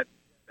 and yet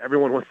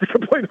everyone wants to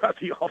complain about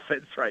the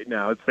offense right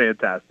now. It's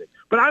fantastic.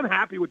 But I'm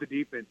happy with the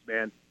defense,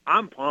 man.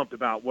 I'm pumped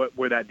about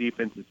where that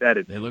defense is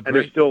headed. They look and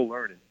great. They're still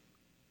learning.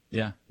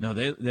 Yeah, no,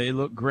 they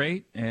look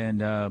great,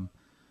 and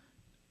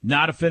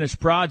not a finished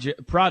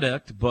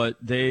product, but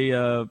they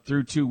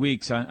through 2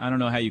 weeks, I don't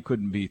know how you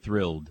couldn't be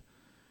thrilled.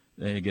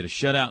 They get a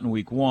shutout in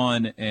week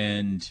 1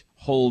 and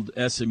hold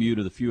SMU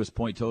to the fewest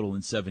point total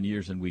in 7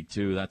 years in week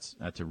 2. That's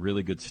a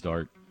really good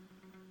start.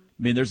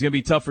 I mean, there's going to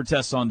be tougher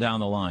tests on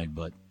down the line,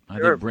 but I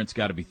think Brent's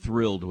got to be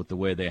thrilled with the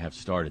way they have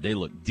started. They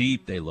look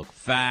deep. They look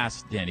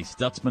fast. Danny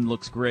Stutzman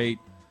looks great.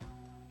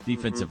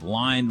 Defensive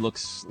line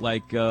looks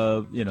like,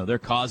 they're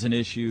causing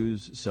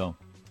issues. So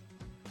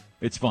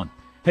it's fun.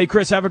 Hey,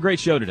 Chris, have a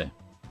great show today.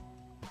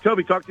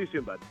 Toby, talk to you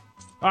soon, bud.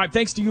 All right,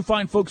 thanks to you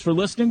fine folks for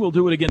listening. We'll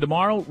do it again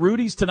tomorrow.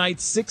 Rudy's tonight,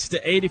 6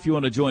 to 8 if you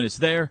want to join us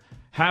there.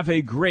 Have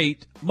a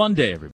great Monday, everybody.